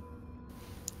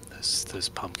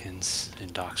pumpkins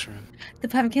in Doc's room. the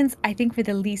pumpkins. I think were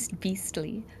the least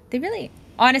beastly. They really,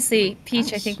 honestly,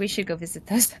 Peach. I think we should go visit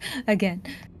those again.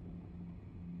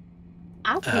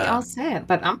 I'll be all set,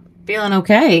 but I'm feeling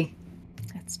okay.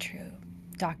 That's true.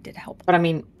 Doc did help. But I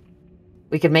mean,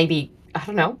 we could maybe, I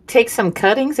don't know, take some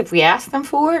cuttings if we ask them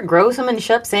for it, grow some in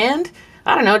Shup's End.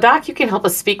 I don't know, Doc, you can help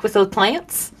us speak with those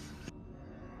plants.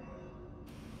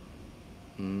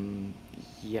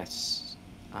 Yes,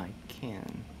 I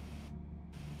can.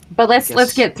 But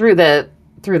let's get through the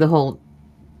whole.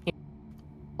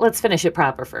 Let's finish it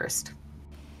proper first.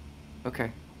 Okay.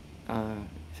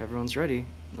 If everyone's ready,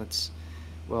 let's.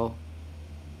 Well,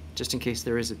 just in case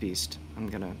there is a beast, I'm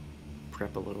gonna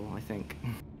prep a little, I think.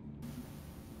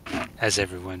 As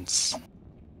everyone's,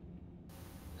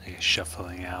 I guess,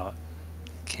 shuffling out,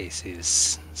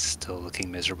 Casey's still looking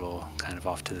miserable, kind of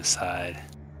off to the side.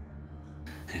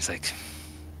 And he's like,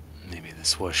 maybe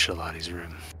this was Shalati's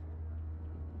room.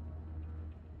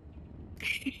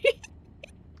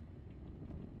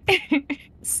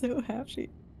 So happy.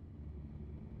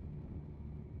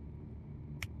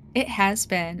 It has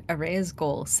been Araya's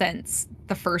goal since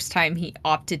the first time he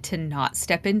opted to not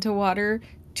step into water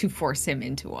to force him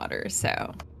into water,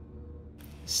 so.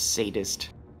 Sadist.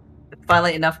 it's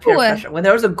finally enough peer pressure when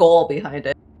there was a goal behind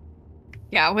it.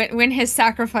 Yeah, when his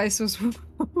sacrifice was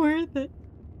worth it.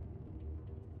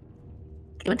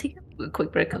 You want to take a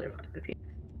quick break?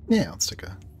 Yeah, let's take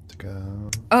a.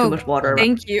 Oh, Too much water.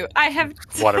 Thank you. I have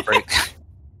Water break.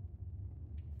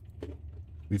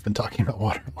 We've been talking about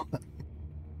water a lot.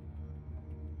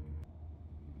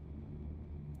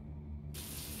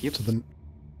 Yep. To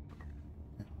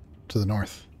the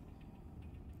north.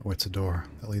 Awaits a door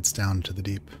that leads down to the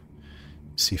deep.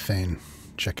 You see Fane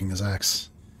checking his axe,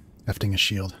 hefting his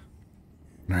shield.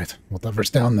 Alright, whatever's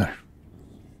down there,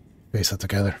 face it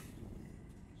together.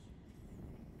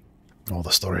 All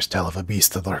the stories tell of a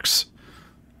beast that lurks.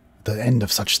 The end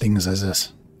of such things as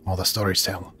this. All the stories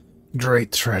tell.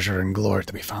 Great treasure and glory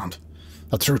to be found.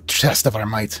 A true test of our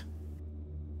might.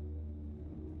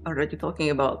 Are you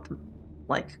talking about,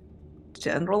 like,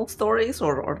 general stories,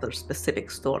 or are there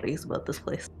specific stories about this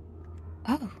place?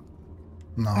 Oh,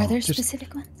 No, are there just,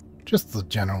 specific ones? just the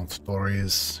general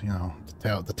stories, you know,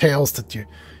 the tales that you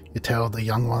tell the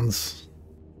young ones.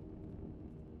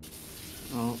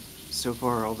 Well, so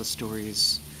far all the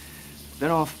stories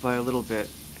been off by a little bit,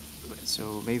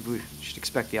 so maybe we should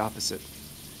expect the opposite.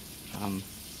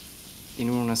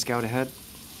 Anyone want to scout ahead?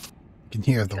 You can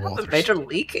hear the You have waters. a major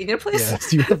leak in your place?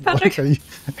 Yes, you have Patrick?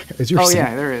 Oh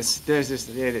yeah, there is. There's just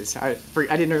it is. I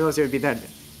didn't realize it would be that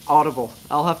audible.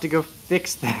 I'll have to go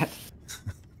fix that.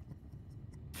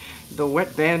 The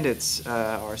wet bandits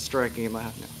are striking in my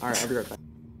house now. All right, I'll be right back.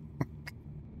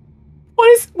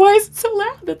 Why is it so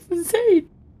loud? That's insane.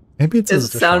 Maybe it's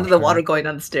Is the sound of the water going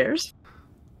down the stairs?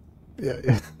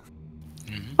 Yeah.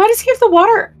 Why does he have the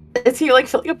water? Is he like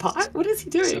filling a pot? What is he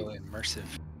doing? So immersive.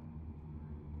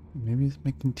 Maybe he's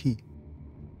making tea.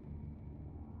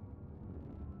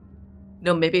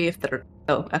 No, maybe if they're...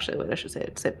 Oh, actually, wait, I should say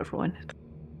it before one.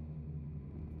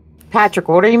 Patrick,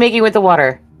 what are you making with the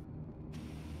water?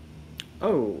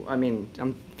 Oh, I mean,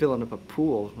 I'm filling up a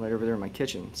pool right over there in my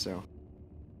kitchen, so.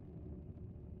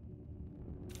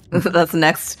 That's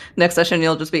next session.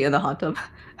 You'll just be in the hot tub.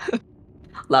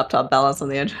 Laptop balance on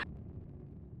the edge.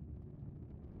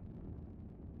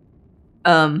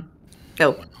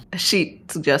 She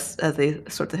suggests as they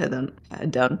start to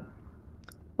head down.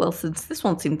 Well, since this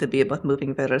one seemed to be about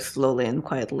moving very slowly and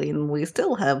quietly, and we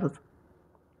still have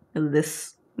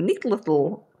this neat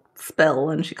little spell,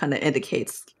 and she kind of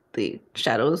indicates the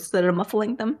shadows that are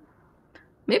muffling them.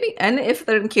 Maybe, and if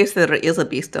there, in case there is a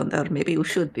beast down there, maybe we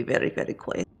should be very, very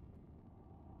quiet.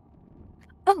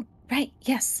 Oh, right,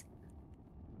 yes.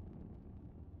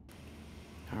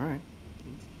 All right,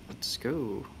 let's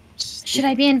go. Should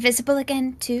I be invisible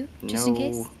again, too? Just in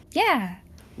case? No. Yeah.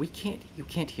 We can't. You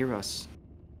can't hear us.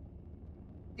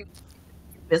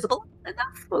 Invisible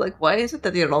enough? Or like, why is it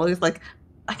that you're always like,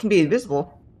 I can be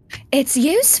invisible? It's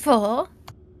useful.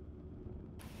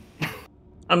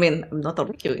 I mean, I'm not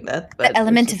arguing that, but The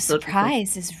element it's of just so different.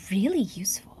 surprise is really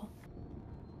useful.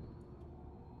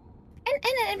 And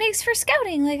it makes for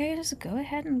scouting. Like, I just go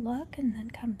ahead and look and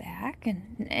then come back.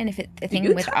 And if the Do thing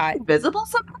you with turn invisible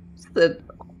sometimes? That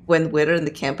when we're in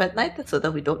the camp at night, so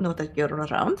that we don't know that you're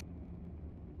around?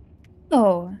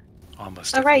 Oh,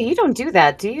 Almost. All right, you don't do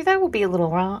that, do you? That would be a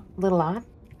little odd.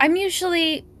 I'm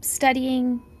usually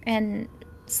studying and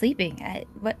sleeping.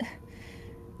 What?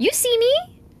 You see me?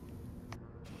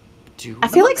 I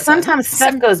feel like sometimes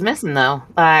stuff goes missing though.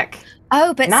 Like,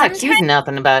 Oh, but not sometimes... accusing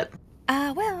nothing, but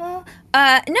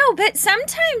no, but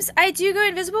sometimes I do go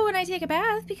invisible when I take a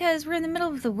bath because we're in the middle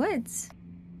of the woods.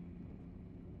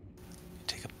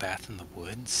 Take a bath in the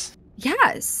woods?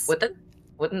 Yes.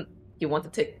 Wouldn't you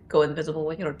want to go invisible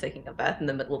when you're taking a bath in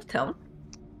the middle of town?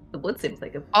 The woods seems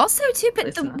like a... Also, too,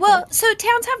 but so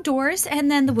towns have doors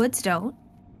and then the woods don't.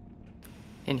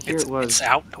 And here it was. It's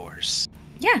outdoors.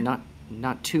 Yeah.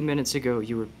 Not 2 minutes ago,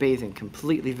 you were bathing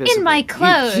completely visible. In my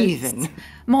clothes. You heathen.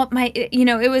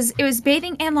 It was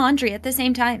bathing and laundry at the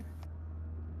same time.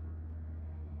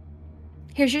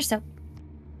 Here's your soap.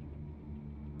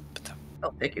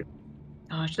 Oh, thank you.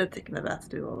 Oh, I should have taken a bath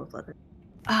too. All of that.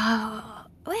 Oh,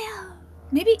 well,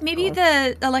 maybe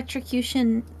the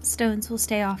electrocution stones will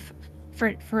stay off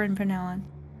for now on.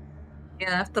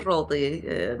 Yeah, after all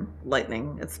the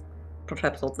lightning, it's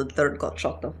perhaps all the dirt got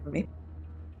shocked off of me.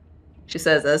 She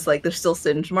says as like there's still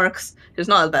singe marks. It's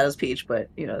not as bad as Peach, but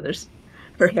there's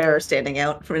her hair standing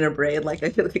out from in her braid like I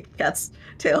feel like a cat's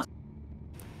tail.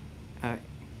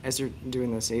 As you're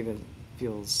doing this, Ava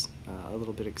feels a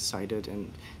little bit excited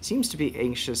and seems to be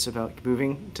anxious about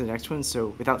moving to the next one.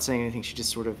 So without saying anything, she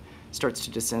just sort of starts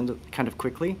to descend kind of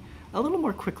quickly, a little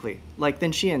more quickly, like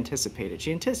than she anticipated.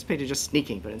 She anticipated just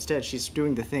sneaking, but instead she's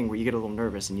doing the thing where you get a little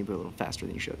nervous and you move a little faster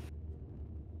than you should.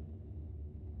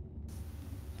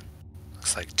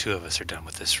 Looks like 2 of us are done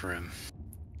with this room.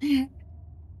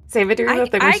 Save it to the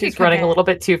thing where she's running a little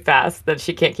bit too fast that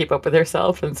she can't keep up with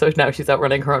herself, and so now she's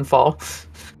outrunning her own fall.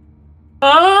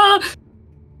 Ah!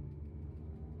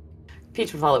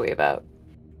 Peach will follow you about.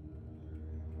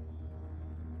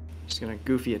 Just gonna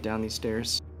goofy it down these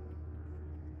stairs.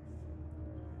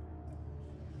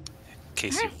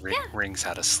 Casey wrings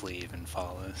out a sleeve and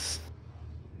follows.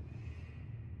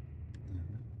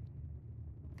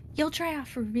 You'll dry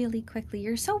off really quickly.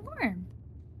 You're so warm.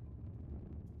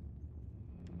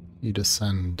 You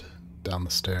descend down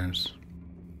the stairs,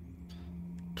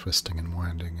 twisting and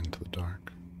winding into the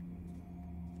dark.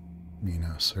 You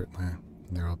know, certainly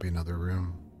there will be another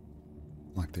room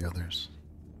like the others,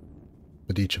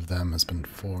 but each of them has been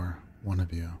for one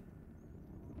of you.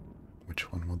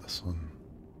 Which one will this one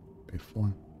be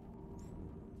for?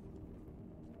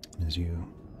 As you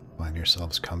find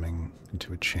yourselves coming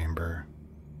into a chamber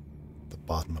at the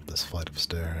bottom of this flight of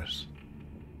stairs,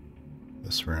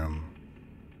 this room,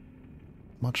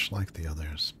 much like the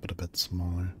others, but a bit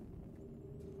smaller.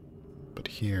 But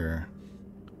here,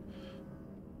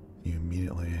 you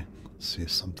immediately see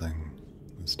something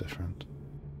that's different.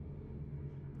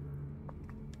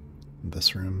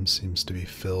 This room seems to be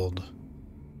filled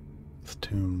with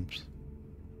tombs,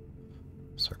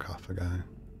 sarcophagi.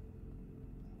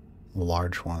 A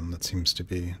large one that seems to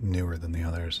be newer than the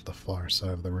others at the far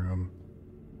side of the room,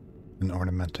 and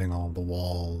ornamenting all the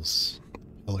walls,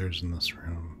 pillars in this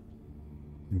room,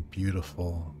 in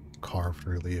beautiful carved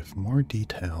relief, more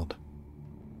detailed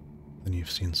than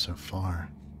you've seen so far.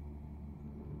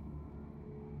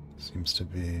 Seems to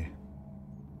be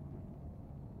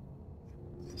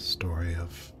the story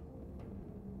of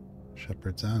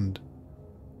Shepherd's End.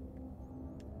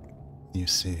 You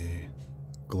see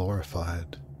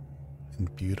glorified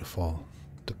and beautiful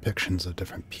depictions of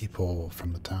different people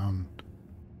from the town,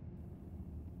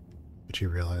 but you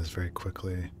realize very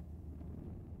quickly,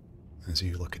 as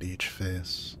you look at each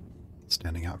face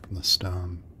standing out from the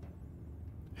stone,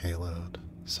 haloed,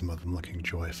 some of them looking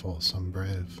joyful, some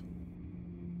brave,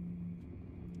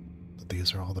 that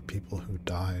these are all the people who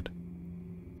died.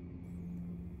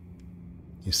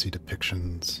 You see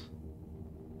depictions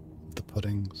of the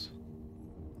puddings,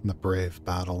 and the brave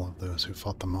battle of those who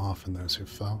fought them off and those who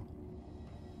fell.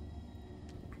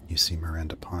 You see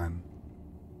Miranda Pine.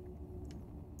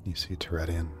 You see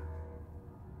Teredian.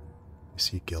 You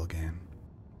see Gilgain.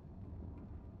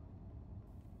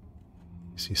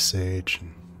 You see Sage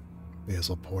and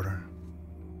Basil Porter.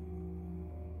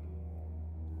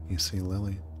 You see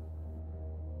Lily.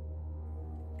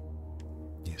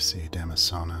 You see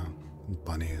Damasona and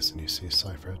Bunnies, and you see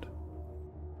Seifred.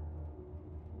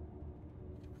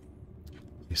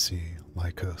 You see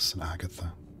Lycos and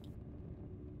Agatha.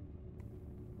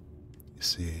 You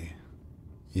see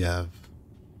Yev,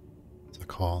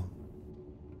 Zakal.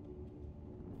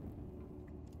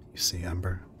 You see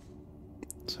Ember,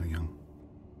 so young.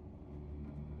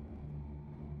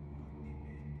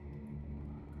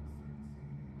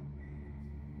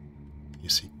 You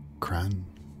see Kren,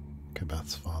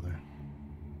 Kabeth's father,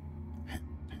 hand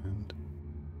in hand.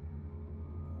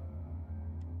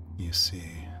 You see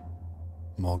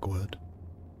Mulgwood,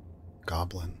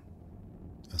 Goblin,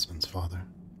 Esmond's father,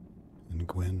 and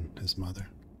Gwyn, his mother.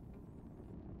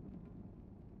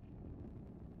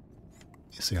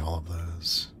 You see all of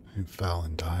those who fell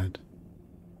and died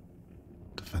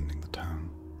defending the town,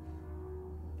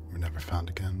 were never found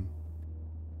again.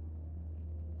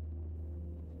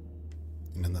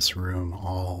 And in this room,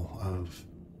 all of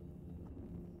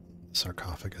the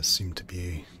sarcophagus seem to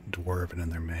be dwarven in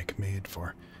their make, made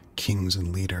for kings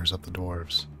and leaders of the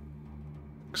dwarves,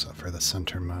 except for the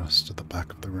centermost at the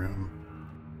back of the room.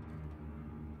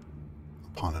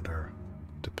 Upon it are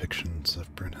depictions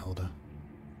of Brunhilde,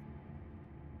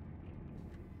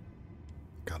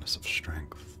 goddess of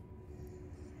strength,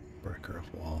 breaker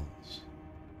of walls.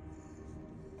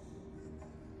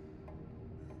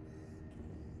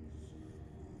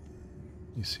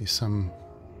 You see some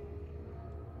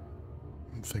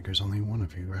figures only one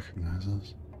of you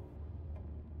recognizes.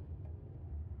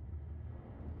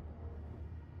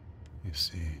 You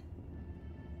see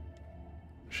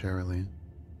Sherilee,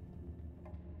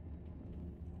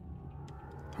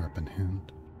 harp in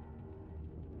hand.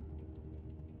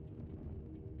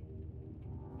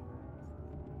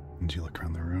 And you look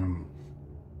around the room,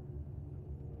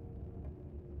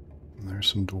 and there's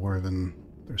some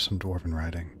dwarven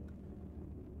writing.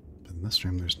 But in this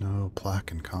room, there's no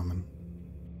plaque in common.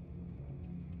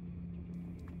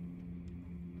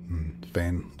 And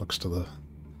Vane looks to the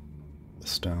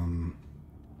stone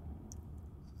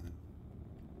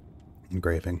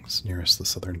engravings nearest the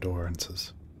southern door and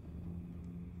says,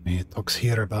 "It talks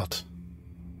here about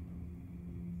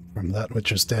from that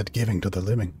which is dead giving to the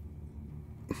living,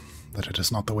 that it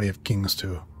is not the way of kings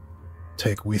to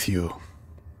take with you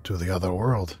to the other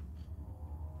world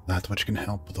that which can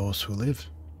help those who live."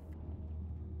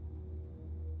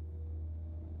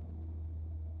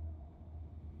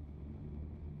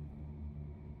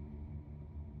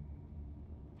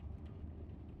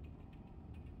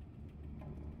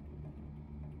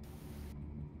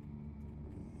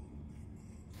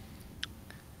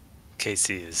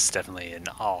 Casey is definitely in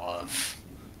awe of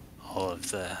all of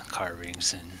the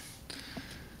carvings and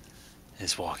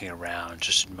is walking around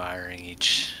just admiring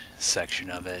each section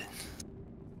of it.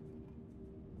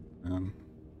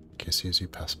 Casey, as you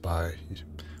pass by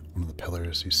one of the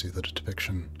pillars, you see the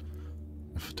depiction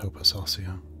of Topaz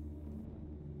Alcio.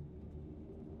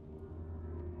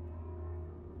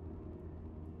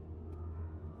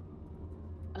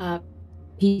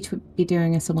 Peach would be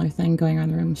doing a similar thing going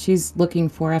around the room. She's looking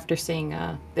for, after seeing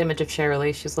the image of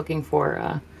Shirley, she's looking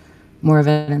for more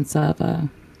evidence of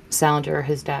Salinger,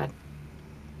 his dad.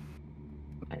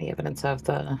 Any evidence of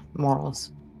the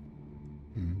morals.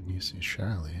 You see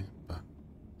Shirley, but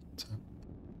that's it.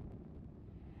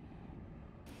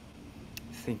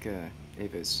 I think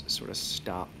Ava's sort of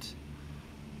stopped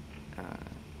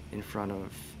in front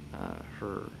of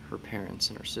her parents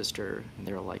and her sister and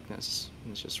their likeness,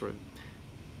 and is just sort of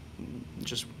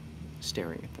just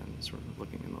staring at them, sort of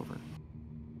looking them over.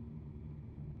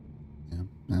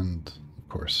 Yeah, and of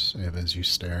course, Ava, as you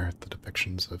stare at the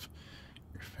depictions of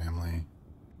your family,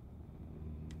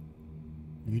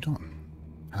 you don't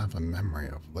have a memory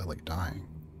of Lily dying.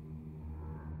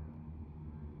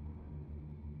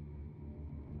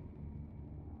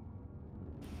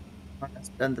 Has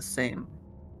done the same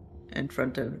in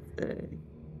front of the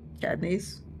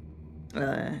Cadneys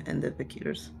and the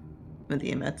Vicutors and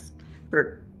the Emets,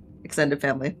 her extended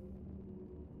family.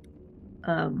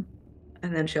 And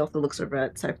then she also looks over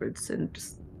at Cypress and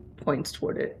just points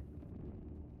toward it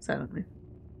silently.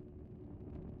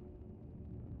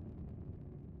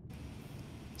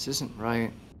 This isn't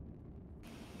right.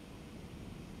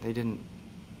 They didn't.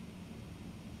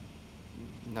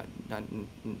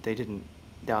 They didn't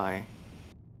die.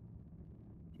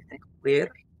 You think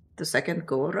we're the second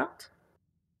go around?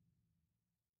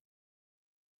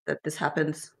 That this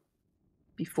happens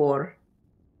before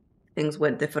things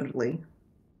went differently?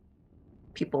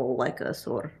 People like us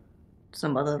or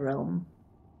some other realm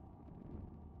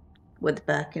went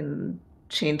back and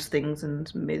changed things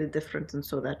and made a difference, and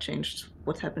so that changed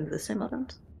what happened to the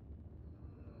Semarant?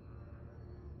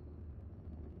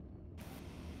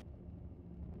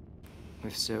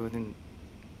 If so, then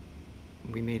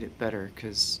we made it better,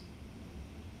 because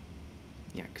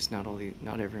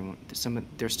not everyone,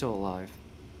 they're still alive,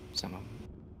 some of them.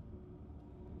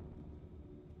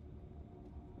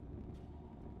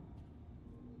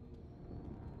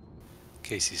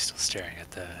 Casey's still staring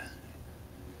at the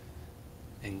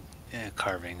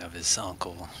carving of his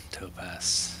uncle,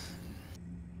 Topaz.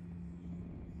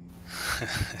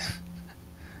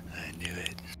 I knew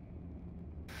it.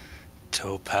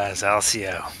 Topaz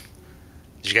Alcio.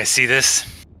 Did you guys see this?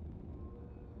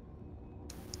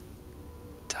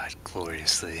 Died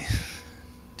gloriously,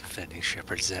 defending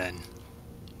Shepherd's Inn.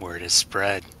 Word is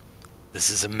spread. This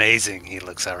is amazing. He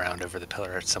looks around over the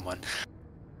pillar at someone.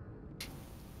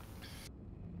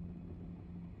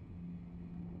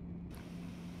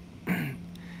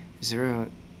 Is there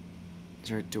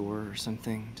a door or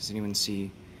something? Does anyone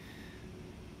see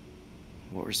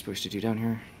what we're supposed to do down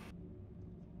here?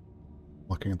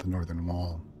 Looking at the northern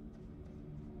wall,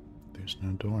 there's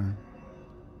no door.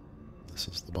 This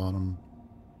is the bottom.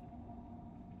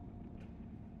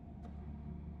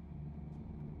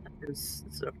 There's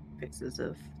sort of faces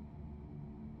of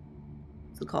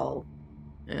Zakal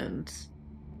and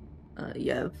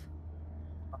Yev.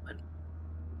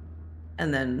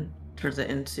 And then turns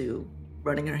it into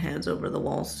running her hands over the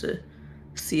walls to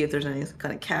see if there's any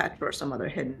kind of catch or some other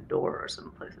hidden door or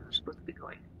some place they're supposed to be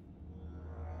going.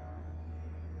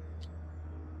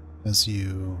 As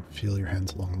you feel your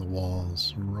hands along the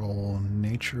walls, roll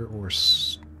nature or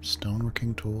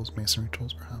stoneworking tools, masonry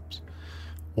tools perhaps,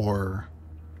 or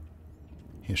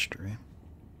history.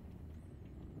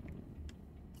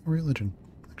 Or religion,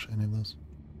 actually, any of those.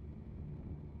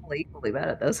 I'm equally bad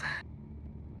at those.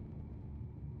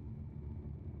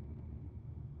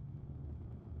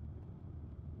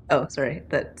 Oh, sorry,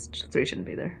 that 3 shouldn't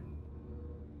be there.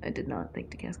 I did not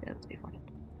think to cast that before.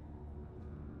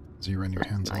 As you run your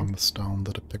hands along the stone,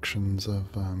 the depictions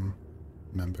of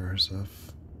members of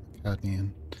Cadney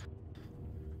and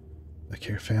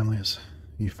Vakir families,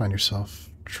 you find yourself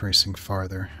tracing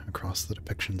farther across the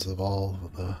depictions of all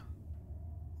of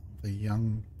the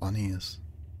young bunnies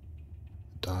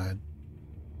who died.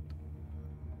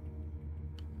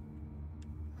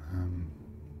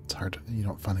 It's hard, you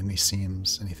don't find any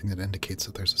seams, anything that indicates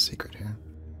that there's a secret here.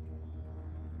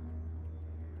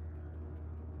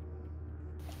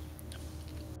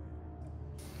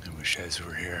 I wish I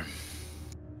were here.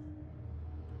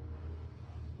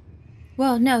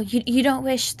 Well, no, you don't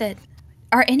wish that.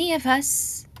 Are any of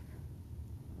us,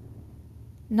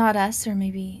 not us, or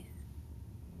maybe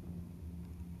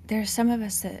there are some of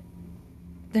us that...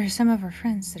 There are some of our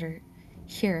friends that are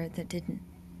here that didn't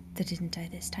die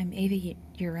this time. Ava,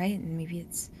 you're right, and maybe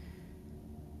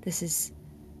this is...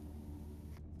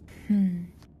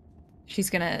 She's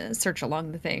gonna search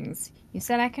along the things. You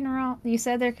said I can roll. You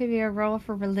said there could be a roll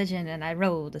for religion, and I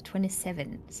rolled a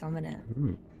 27, so I'm gonna...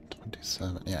 Ooh,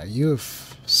 27. Yeah, you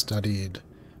have studied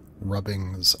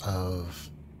rubbings of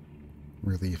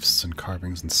reliefs and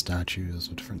carvings and statues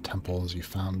of different temples. You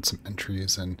found some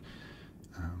entries in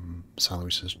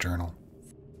Salois's journal.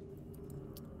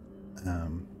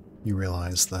 You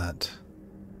realize that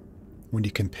when you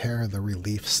compare the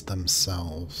reliefs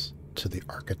themselves to the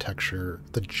architecture,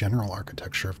 the general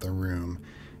architecture of the room,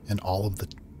 and all of the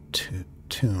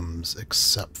tombs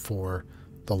except for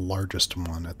the largest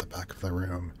one at the back of the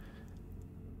room,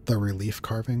 the relief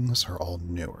carvings are all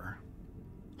newer.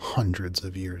 Hundreds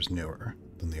of years newer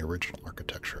than the original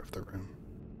architecture of the room.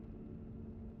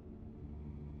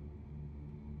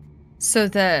 So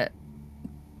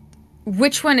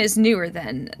which one is newer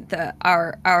then?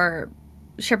 Our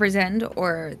Shepherd's End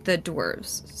or the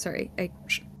dwarves? Sorry.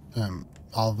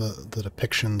 All the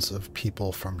depictions of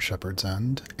people from Shepherd's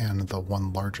End and the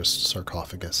one largest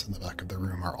sarcophagus in the back of the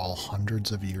room are all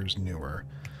hundreds of years newer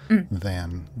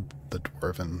than the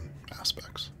dwarven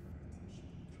aspects.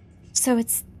 So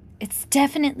it's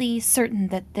definitely certain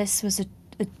that this was a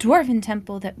dwarven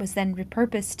temple that was then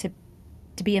repurposed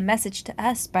to be a message to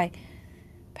us by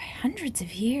hundreds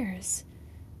of years,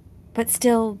 but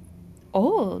still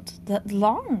old,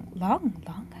 long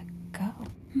ago.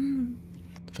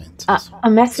 A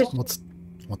message.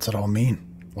 What's it all mean?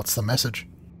 What's the message?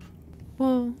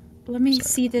 Well, let me Sorry,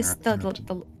 see this.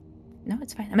 No,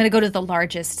 it's fine. I'm gonna go to the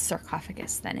largest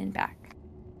sarcophagus then and back.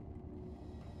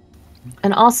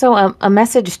 And also a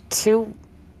message to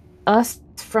us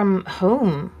from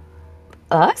whom?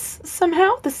 Us,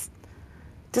 somehow? This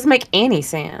doesn't make any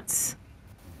sense.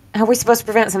 How are we supposed to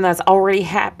prevent something that's already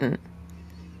happened?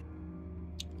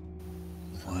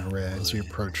 As you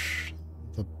approach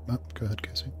the... Oh, go ahead,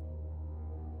 Casey.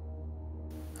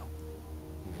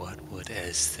 What would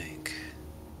Ez think?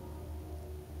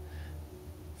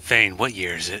 Fane, what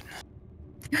year is it?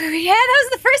 Yeah, that was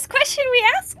the first question we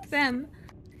asked them.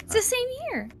 It's the same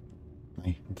year.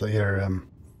 The year,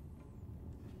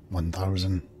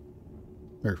 1000...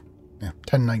 Or, yeah,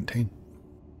 1019.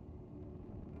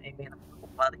 Maybe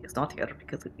while he's not here,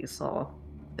 because if you saw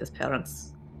his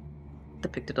parents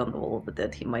depicted on the Wall of the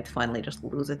Dead, he might finally just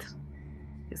lose it.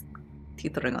 He's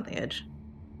teetering on the edge.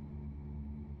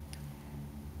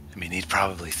 I mean, he'd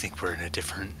probably think we're in a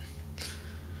different,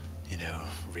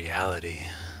 reality.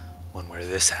 One where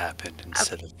this happened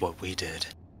instead of what we did.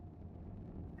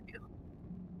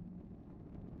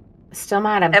 Still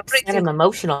might have set him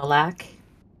emotional, like.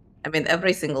 I mean,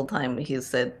 every single time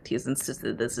he's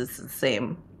insisted this is the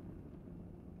same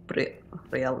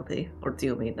reality. Or do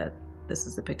you mean that this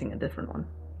is depicting a different one?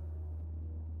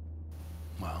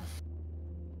 Well,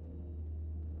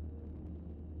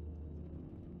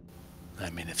 I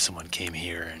mean, if someone came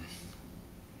here and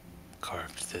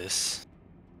carved this,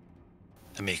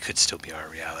 I mean, it could still be our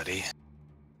reality.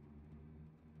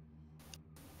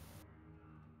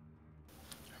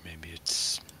 Or maybe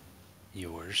it's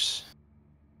yours.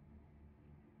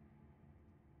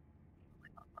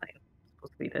 I'm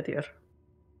supposed to be dead here.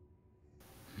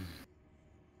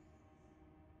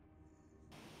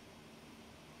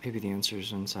 Maybe the answer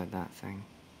is inside that thing.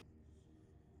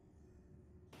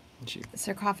 The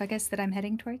sarcophagus that I'm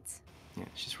heading towards? Yeah,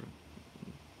 she sort of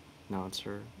nods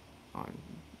her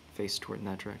face toward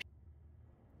that direction.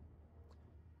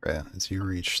 Right, as you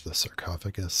reach the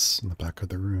sarcophagus in the back of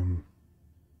the room,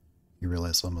 you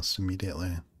realize almost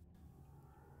immediately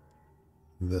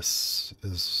this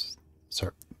is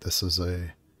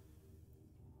a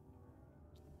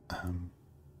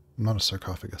not a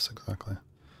sarcophagus exactly.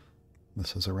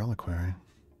 This is a reliquary,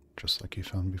 just like you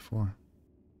found before.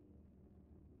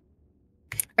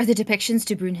 Are the depictions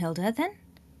to Brunhilde then?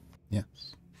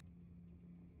 Yes.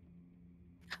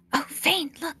 Oh,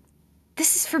 Fane, look!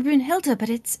 This is for Brunhilde, but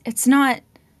it's not...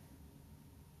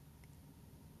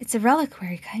 It's a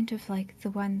reliquary, kind of like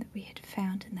the one that we had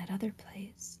found in that other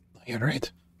place. You're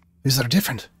right. These are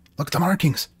different. Look at the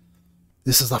markings.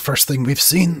 This is the first thing we've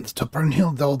seen to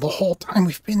Brunhilde the whole time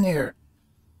we've been here.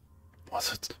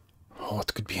 Was it? Oh,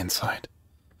 what could be inside?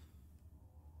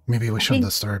 Maybe we shouldn't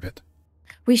disturb it.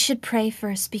 We should pray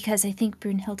first, because I think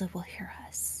Brunhilde will hear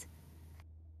us.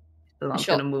 So I'm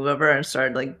gonna move over and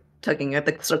start, tugging at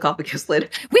the sarcophagus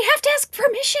lid. We have to ask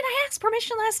permission! I asked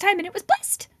permission last time, and it was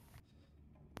blessed!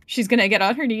 She's gonna get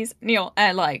on her knees, kneel,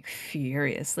 and,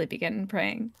 furiously begin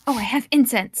praying. Oh, I have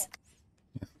incense!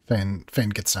 Yeah, Fane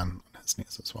gets down on his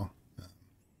knees as well.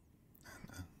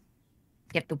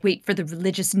 You have to wait for the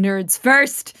religious nerds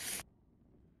first.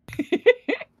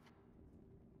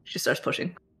 She starts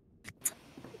pushing.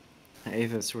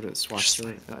 Ava sort of swats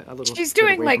her a little. She's bit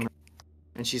doing away like, from her,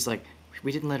 and she's like,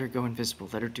 "We didn't let her go invisible.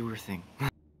 Let her do her thing."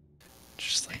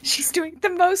 Just like, she's doing the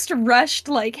most rushed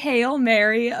like Hail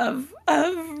Mary of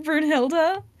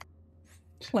Brunhilde.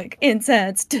 Like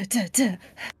incense. Duh, duh, duh.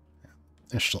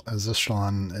 As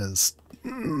Ishtalan is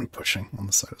pushing on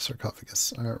the side of the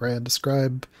sarcophagus. Rhea,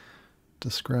 describe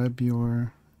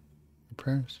your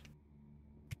prayers.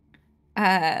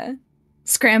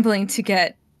 Scrambling to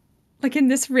get, like in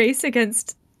this race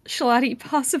against Shalati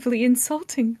possibly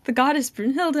insulting the goddess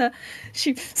Brunhilde,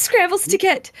 she scrambles to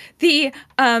get the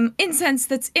incense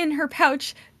that's in her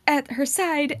pouch at her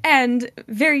side and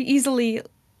very easily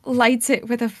lights it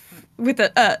with a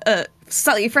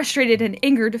slightly frustrated and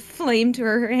angered flame to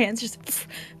her hands. Just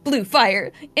blue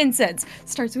fire, incense,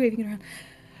 starts waving it around.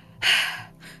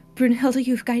 Brunhilde,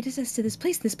 you've guided us to this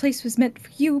place. This place was meant for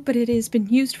you, but it has been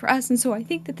used for us, and so I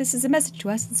think that this is a message to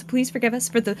us, and so please forgive us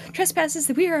for the trespasses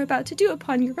that we are about to do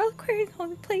upon your reliquary and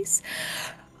holy place.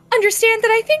 Understand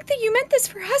that I think that you meant this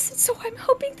for us, and so I'm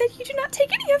hoping that you do not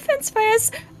take any offense by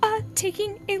us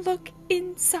taking a look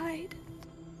inside.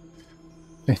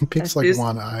 He peeks like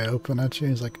one eye open at you.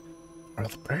 He's like, "Are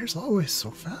the prayers always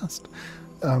so fast?"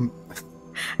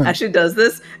 As she does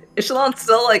this, Ishalan's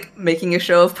still like making a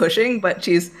show of pushing, but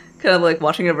she's kind of like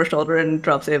watching over her shoulder and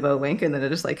drops Ava a wink, and then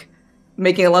just like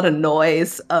making a lot of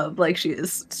noise of like she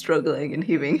is struggling and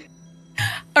heaving.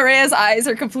 Araya's eyes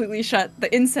are completely shut.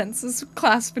 The incense is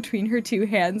clasped between her two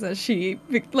hands as she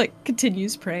like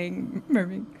continues praying,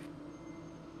 murmuring.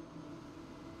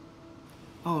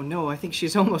 Oh no, I think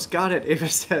she's almost got it, Ava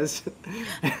says,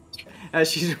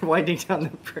 as she's winding down the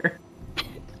prayer.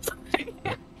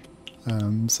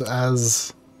 So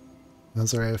as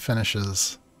Araya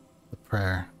finishes the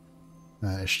prayer,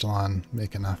 Ishtalan,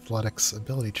 make an athletics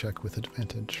ability check with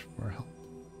advantage for help.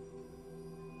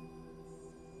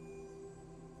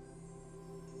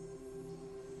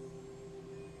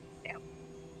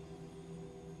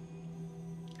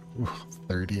 Ooh,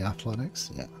 30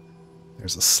 athletics? Yeah.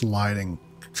 There's a sliding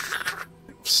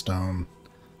stone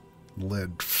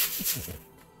lid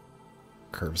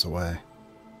curves away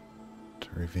to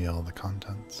reveal the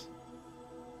contents.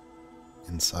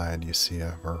 Inside you see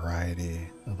a variety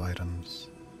of items.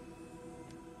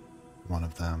 One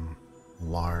of them, a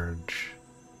large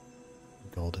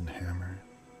golden hammer.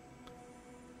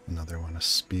 Another one, a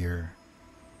spear.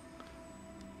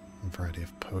 A variety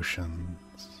of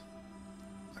potions.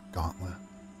 A gauntlet.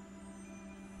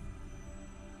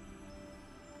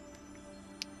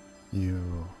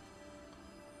 You,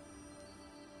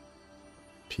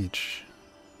 Peach,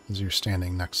 as you're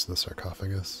standing next to the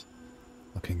sarcophagus,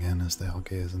 looking in as they all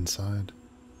gaze inside,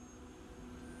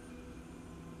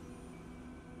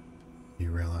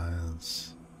 you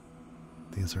realize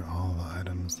these are all the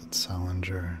items that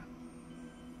Salinger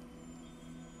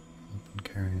has been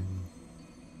carrying.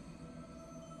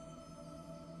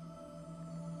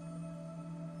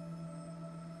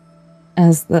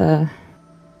 As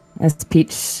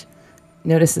Peach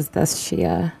notices this, she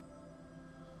kind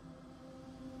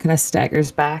of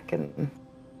staggers back and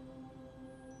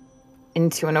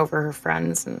into and over her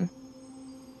friends, and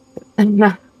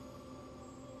but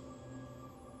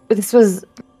these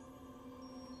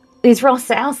were all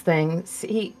Sal's things.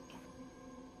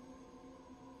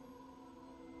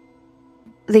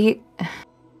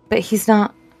 But he's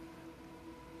not.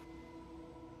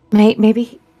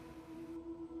 Maybe.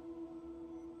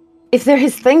 If they're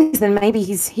his things, then maybe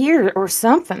he's here or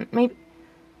something. Maybe.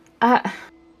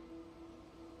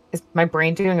 Is my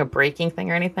brain doing a breaking thing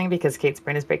or anything? Because Kate's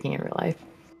brain is breaking in real life.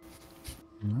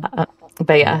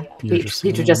 But yeah, Peach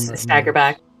would just stagger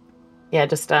back. Yeah,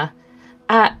 just all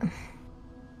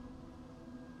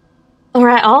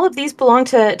right, all of these belong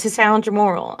to Salinger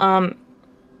Moral. I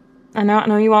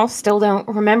know you all still don't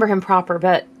remember him proper,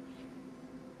 but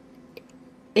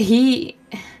these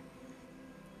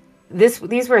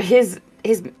were his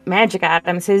magic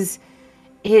items, his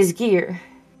gear.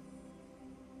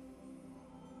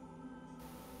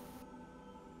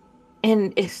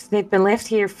 And if they've been left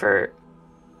here for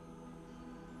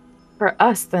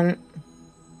us, then...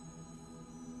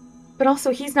 But also,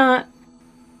 he's not...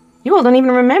 You all don't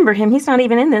even remember him. He's not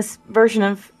even in this version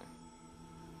of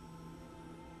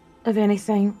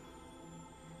anything.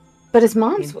 But his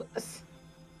mom's was.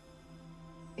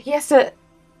 He has to...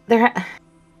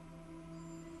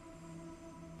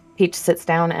 Peach sits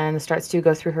down and starts to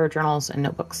go through her journals and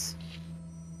notebooks.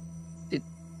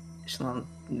 Shalom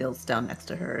kneels down next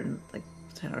to her and like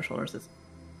hand on her shoulder and says,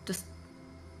 just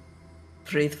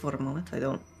breathe for a moment. I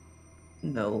don't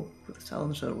know who the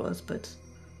challenger was, but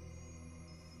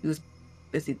he was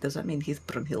busy. Does that mean he's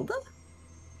Brunhilde?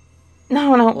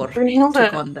 No, Or Brunhilde.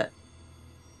 took on that?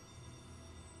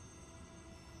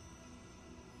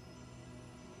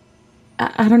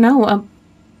 I don't know.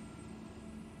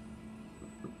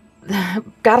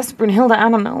 Goddess Brunhilde, I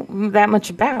don't know that much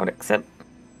about, except,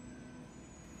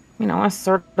 I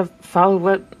sort of followed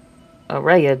what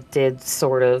Aurea did,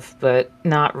 sort of, but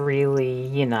not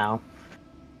really, I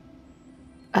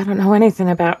don't know anything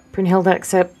about Brunhilde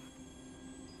except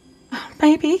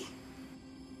maybe.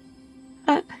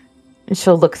 And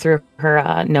she'll look through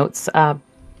her notes.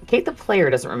 Kate, the player,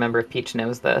 doesn't remember if Peach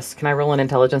knows this. Can I roll an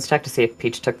intelligence check to see if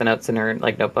Peach took the notes in her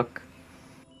notebook?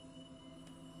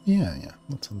 Yeah,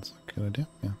 that sounds like a good idea.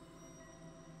 Yeah.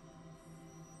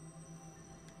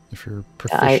 If you're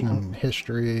proficient in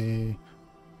history,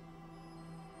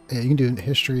 yeah, you can do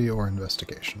history or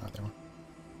investigation, either one.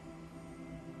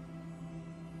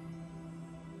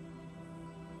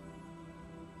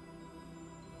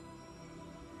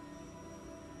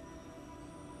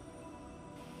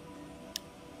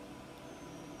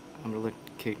 I'm gonna let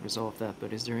Kate resolve that,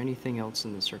 but is there anything else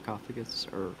in the sarcophagus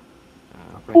or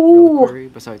reliquary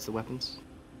besides the weapons?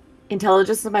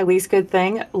 Intelligence is my least good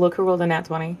thing. Look who rolled a nat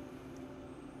 20.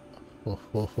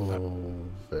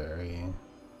 Very...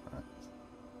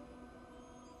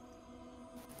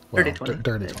 Well, dirty 20.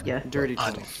 Dirty 20. Yeah, dirty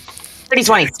 20. Dirty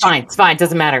 20. It's fine.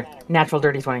 Doesn't matter. Natural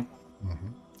dirty 20.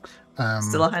 Mm-hmm.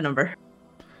 Still a high number.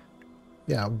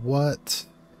 Yeah, what's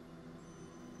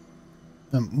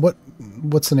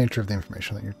the nature of the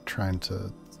information that you're trying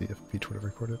to see if Peach would have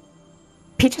recorded?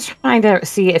 Peach is trying to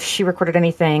see if she recorded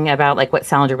anything about what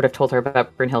Salinger would have told her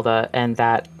about Brunhilde and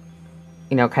that,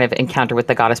 kind of encounter with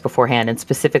the goddess beforehand, and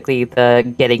specifically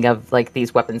the getting of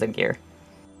these weapons and gear.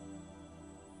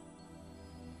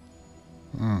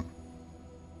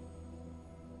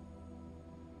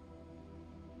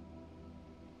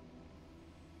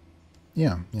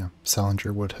 Yeah.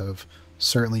 Salinger would have...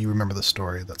 Certainly you remember the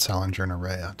story that Salinger and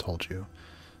Aurea told you.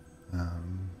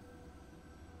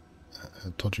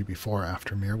 Told you before,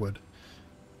 after Mirwood,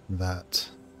 that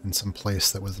in some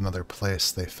place that was another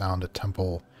place, they found a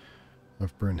temple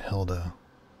of Brunhilde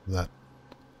that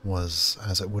was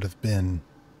as it would have been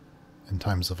in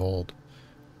times of old,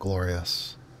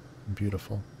 glorious and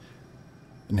beautiful.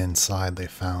 And inside they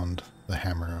found the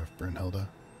hammer of Brunhilde,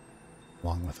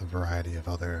 along with a variety of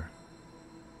other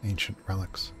ancient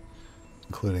relics,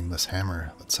 including this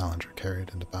hammer that Salinger carried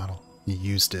into battle. He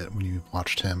used it when you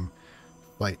watched him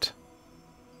fight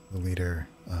the leader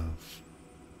of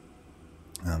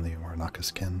the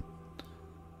Ornakas kin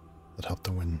that helped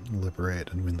to liberate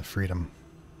and win the freedom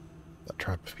of that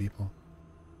tribe of people.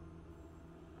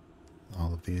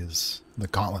 All of these, the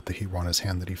gauntlet that he wore on his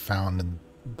hand that he found in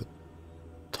the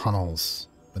tunnels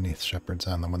beneath Shepherd's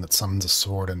End, the one that summons a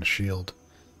sword and a shield,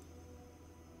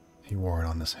 he wore it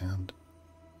on his hand.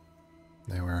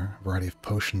 There were a variety of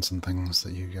potions and things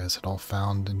that you guys had all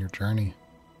found in your journey.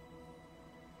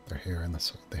 They're here in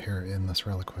this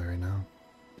reliquary now,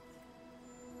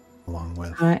 along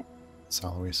with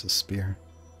Saloise's spear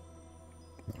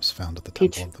that was found at the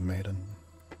Temple of the Maiden.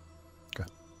 Go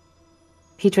ahead.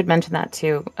 Peach would mention that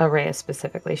to Aurea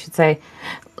specifically. She'd say,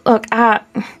 "Look,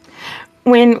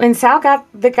 when Sal got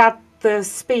the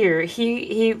spear,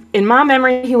 he in my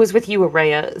memory he was with you,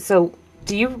 Aurea. So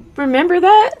do you remember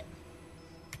that?"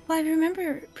 Well, I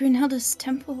remember Brunhilde's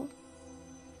temple.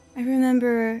 I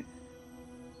remember.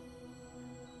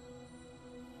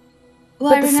 Well,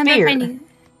 but I remember finding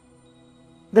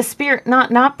the spear,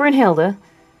 not Brunhilde,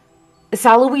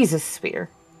 Saloise's spear,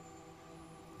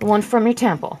 the one from your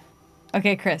temple.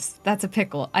 Okay, Chris, that's a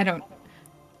pickle. I don't.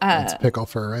 It's a pickle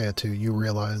for Aurea too. You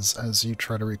realize as you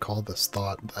try to recall this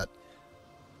thought that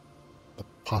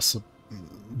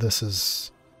this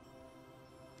is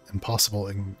impossible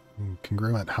and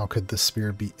incongruent. How could this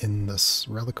spear be in this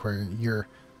reliquary? You're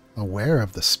aware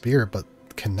of the spear, but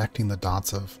connecting the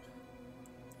dots of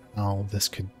how this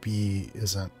could be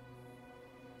isn't...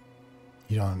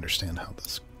 You don't understand how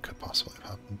this could possibly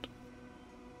have happened.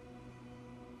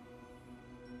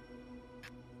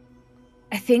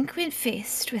 I think when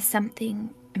faced with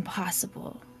something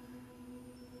impossible,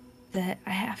 that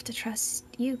I have to trust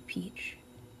you, Peach.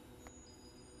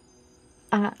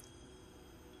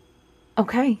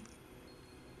 Okay.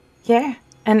 Yeah,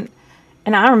 and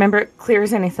I remember it clear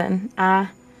as anything. I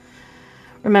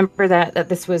remember that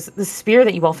this was the spear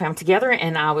that you all found together,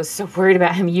 and I was so worried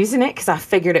about him using it because I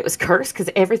figured it was cursed because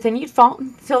everything you'd fought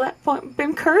until that point had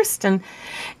been cursed. And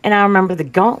I remember the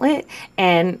gauntlet,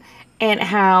 and and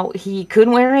how he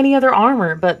couldn't wear any other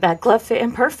armor, but that glove fit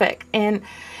him perfect. And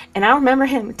I remember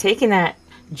him taking that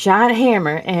giant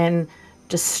hammer and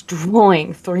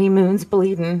destroying 3 Moons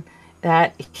Bleeding,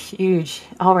 that huge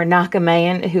Aranaka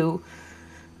man who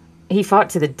he fought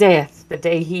to the death the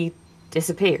day he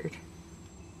disappeared.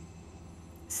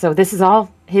 So this is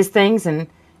all his things, and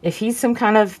if he's some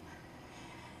kind of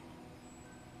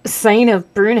saint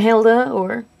of Brunhilde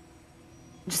or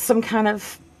just some kind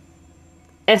of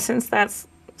essence that's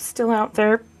still out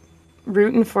there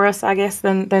rooting for us, I guess,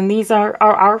 then these are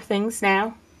our things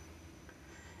now.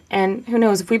 And who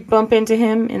knows, if we bump into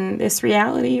him in this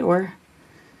reality or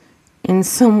in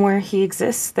somewhere he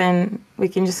exists, then we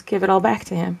can just give it all back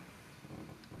to him.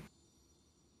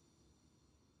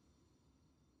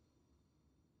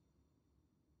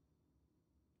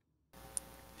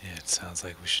 Yeah, it sounds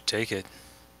like we should take it.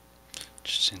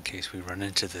 Just in case we run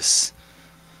into this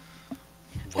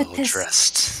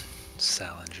well-dressed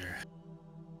Salinger.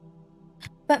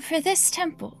 But for this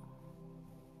temple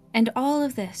and all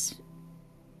of this,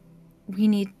 we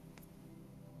need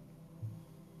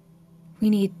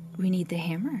the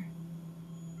hammer.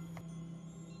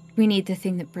 We need the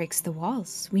thing that breaks the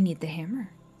walls. We need the hammer.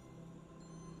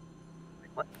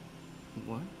 What?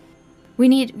 We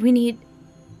need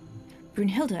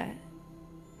Brunhilde,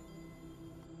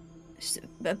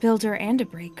 a builder and a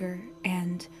breaker,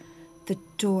 and the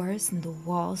doors and the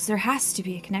walls. There has to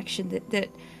be a connection that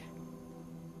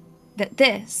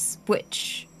this,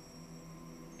 which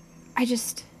I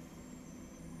just...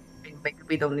 Maybe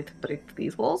we don't need to break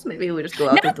these walls. Maybe we just go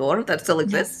out the door that still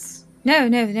exists. No.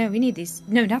 We need these.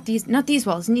 No, not these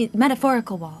walls. We need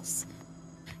metaphorical walls.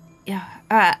 Yeah.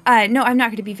 No, I'm not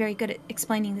going to be very good at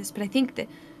explaining this, but I think that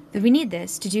we need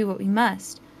this to do what we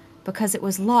must, because it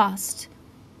was lost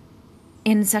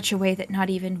in such a way that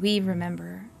not even we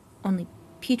remember, only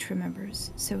Peach remembers,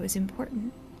 so it was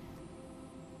important.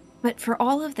 But for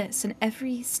all of this and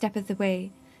every step of the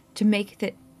way to make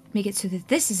it so that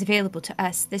this is available to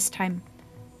us this time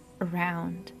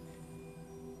around,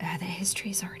 the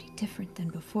history is already different than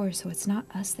before, so it's not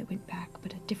us that went back,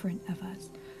 but a different of us.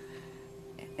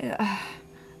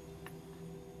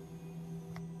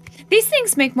 These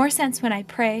things make more sense when I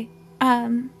pray. I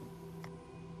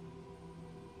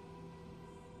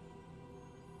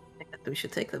think that we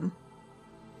should take them.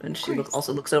 And she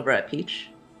also looks over at Peach.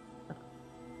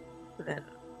 Then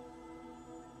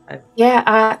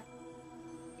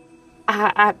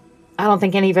I don't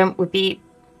think any of them would be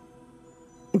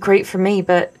great for me,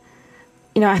 but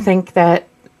I think that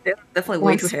they're definitely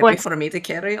way too heavy for me to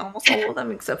carry almost all of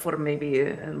them, except for maybe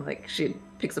and like she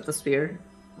picks up the spear.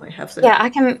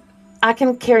 I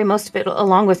can carry most of it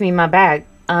along with me in my bag.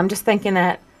 I'm just thinking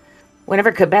that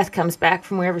whenever Kabeth comes back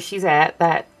from wherever she's at,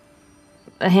 that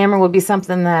a hammer would be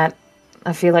something that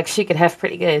I feel like she could have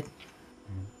pretty good.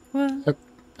 Well,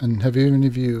 and have any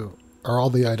of you, are all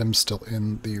the items still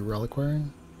in the reliquary?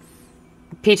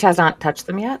 Peach has not touched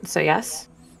them yet, so yes.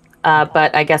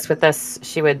 But I guess with this,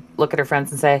 she would look at her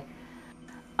friends and say,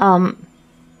 but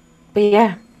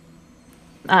yeah,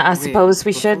 I suppose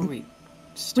we should. We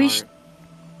start,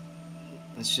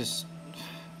 let's just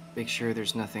make sure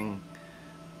there's nothing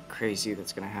crazy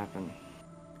that's gonna happen.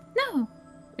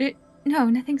 No,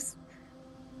 nothing's.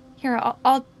 Here,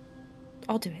 I'll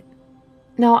do it.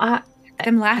 No, I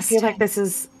feel like time. this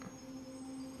is.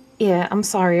 Yeah, I'm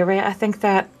sorry, Ray. I think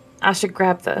that I should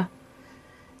grab the.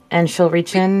 And she'll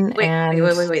reach in and.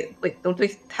 Wait! Don't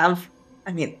we have?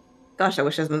 I mean, gosh, I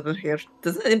wish Esmond were here.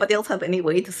 Does anybody else have any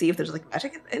way to see if there's like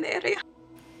magic in the area?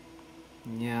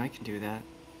 Yeah, I can do that.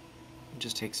 It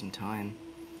just takes some time.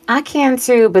 I can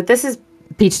too, but this is.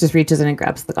 Peach just reaches in and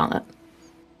grabs the gauntlet.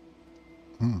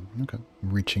 Okay.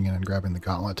 Reaching in and grabbing the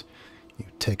gauntlet, you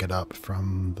take it up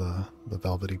from the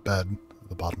velvety bed at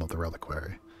the bottom of the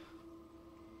reliquary.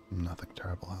 Nothing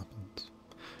terrible happens.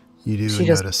 You do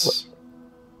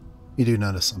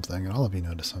notice something, and all of you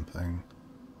notice something.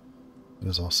 It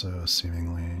is also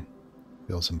seemingly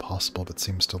feels impossible, but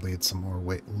seems to lead some more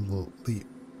weight,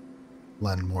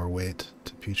 lend more weight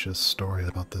to Peach's story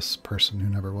about this person who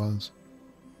never was.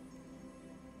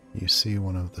 You see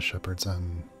one of the shepherds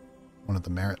and one of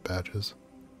the merit badges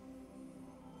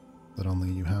that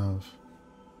only you have.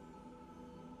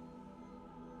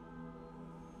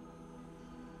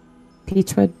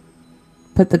 Peach would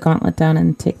put the gauntlet down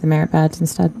and take the merit badge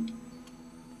instead.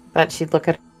 But she'd look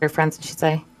at her friends and she'd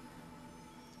say,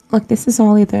 look, this is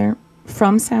all either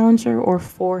from Salinger or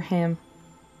for him.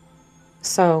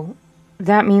 So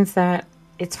that means that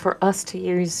it's for us to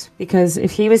use, because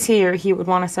if he was here, he would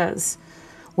want us as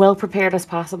well prepared as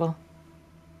possible.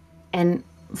 And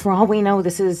for all we know,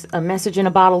 this is a message in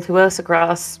a bottle to us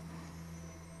across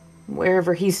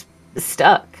wherever he's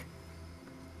stuck.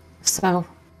 So,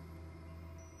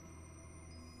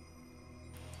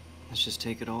 Let's just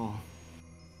take it all.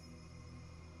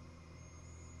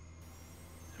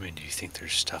 I mean, do you think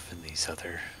there's stuff in these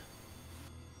other...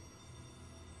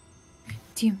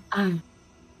 Do you?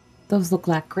 those look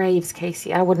like graves,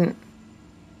 Casey. I wouldn't.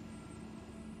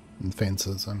 And Fane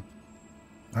says,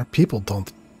 our people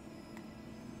don't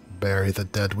bury the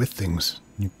dead with things.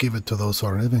 You give it to those who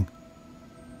are living.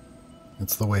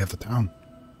 It's the way of the town.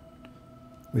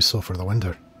 We sow for the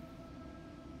winter.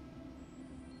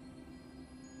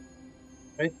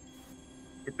 Right.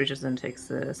 It reaches and takes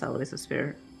the Saloisa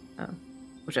spear,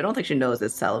 which I don't think she knows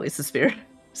is Saloisa spear.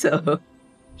 So,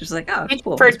 just like, oh,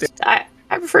 cool.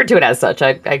 I referred to it as such.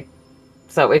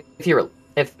 So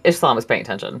if Islam was paying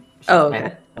attention. Oh,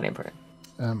 okay.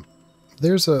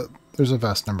 There's a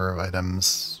vast number of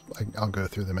items. I'll go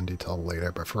through them in detail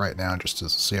later, but for right now, just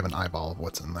so you have an eyeball of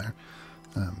what's in there.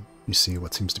 You see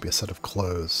what seems to be a set of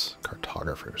clothes,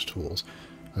 cartographer's tools,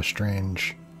 a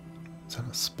strange... Is that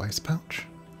a spice pouch?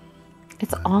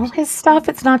 It's all his stuff.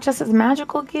 It's not just his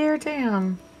magical gear.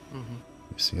 Damn. Mm-hmm.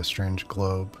 You see a strange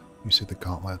globe. You see the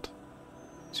gauntlet.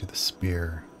 You see the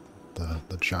spear,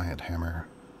 the giant hammer,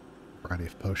 variety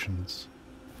of potions.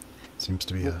 Seems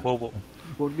to be a... What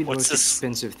would be the most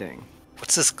expensive thing?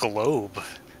 What's this globe?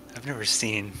 I've never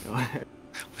seen...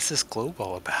 What's this globe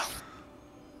all about?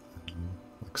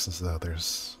 Looks as though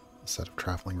there's a set of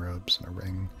traveling robes and a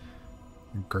ring,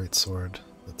 a great sword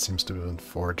that seems to have been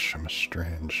forged from a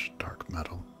strange dark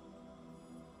metal.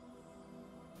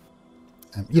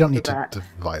 And you don't need to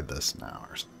divide this now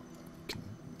or something. You can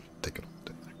take it all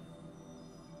together.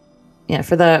 Yeah,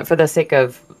 for the sake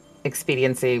of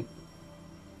expediency,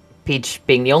 Peach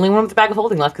being the only one with the bag of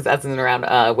holding left, because Ed's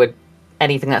around, would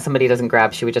anything that somebody doesn't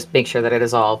grab, she would just make sure that it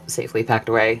is all safely packed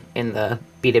away in the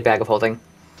beaded bag of holding.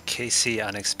 Casey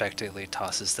unexpectedly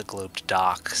tosses the globe to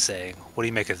Doc, saying, "What do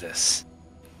you make of this?"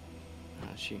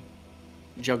 She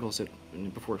juggles it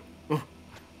before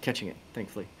catching it,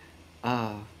 thankfully.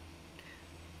 And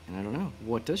I don't know.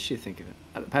 What does she think of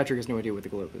it? Patrick has no idea what the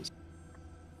globe is.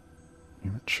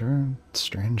 You're not sure? It's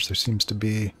strange. There seems to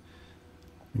be...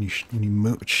 When you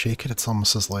shake it, it's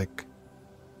almost as like...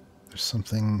 There's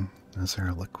something... Is there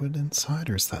a liquid inside,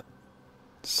 or is that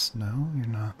snow? You're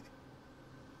not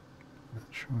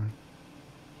sure.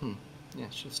 Yeah,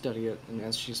 she'll study it, and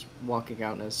as she's walking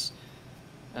out, as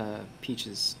Peach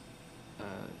is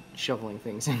shoveling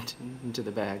things into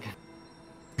the bag.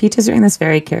 Peach is doing this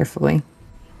very carefully.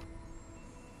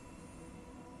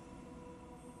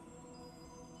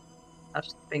 I'll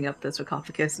just bring up the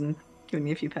sarcophagus and giving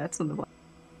me a few pats on the butt.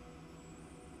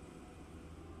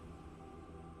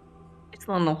 It's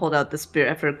the one that hold out the spear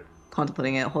after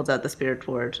contemplating it, holds out the spear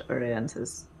toward Uriah and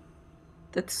says,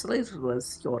 "That slave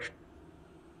was your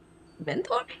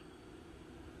mentor?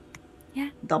 Yeah.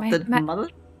 Adopted mother?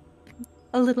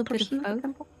 A little bit of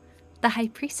both. The high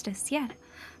priestess, yeah.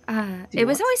 It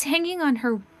was always hanging on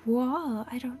her wall.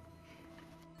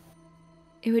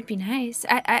 It would be nice.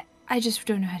 I just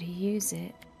don't know how to use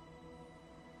it.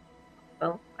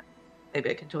 Well, maybe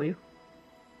I can show you.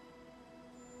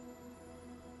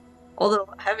 Although,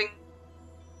 having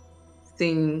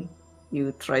seen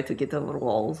you try to get over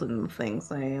walls and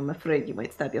things, I am afraid you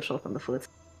might stab yourself in the foot.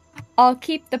 I'll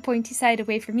keep the pointy side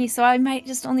away from me, so I might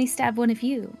just only stab one of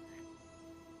you.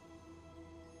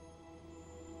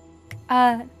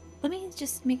 Let me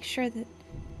just make sure that...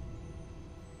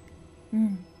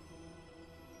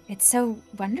 It's so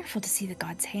wonderful to see the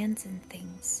gods' hands in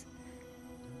things,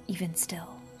 even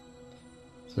still.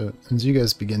 So as you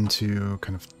guys begin to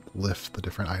kind of lift the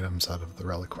different items out of the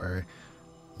reliquary,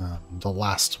 the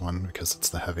last one, because it's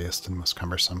the heaviest and most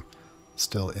cumbersome,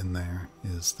 still in there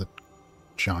is the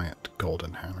giant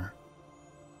golden hammer.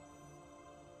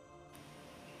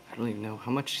 I don't even know.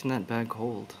 How much can that bag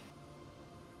hold?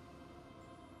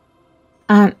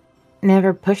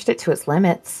 Never pushed it to its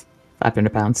limits.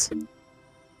 500 pounds.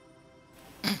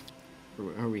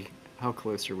 How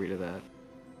close are we to that?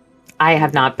 I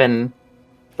have not been...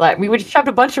 Like, we would shoved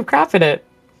a bunch of crap in it.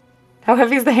 How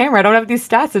heavy is the hammer? I don't have these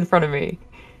stats in front of me.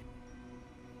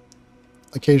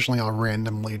 Occasionally I'll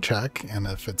randomly check, and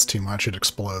if it's too much, it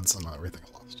explodes and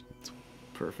everything's lost.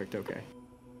 Perfect, okay.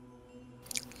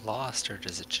 Lost, or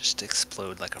does it just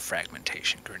explode like a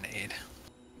fragmentation grenade?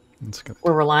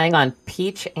 We're relying on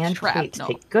Peach and Kate to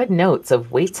take good notes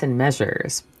of weights and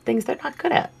measures. Things they're not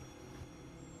good at.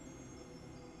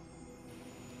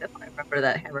 I remember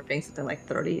that hammer being something like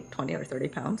 20 or 30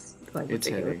 pounds. It's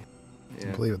heavy. Yeah.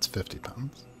 I believe it's 50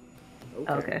 pounds.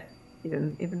 Okay.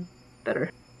 Even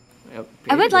better.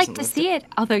 I would like to see it.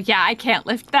 Although, yeah, I can't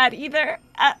lift that either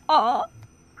at all.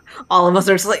 All of us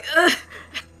are just like,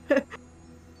 ugh.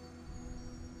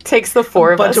 Takes the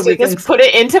four of Bunch us of to just weaklings. put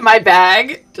it into my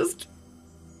bag. Just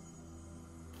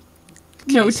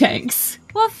No tanks.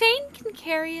 Well, Thane can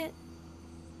carry it.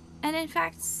 And in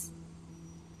fact,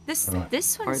 this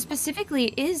one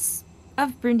specifically is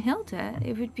of Brunhilde.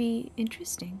 It would be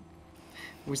interesting.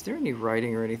 Was there any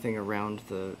writing or anything around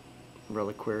the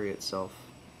reliquary itself?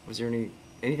 Was there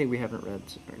anything we haven't read,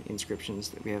 or any inscriptions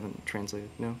that we haven't translated?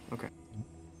 No? Okay.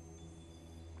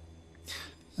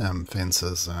 Fane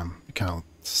says, he kind of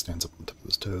stands up on top of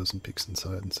his toes and peeks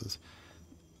inside and says,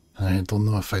 I don't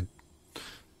know if I'd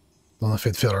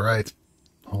feel alright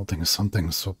holding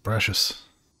something so precious.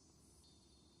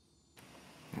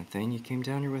 Thane, you came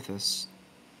down here with us.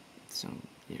 So,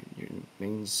 it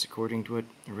means, according to what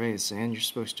Ray is saying, you're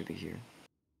supposed to be here.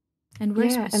 And we're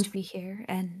supposed to be here,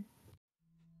 and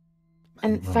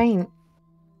Fane,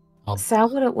 Sal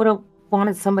would have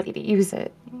wanted somebody to use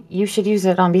it. You should use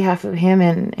it on behalf of him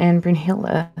and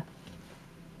Brunhilde.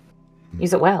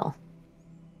 Use it well.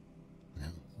 Yeah.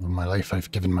 All my life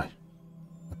I've given my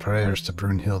prayers to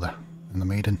Brunhilde and the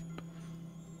maiden.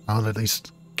 I'll at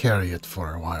least carry it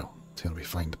for a while till we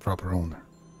find the proper owner.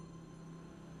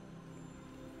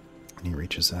 And he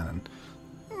reaches in and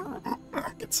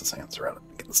gets his hands around it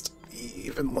and gets to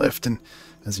even lift, and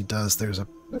as he does, there's a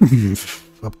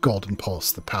golden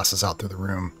pulse that passes out through the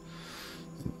room.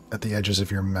 At the edges of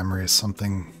your memory,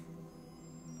 something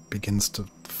begins to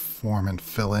form and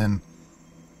fill in,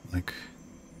 like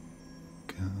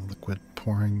liquid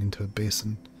pouring into a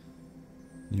basin.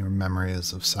 Your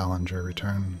memories of Salinger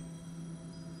return.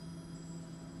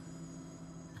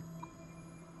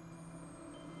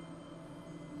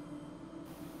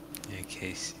 Yeah,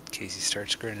 Casey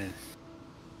starts grinning.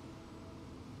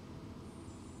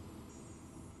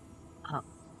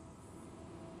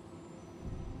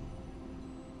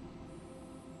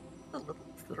 A little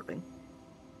flirting.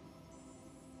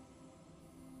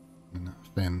 And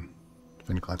Finn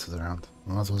glances around.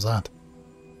 What was that?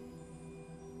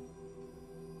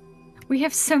 we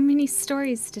have so many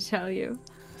stories to tell you.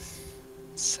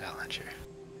 Salinger.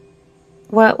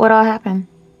 What all happened?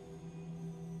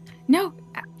 No,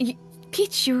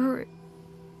 Peach, you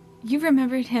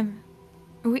remembered him.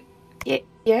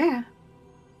 Yeah.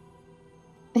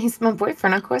 He's my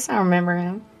boyfriend. Of course I remember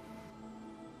him.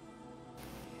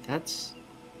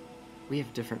 We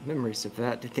have different memories of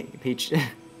that. I think Peach.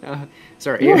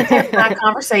 Sorry. You were having that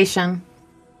conversation.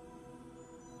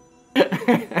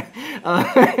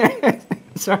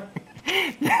 Sorry.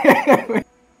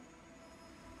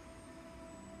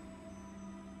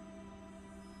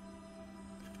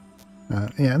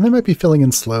 Yeah, and they might be filling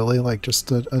in slowly, like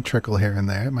just a trickle here and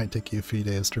there. It might take you a few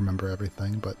days to remember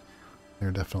everything, but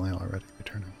they're definitely already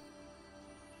returning.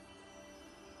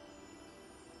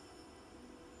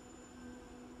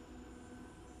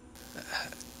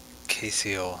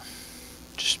 Casey will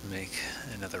just make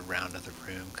another round of the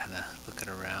room, kind of looking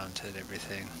around at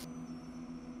everything.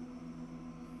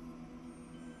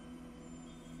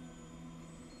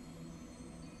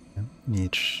 And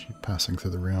each passing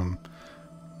through the room,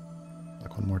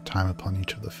 look one more time upon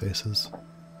each of the faces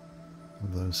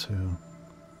of those who,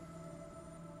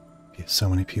 so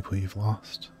many people you've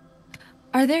lost.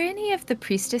 Are there any of the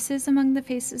priestesses among the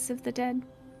faces of the dead?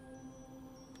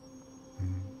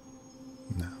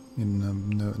 No,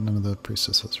 none of the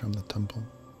priestesses from the temple.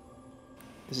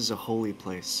 This is a holy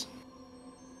place.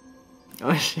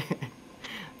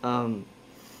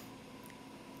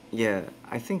 Yeah,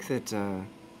 I think that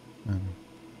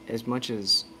as much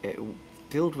as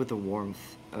filled with the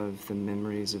warmth of the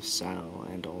memories of Sal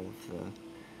and all of the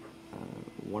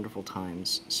wonderful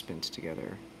times spent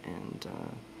together, and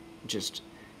just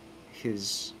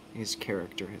his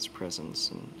character, his presence,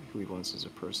 and who he was as a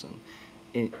person.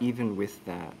 Even with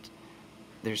that,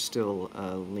 there's still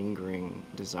a lingering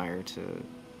desire to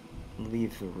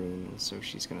leave the room, and so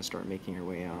she's going to start making her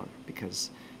way out,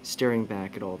 because staring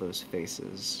back at all those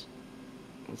faces,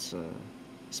 it's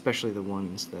especially the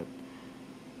ones that,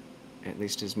 at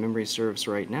least as memory serves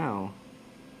right now,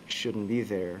 shouldn't be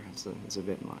there, is a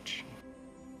bit much.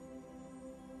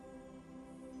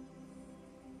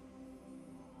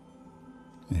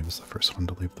 And he was the first one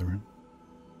to leave the room.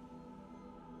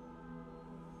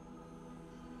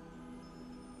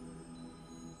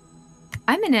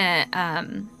 I'm gonna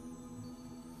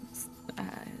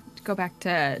go back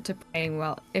to praying.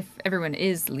 Well, if everyone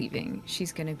is leaving,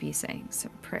 she's gonna be saying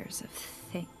some prayers of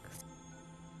thanks.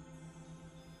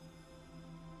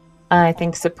 I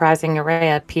think surprising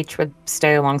Araya, Peach would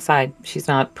stay alongside. She's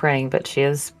not praying, but she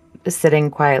is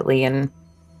sitting quietly and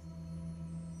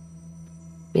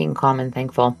being calm and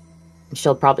thankful.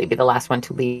 She'll probably be the last one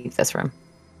to leave this room.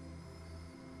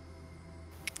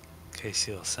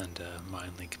 Casey will send a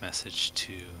mind link message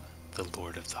to the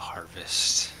Lord of the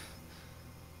Harvest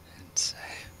and say,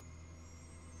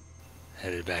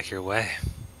 headed back your way.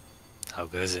 How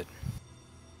goes it?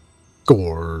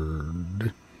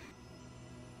 Gourd.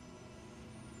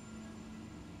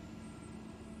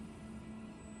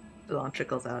 Dawn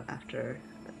trickles out after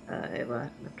Ava,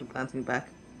 after glancing back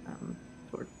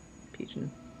toward Peach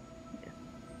and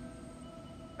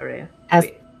Araya.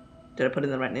 Wait, did I put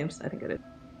in the right names? I think I did.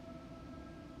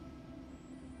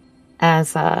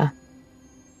 As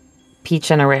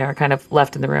Peach and Araya are kind of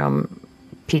left in the room,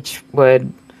 Peach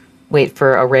would wait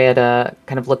for Araya to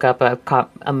kind of look up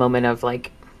a moment of,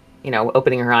 like, you know,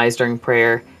 opening her eyes during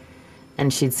prayer,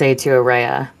 and she'd say to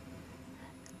Araya,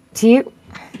 does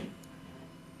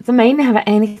the maiden have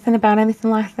anything about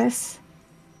anything like this?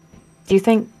 Do you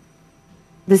think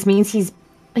this means he's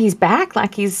back?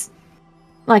 Like he's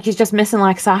just missing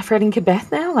like Sifred and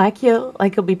Kebeth now? Like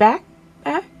he'll be back?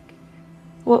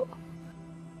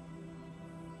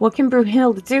 What can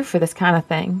Brunhilde do for this kind of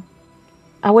thing?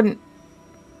 I wasn't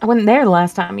there the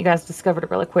last time you guys discovered a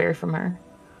reliquary from her.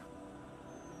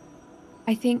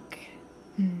 I think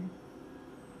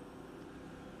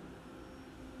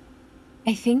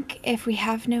if we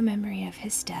have no memory of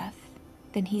his death,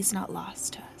 then he's not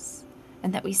lost to us.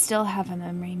 And that we still have a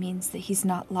memory means that he's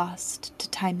not lost to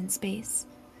time and space.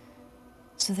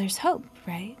 So there's hope,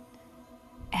 right?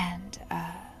 And,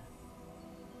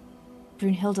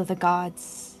 Brunhilde, the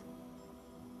gods,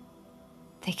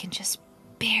 they can just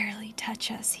barely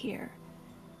touch us here.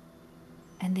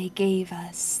 And they gave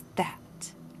us that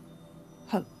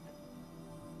hope.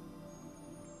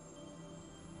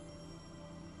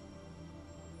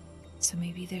 So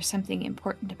maybe there's something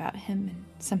important about him and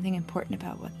something important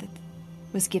about what that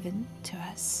was given to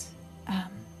us.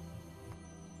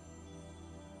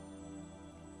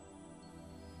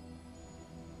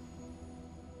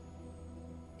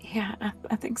 Yeah,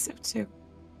 I think so too.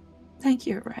 Thank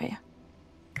you, Araya.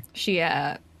 She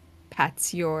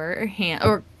pats your hand,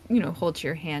 or, holds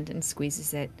your hand and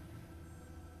squeezes it.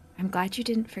 I'm glad you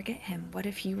didn't forget him. What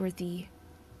if you were the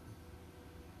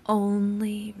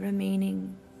only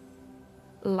remaining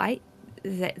light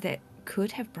that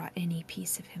could have brought any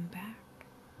piece of him back?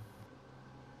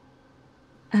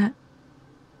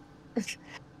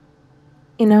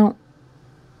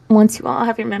 Once you all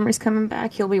have your memories coming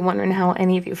back, you'll be wondering how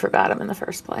any of you forgot him in the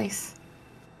first place.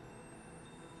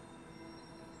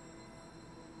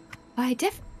 I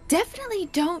definitely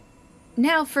don't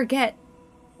now forget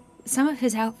some of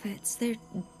his outfits, their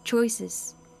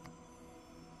choices.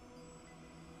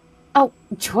 Oh,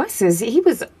 choices? He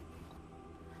was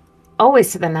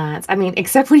always to the nines. I mean,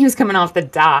 except when he was coming off the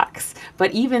docks.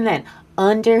 But even then,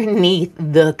 underneath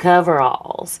the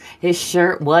coveralls, his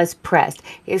shirt was pressed.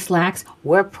 His slacks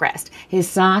were pressed. His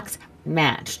socks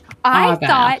matched. I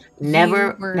thought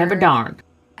never darned.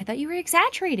 I thought you were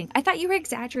exaggerating.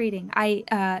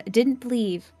 I didn't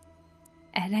believe,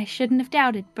 and I shouldn't have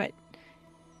doubted. But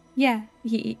yeah,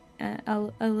 he a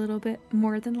little bit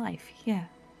more than life. Yeah.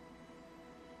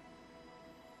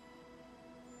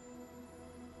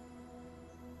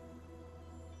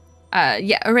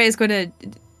 Araya's going to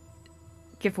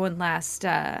give one last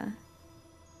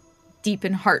deep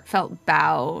and heartfelt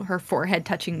bow, her forehead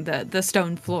touching the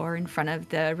stone floor in front of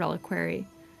the reliquary,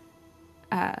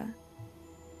 to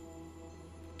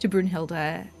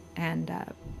Brunhilde, and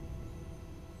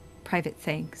private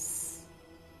thanks.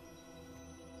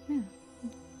 Yeah.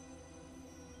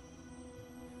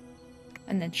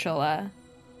 And then she'll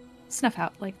snuff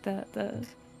out like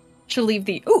she'll leave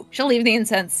the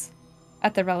incense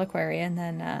at the reliquary and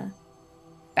then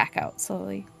back out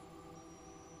slowly.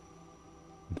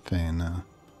 Thane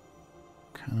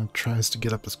kind of tries to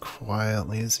get up as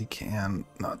quietly as he can,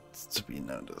 not to be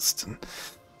noticed, and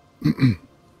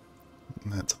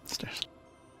that's up the stairs.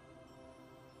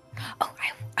 Oh,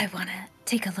 I want to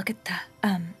take a look at the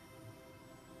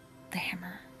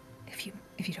hammer, if you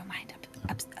don't mind,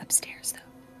 upstairs though.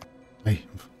 Hey,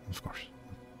 of course.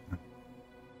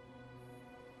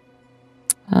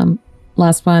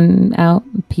 Last one out,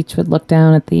 Peach would look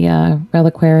down at the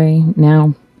reliquary,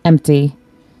 now empty,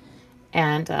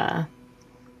 and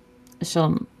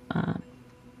she'll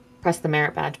press the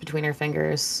merit badge between her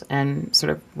fingers and sort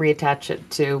of reattach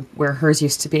it to where hers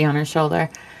used to be on her shoulder.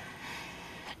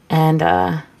 And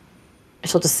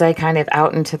she'll just say, kind of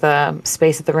out into the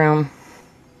space of the room,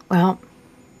 well,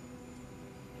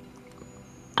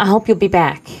 I hope you'll be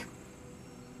back.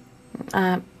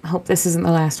 I hope this isn't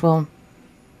the last we'll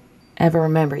ever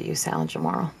remember you, Sal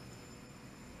Jamoral.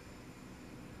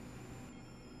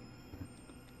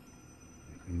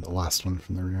 last one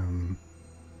from the room.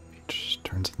 Peach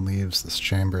turns and leaves this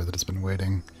chamber that has been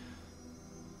waiting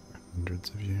for hundreds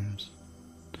of years.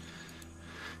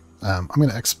 I'm going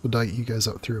to expedite you guys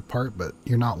up through a part, but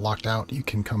you're not locked out. You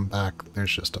can come back.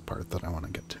 There's just a part that I want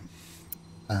to get to.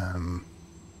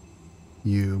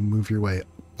 You move your way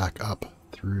back up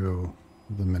through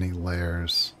the many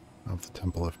layers of the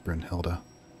Temple of Brunhilde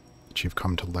that you've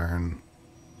come to learn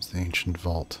was the ancient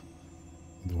vault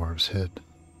the dwarves hid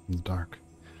in the dark.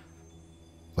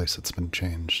 A place that's been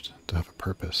changed to have a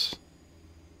purpose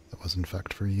that was in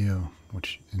fact for you,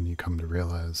 and you come to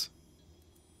realize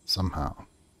somehow,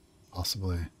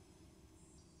 possibly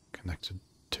connected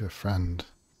to a friend.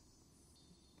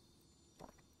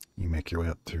 You make your way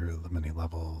up through the many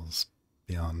levels,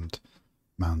 beyond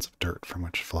mounds of dirt from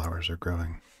which flowers are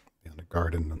growing, beyond a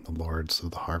garden and the lords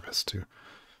of the harvest who,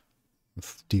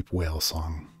 with deep whale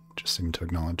song, just seem to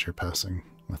acknowledge your passing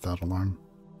without alarm.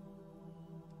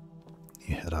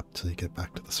 You head up till you get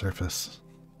back to the surface,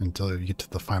 until you get to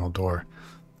the final door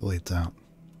that leads out.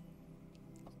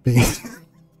 Being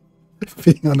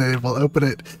unable to open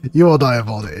it, you will die of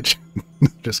old age.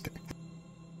 Just kidding.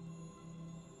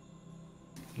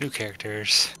 New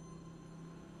characters.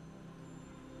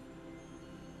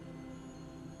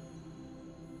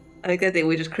 I think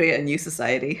we just create a new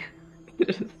society.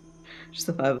 Just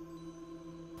the five.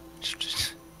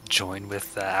 Just join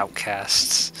with the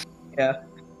outcasts. Yeah.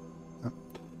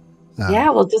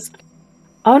 Yeah, we'll just...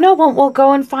 Oh no, we'll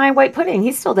go and find White Pudding.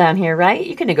 He's still down here, right?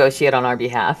 You can negotiate on our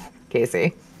behalf,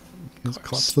 Casey. Just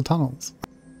collapse the tunnels.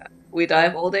 We die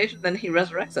of old age, and then he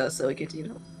resurrects us, so we get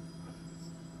to,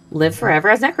 Live forever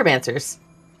as necromancers.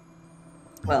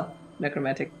 well,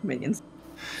 necromantic minions.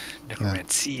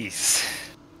 Necromancies.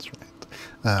 That's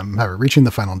right. However, reaching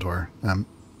the final door,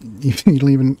 you don't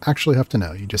even actually have to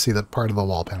know. You just see that part of the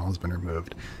wall panel has been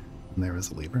removed, and there is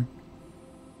a lever.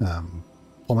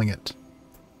 Pulling it,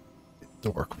 the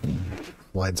door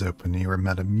slides open, and you are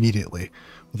met immediately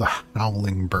with a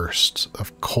howling burst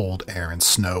of cold air and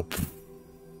snow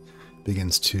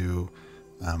begins to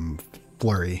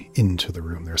flurry into the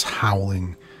room. There's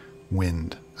howling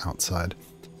wind outside.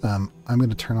 I'm going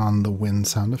to turn on the wind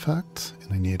sound effect,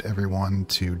 and I need everyone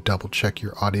to double check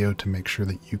your audio to make sure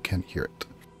that you can hear it.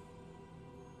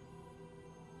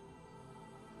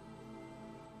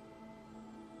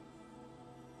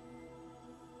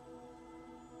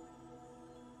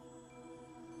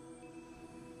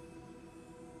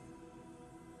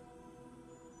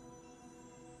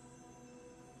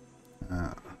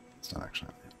 It's not actually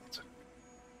on there. One second.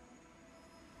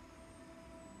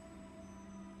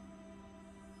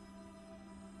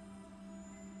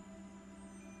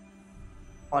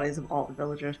 Bodies of all the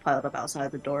villagers piled up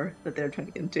outside the door that they're trying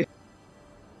to get into.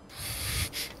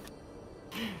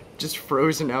 Just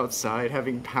frozen outside,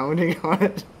 having pounding on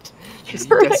it. Just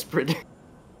Right. desperate.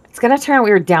 It's gonna turn out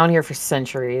we were down here for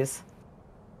centuries.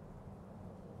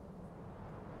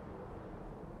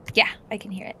 Yeah, I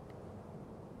can hear it.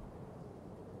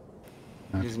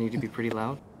 It does need to be pretty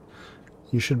loud.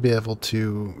 You should be able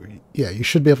to, yeah, you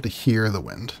should be able to hear the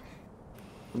wind.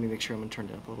 Let me make sure I'm gonna turn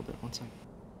it up a little bit. One second.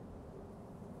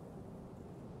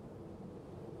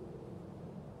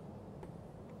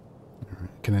 All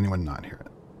right. Can anyone not hear it?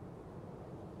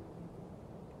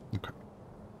 Okay.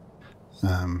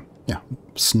 Yeah,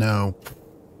 snow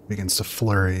begins to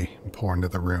flurry and pour into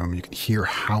the room. You can hear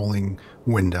howling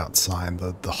wind outside,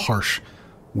 the harsh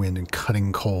wind and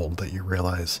cutting cold that you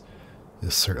realize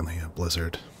is certainly a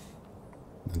blizzard,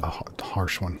 and a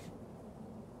harsh one.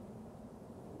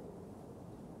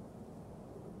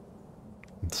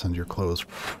 And send your clothes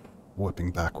whipping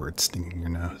backwards, stinging your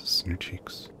nose and your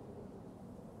cheeks.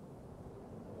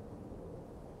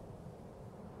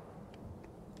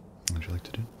 What would you like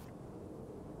to do?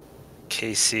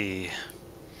 Casey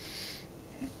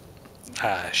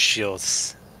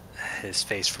shields his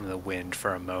face from the wind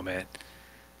for a moment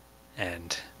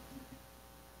and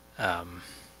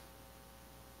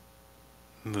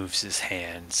moves his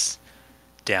hands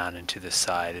down into the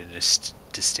side in a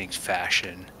distinct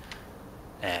fashion,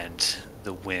 and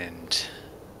the wind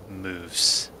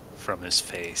moves from his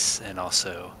face, and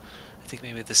also I think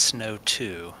maybe the snow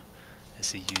too,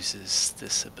 as he uses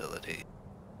this ability.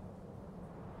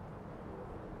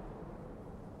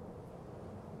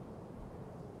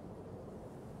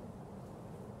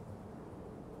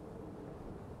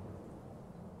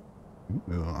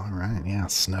 Ooh, all right, yeah,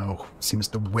 snow seems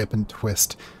to whip and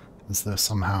twist as though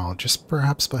somehow, just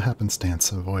perhaps by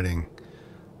happenstance, avoiding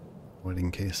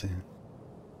Casey.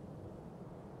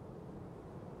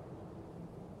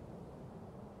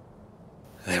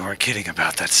 They weren't kidding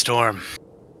about that storm.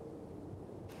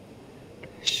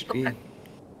 Should be.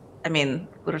 I mean,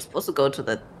 we're supposed to go to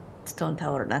the stone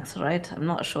tower next, right? I'm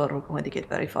not sure we're going to get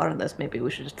very far unless maybe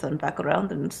we should just turn back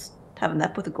around and have a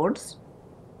nap with the gourds.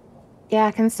 Yeah,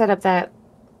 I can set up that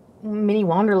mini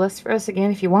wanderlust for us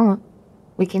again if you want.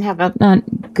 We can have a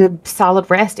good solid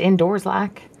rest indoors,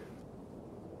 like.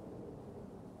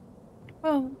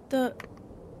 Well,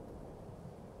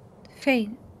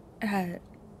 Fane, Yeah,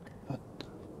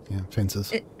 Fane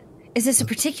says. is this a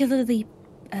particularly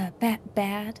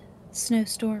bad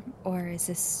snowstorm, or is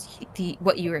this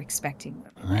what you were expecting?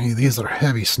 Hey, these are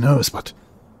heavy snows, but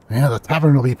yeah, the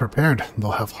tavern will be prepared.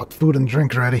 They'll have hot food and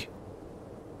drink ready.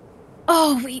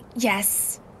 Oh,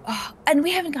 yes. Oh, and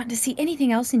we haven't gotten to see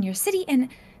anything else in your city, and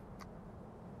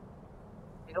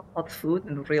Hot food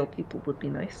and real people would be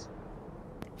nice.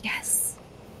 yes.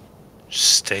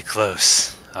 Just stay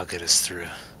close. I'll get us through.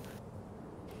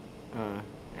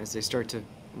 As they start to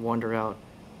wander out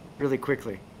really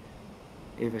quickly,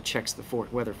 Ava checks the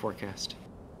weather forecast.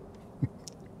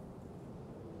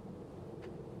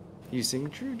 Using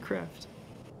Druidcraft.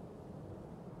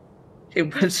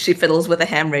 She fiddles with a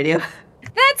ham radio.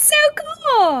 That's so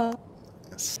cool!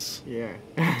 Yes.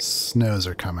 Yeah. Snows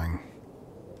are coming.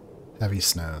 Heavy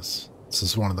snows. This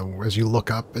is one of the... As you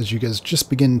look up, as you guys just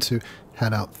begin to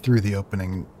head out through the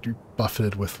opening, you're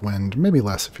buffeted with wind, maybe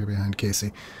less if you're behind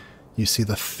Casey. You see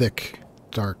the thick,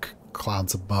 dark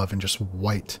clouds above and just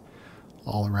white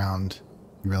all around.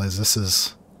 You realize this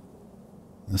is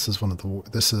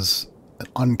an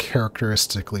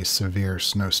uncharacteristically severe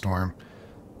snowstorm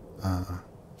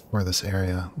for this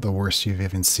area. The worst you've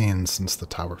even seen since the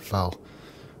tower fell.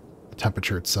 The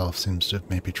temperature itself seems to have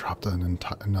maybe dropped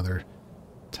another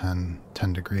 10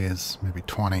 degrees, maybe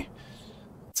 20.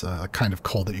 It's a kind of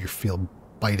cold that you feel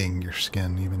biting your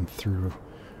skin even through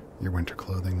your winter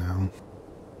clothing now.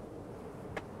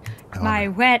 My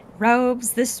wet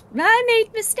robes, I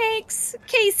made mistakes.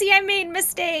 Casey, I made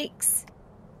mistakes.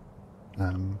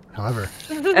 However,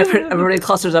 everybody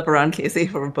clusters up around Casey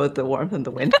for both the warmth and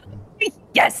the wind.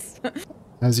 Yes!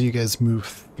 as you guys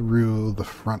move through the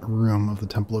front room of the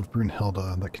Temple of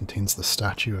Brunhilde that contains the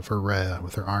statue of Herrea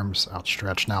with her arms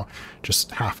outstretched, now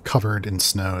just half covered in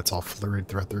snow, it's all flurried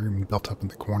throughout the room, built up in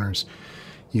the corners,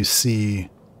 you see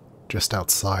just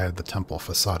outside the temple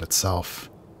facade itself,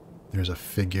 there's a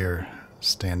figure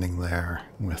standing there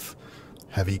with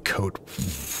heavy coat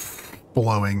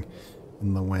blowing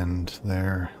in the wind.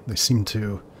 They seem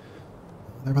to...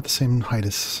 They're about the same height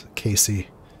as Casey,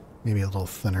 maybe a little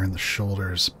thinner in the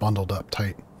shoulders, bundled up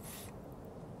tight.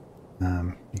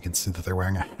 You can see that they're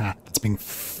wearing a hat that's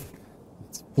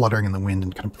it's fluttering in the wind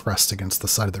and kind of pressed against the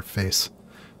side of their face.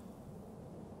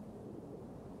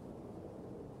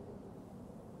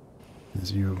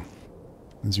 As you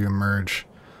emerge,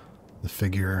 the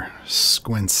figure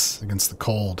squints against the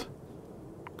cold,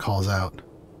 calls out,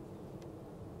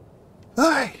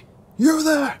 "Hey, you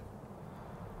there!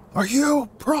 Are you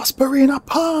Prosperina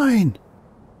Pine?"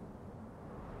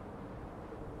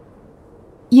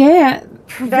 Yeah,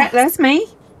 that's me.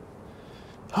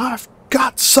 "I've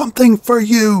got something for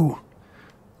you."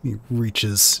 He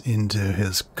reaches into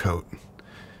his coat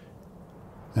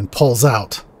and pulls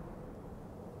out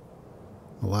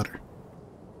a letter.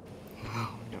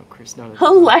 Oh, no, Chris, not A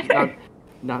letter?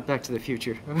 Not Back to the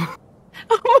Future.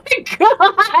 Oh my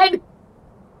god!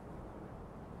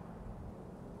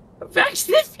 Back to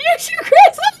the Future,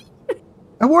 Chris!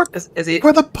 I work Is he,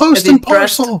 for the Post is he and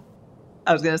Parcel.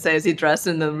 I was gonna say, is he dressed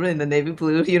in the navy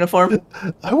blue uniform?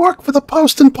 I work for the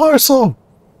Post and Parcel.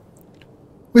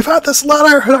 We've had this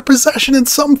letter in our possession in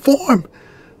some form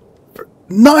for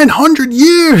 900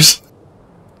 years.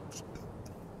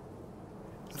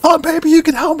 I thought maybe you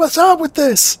could help us out with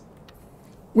this.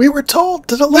 We were told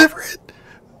to deliver it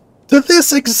to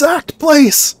this exact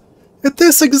place at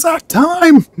this exact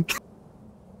time.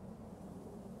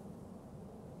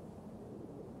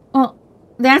 Well,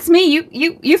 that's me.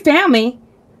 You found me.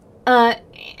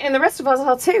 And the rest of us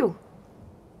all too.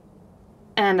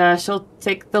 And she'll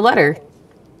take the letter.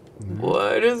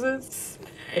 What does it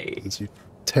say? As you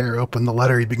tear open the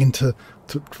letter, you begin to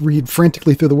read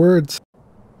frantically through the words.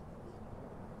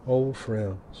 Old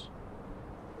friends,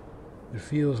 it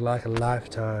feels like a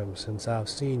lifetime since I've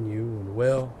seen you, and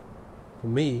well, for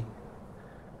me,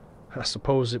 I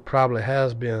suppose it probably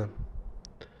has been.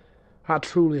 I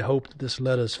truly hope that this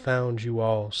letter's found you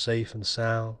all safe and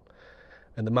sound,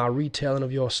 and that my retelling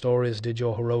of your stories did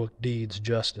your heroic deeds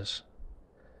justice.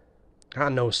 I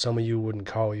know some of you wouldn't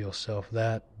call yourself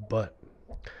that, but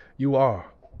you are,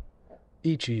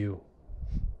 each of you,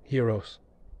 heroes.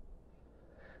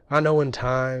 I know in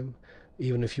time,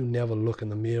 even if you never look in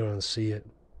the mirror and see it,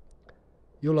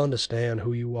 you'll understand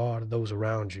who you are to those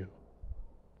around you.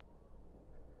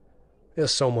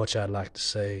 There's so much I'd like to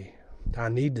say, I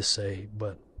need to say,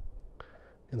 but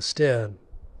instead,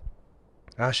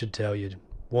 I should tell you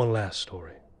one last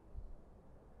story.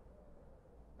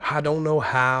 I don't know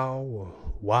how or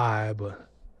why, but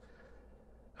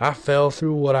I fell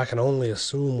through what I can only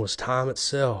assume was time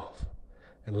itself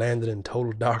and landed in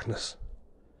total darkness.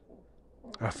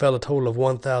 I fell a total of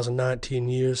 1,019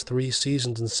 years, 3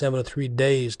 seasons, and 73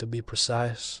 days to be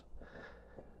precise.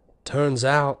 Turns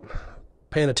out,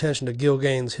 paying attention to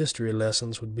Gilgain's history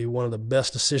lessons would be one of the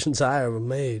best decisions I ever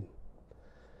made.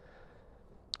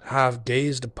 I've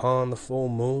gazed upon the full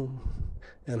moon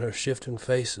and her shifting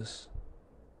faces.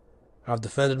 I've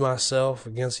defended myself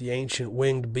against the ancient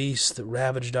winged beasts that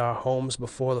ravaged our homes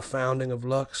before the founding of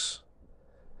Lux.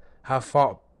 I've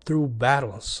fought through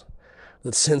battles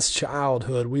that since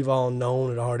childhood we've all known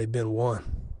had already been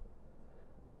won.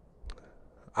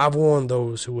 I've warned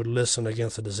those who would listen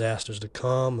against the disasters to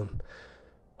come and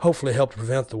hopefully help to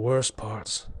prevent the worst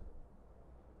parts.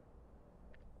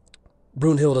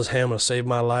 Brunhilde's hammer saved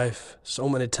my life so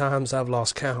many times I've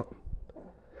lost count.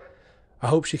 I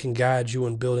hope she can guide you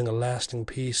in building a lasting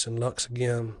peace in Lux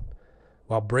again,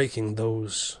 while breaking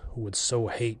those who would sow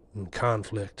hate and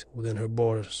conflict within her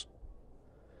borders.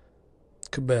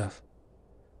 Kabeth,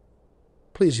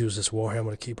 please use this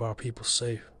warhammer to keep our people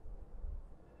safe.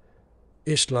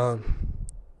 Ishtlan,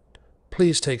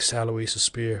 please take Saloisa's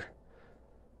spear.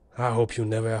 I hope you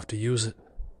never have to use it.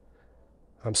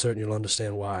 I'm certain you'll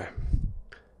understand why.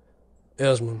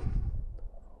 Esmond,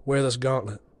 wear this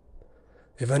gauntlet.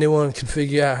 If anyone can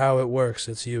figure out how it works,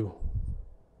 it's you.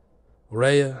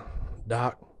 Rhea,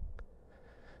 Doc,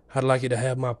 I'd like you to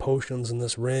have my potions in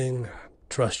this ring.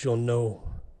 Trust you'll know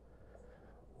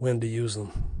when to use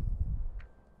them.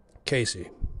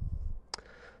 Casey,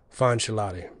 find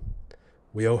Shalati.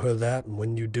 We owe her that, and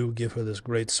when you do, give her this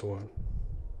great sword.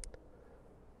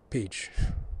 Peach,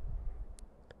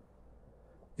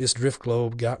 this drift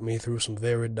globe got me through some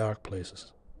very dark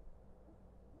places.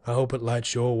 I hope it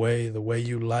lights your way the way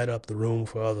you light up the room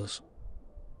for others.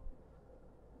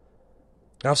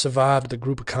 I've survived with a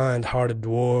group of kind-hearted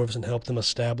dwarves and helped them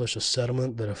establish a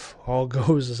settlement that, if all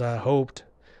goes as I hoped,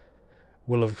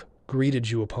 will have greeted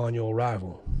you upon your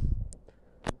arrival.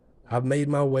 I've made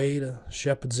my way to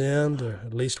Shepherd's End, or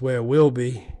at least where it will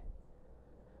be.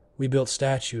 We built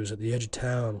statues at the edge of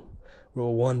town where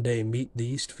we'll one day meet the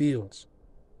East Fields.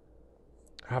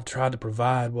 I've tried to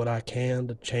provide what I can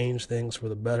to change things for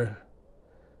the better.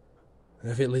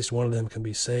 And if at least one of them can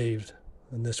be saved,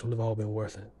 then this will have all been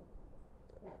worth it.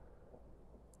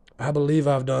 I believe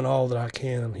I've done all that I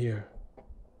can here.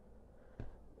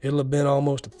 It'll have been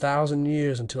almost 1,000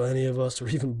 years until any of us are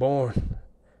even born.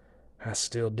 That's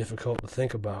still difficult to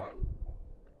think about.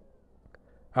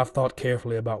 I've thought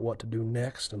carefully about what to do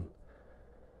next, and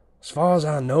as far as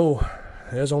I know,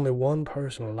 there's only one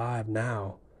person alive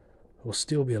now who will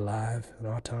still be alive in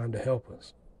our time to help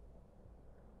us.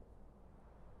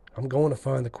 I'm going to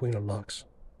find the Queen of Lux.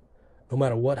 No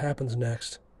matter what happens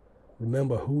next,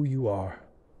 remember who you are,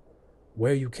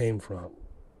 where you came from.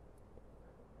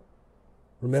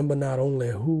 Remember not only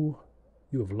who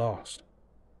you have lost,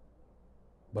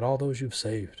 but all those you've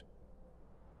saved.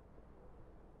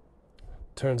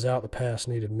 Turns out the past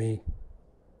needed me.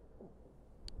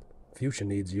 The future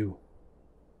needs you.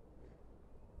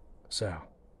 Sal.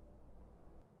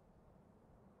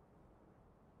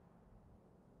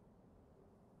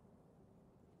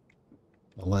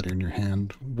 The letter in your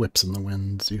hand whips in the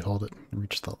wind as you hold it and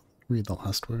read the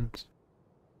last words.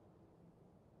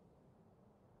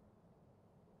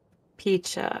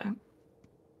 Peach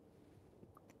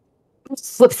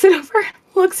flips it over,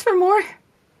 looks for more,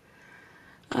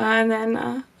 and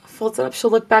then folds it up.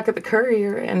 She'll look back at the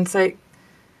courier and say,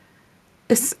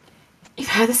 "You've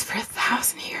had this for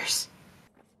 1,000 years."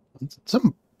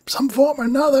 Some form or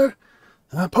another.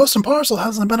 Post and Parcel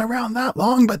hasn't been around that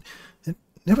long, but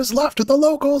it was left with the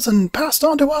locals and passed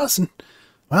on to us. And,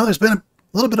 well, there's been a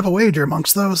little bit of a wager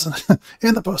amongst those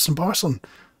in the Post and Parcel. And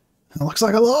it looks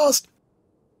like I lost.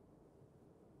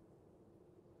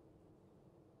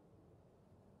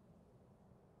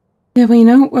 Yeah, well, you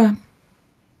know,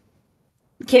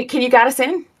 can you guide us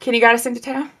in? Can you guide us into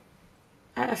town?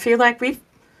 I feel like we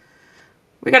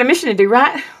got a mission to do,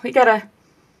 right? We gotta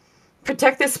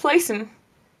protect this place and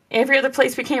every other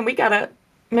place we can. We gotta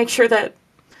make sure that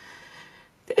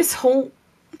this whole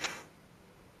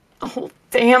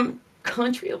damn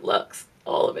country of Lux,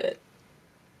 all of it,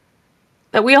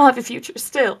 that we all have a future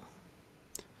still.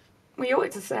 We owe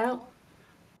it to Sal.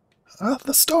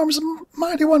 The storm's a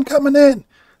mighty one coming in.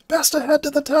 Best to head to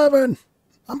the tavern.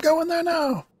 I'm going there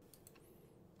now.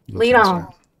 Lead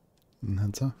on. And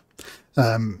heads off.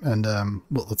 Well,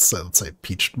 let's say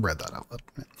Peach read that out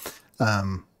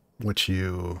loud, which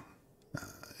you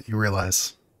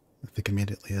realize, I think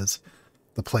immediately, is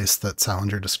the place that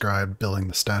Salinger described building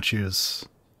the statues,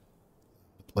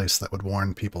 the place that would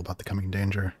warn people about the coming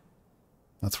danger.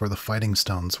 That's where the fighting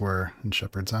stones were in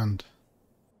Shepherd's End.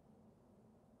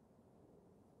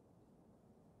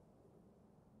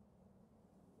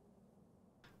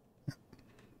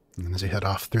 And then as you head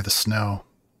off through the snow,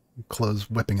 clothes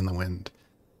whipping in the wind,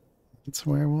 it's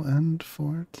where we'll end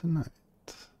for tonight.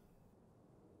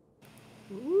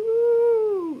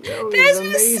 Ooh, This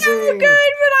was so good,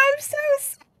 but I'm so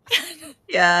sad.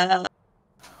 Yeah.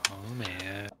 Oh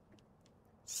man.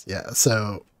 Yeah,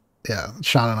 so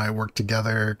Sean and I worked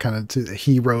together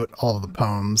he wrote all of the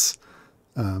poems.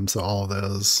 So all of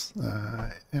those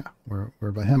were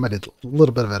by him. I did a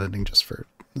little bit of editing just for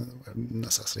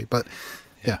necessity, but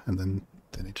yeah, and then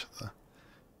each of the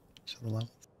levels.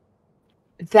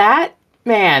 That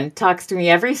man talks to me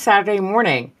every Saturday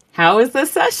morning. How was the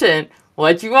session?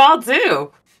 What'd you all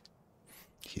do?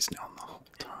 He's known the whole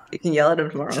time. You can yell at him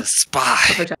tomorrow. The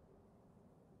spy.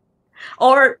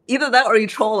 Or either that or you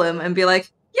troll him and be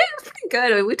like, yeah, it's pretty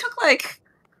good. I mean, we took I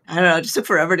don't know, it just took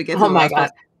forever to get through Oh my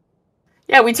god.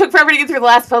 Yeah, we took forever to get through the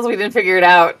last puzzle. We didn't figure it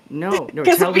out. No,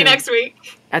 Guess it'll be next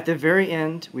week. At the very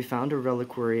end, we found a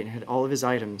reliquary and had all of his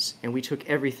items, and we took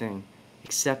everything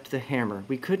except the hammer.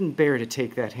 We couldn't bear to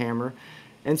take that hammer,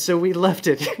 and so we left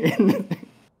it.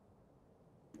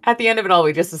 At the end of it all,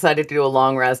 we just decided to do a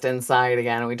long rest inside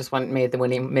again, and we just made the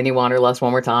mini wanderlust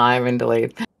one more time and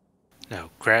delayed. No,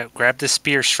 grab the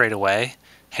spear straight away.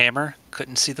 Hammer,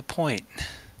 couldn't see the point.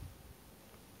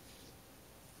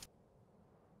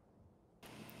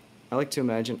 I like to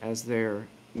imagine as they're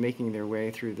making their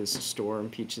way through this storm,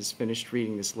 Peach has finished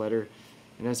reading this letter,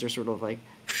 and as they're sort of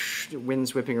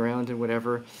wind's whipping around and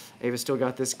whatever, Ava's still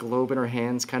got this globe in her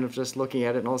hands, kind of just looking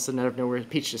at it, and all of a sudden out of nowhere,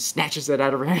 Peach just snatches it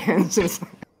out of her hands. And it's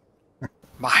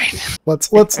Mine. Let's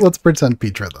pretend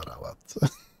Peach read that out loud.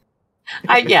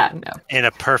 No. In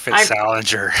a perfect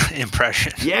Salinger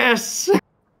impression. Yes!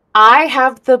 I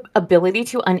have the ability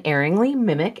to unerringly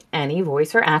mimic any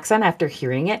voice or accent after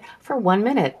hearing it for 1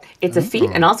 minute. It's a feat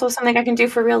and also something I can do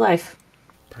for real life.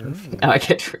 Perfect. No, I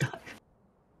can't do real life.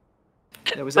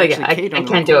 That was But actually Kate I on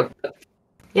the can't do record. it.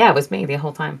 Yeah, it was me the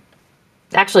whole time.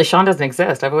 Actually, Sean doesn't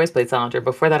exist. I've always played Salinger.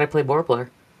 Before that, I played Warbler.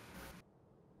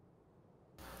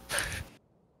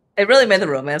 It really made the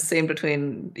romance scene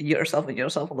between yourself and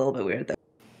yourself a little bit weird, though.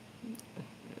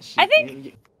 I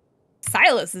think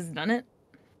Silas has done it.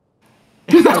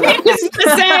 I was just to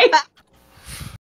say.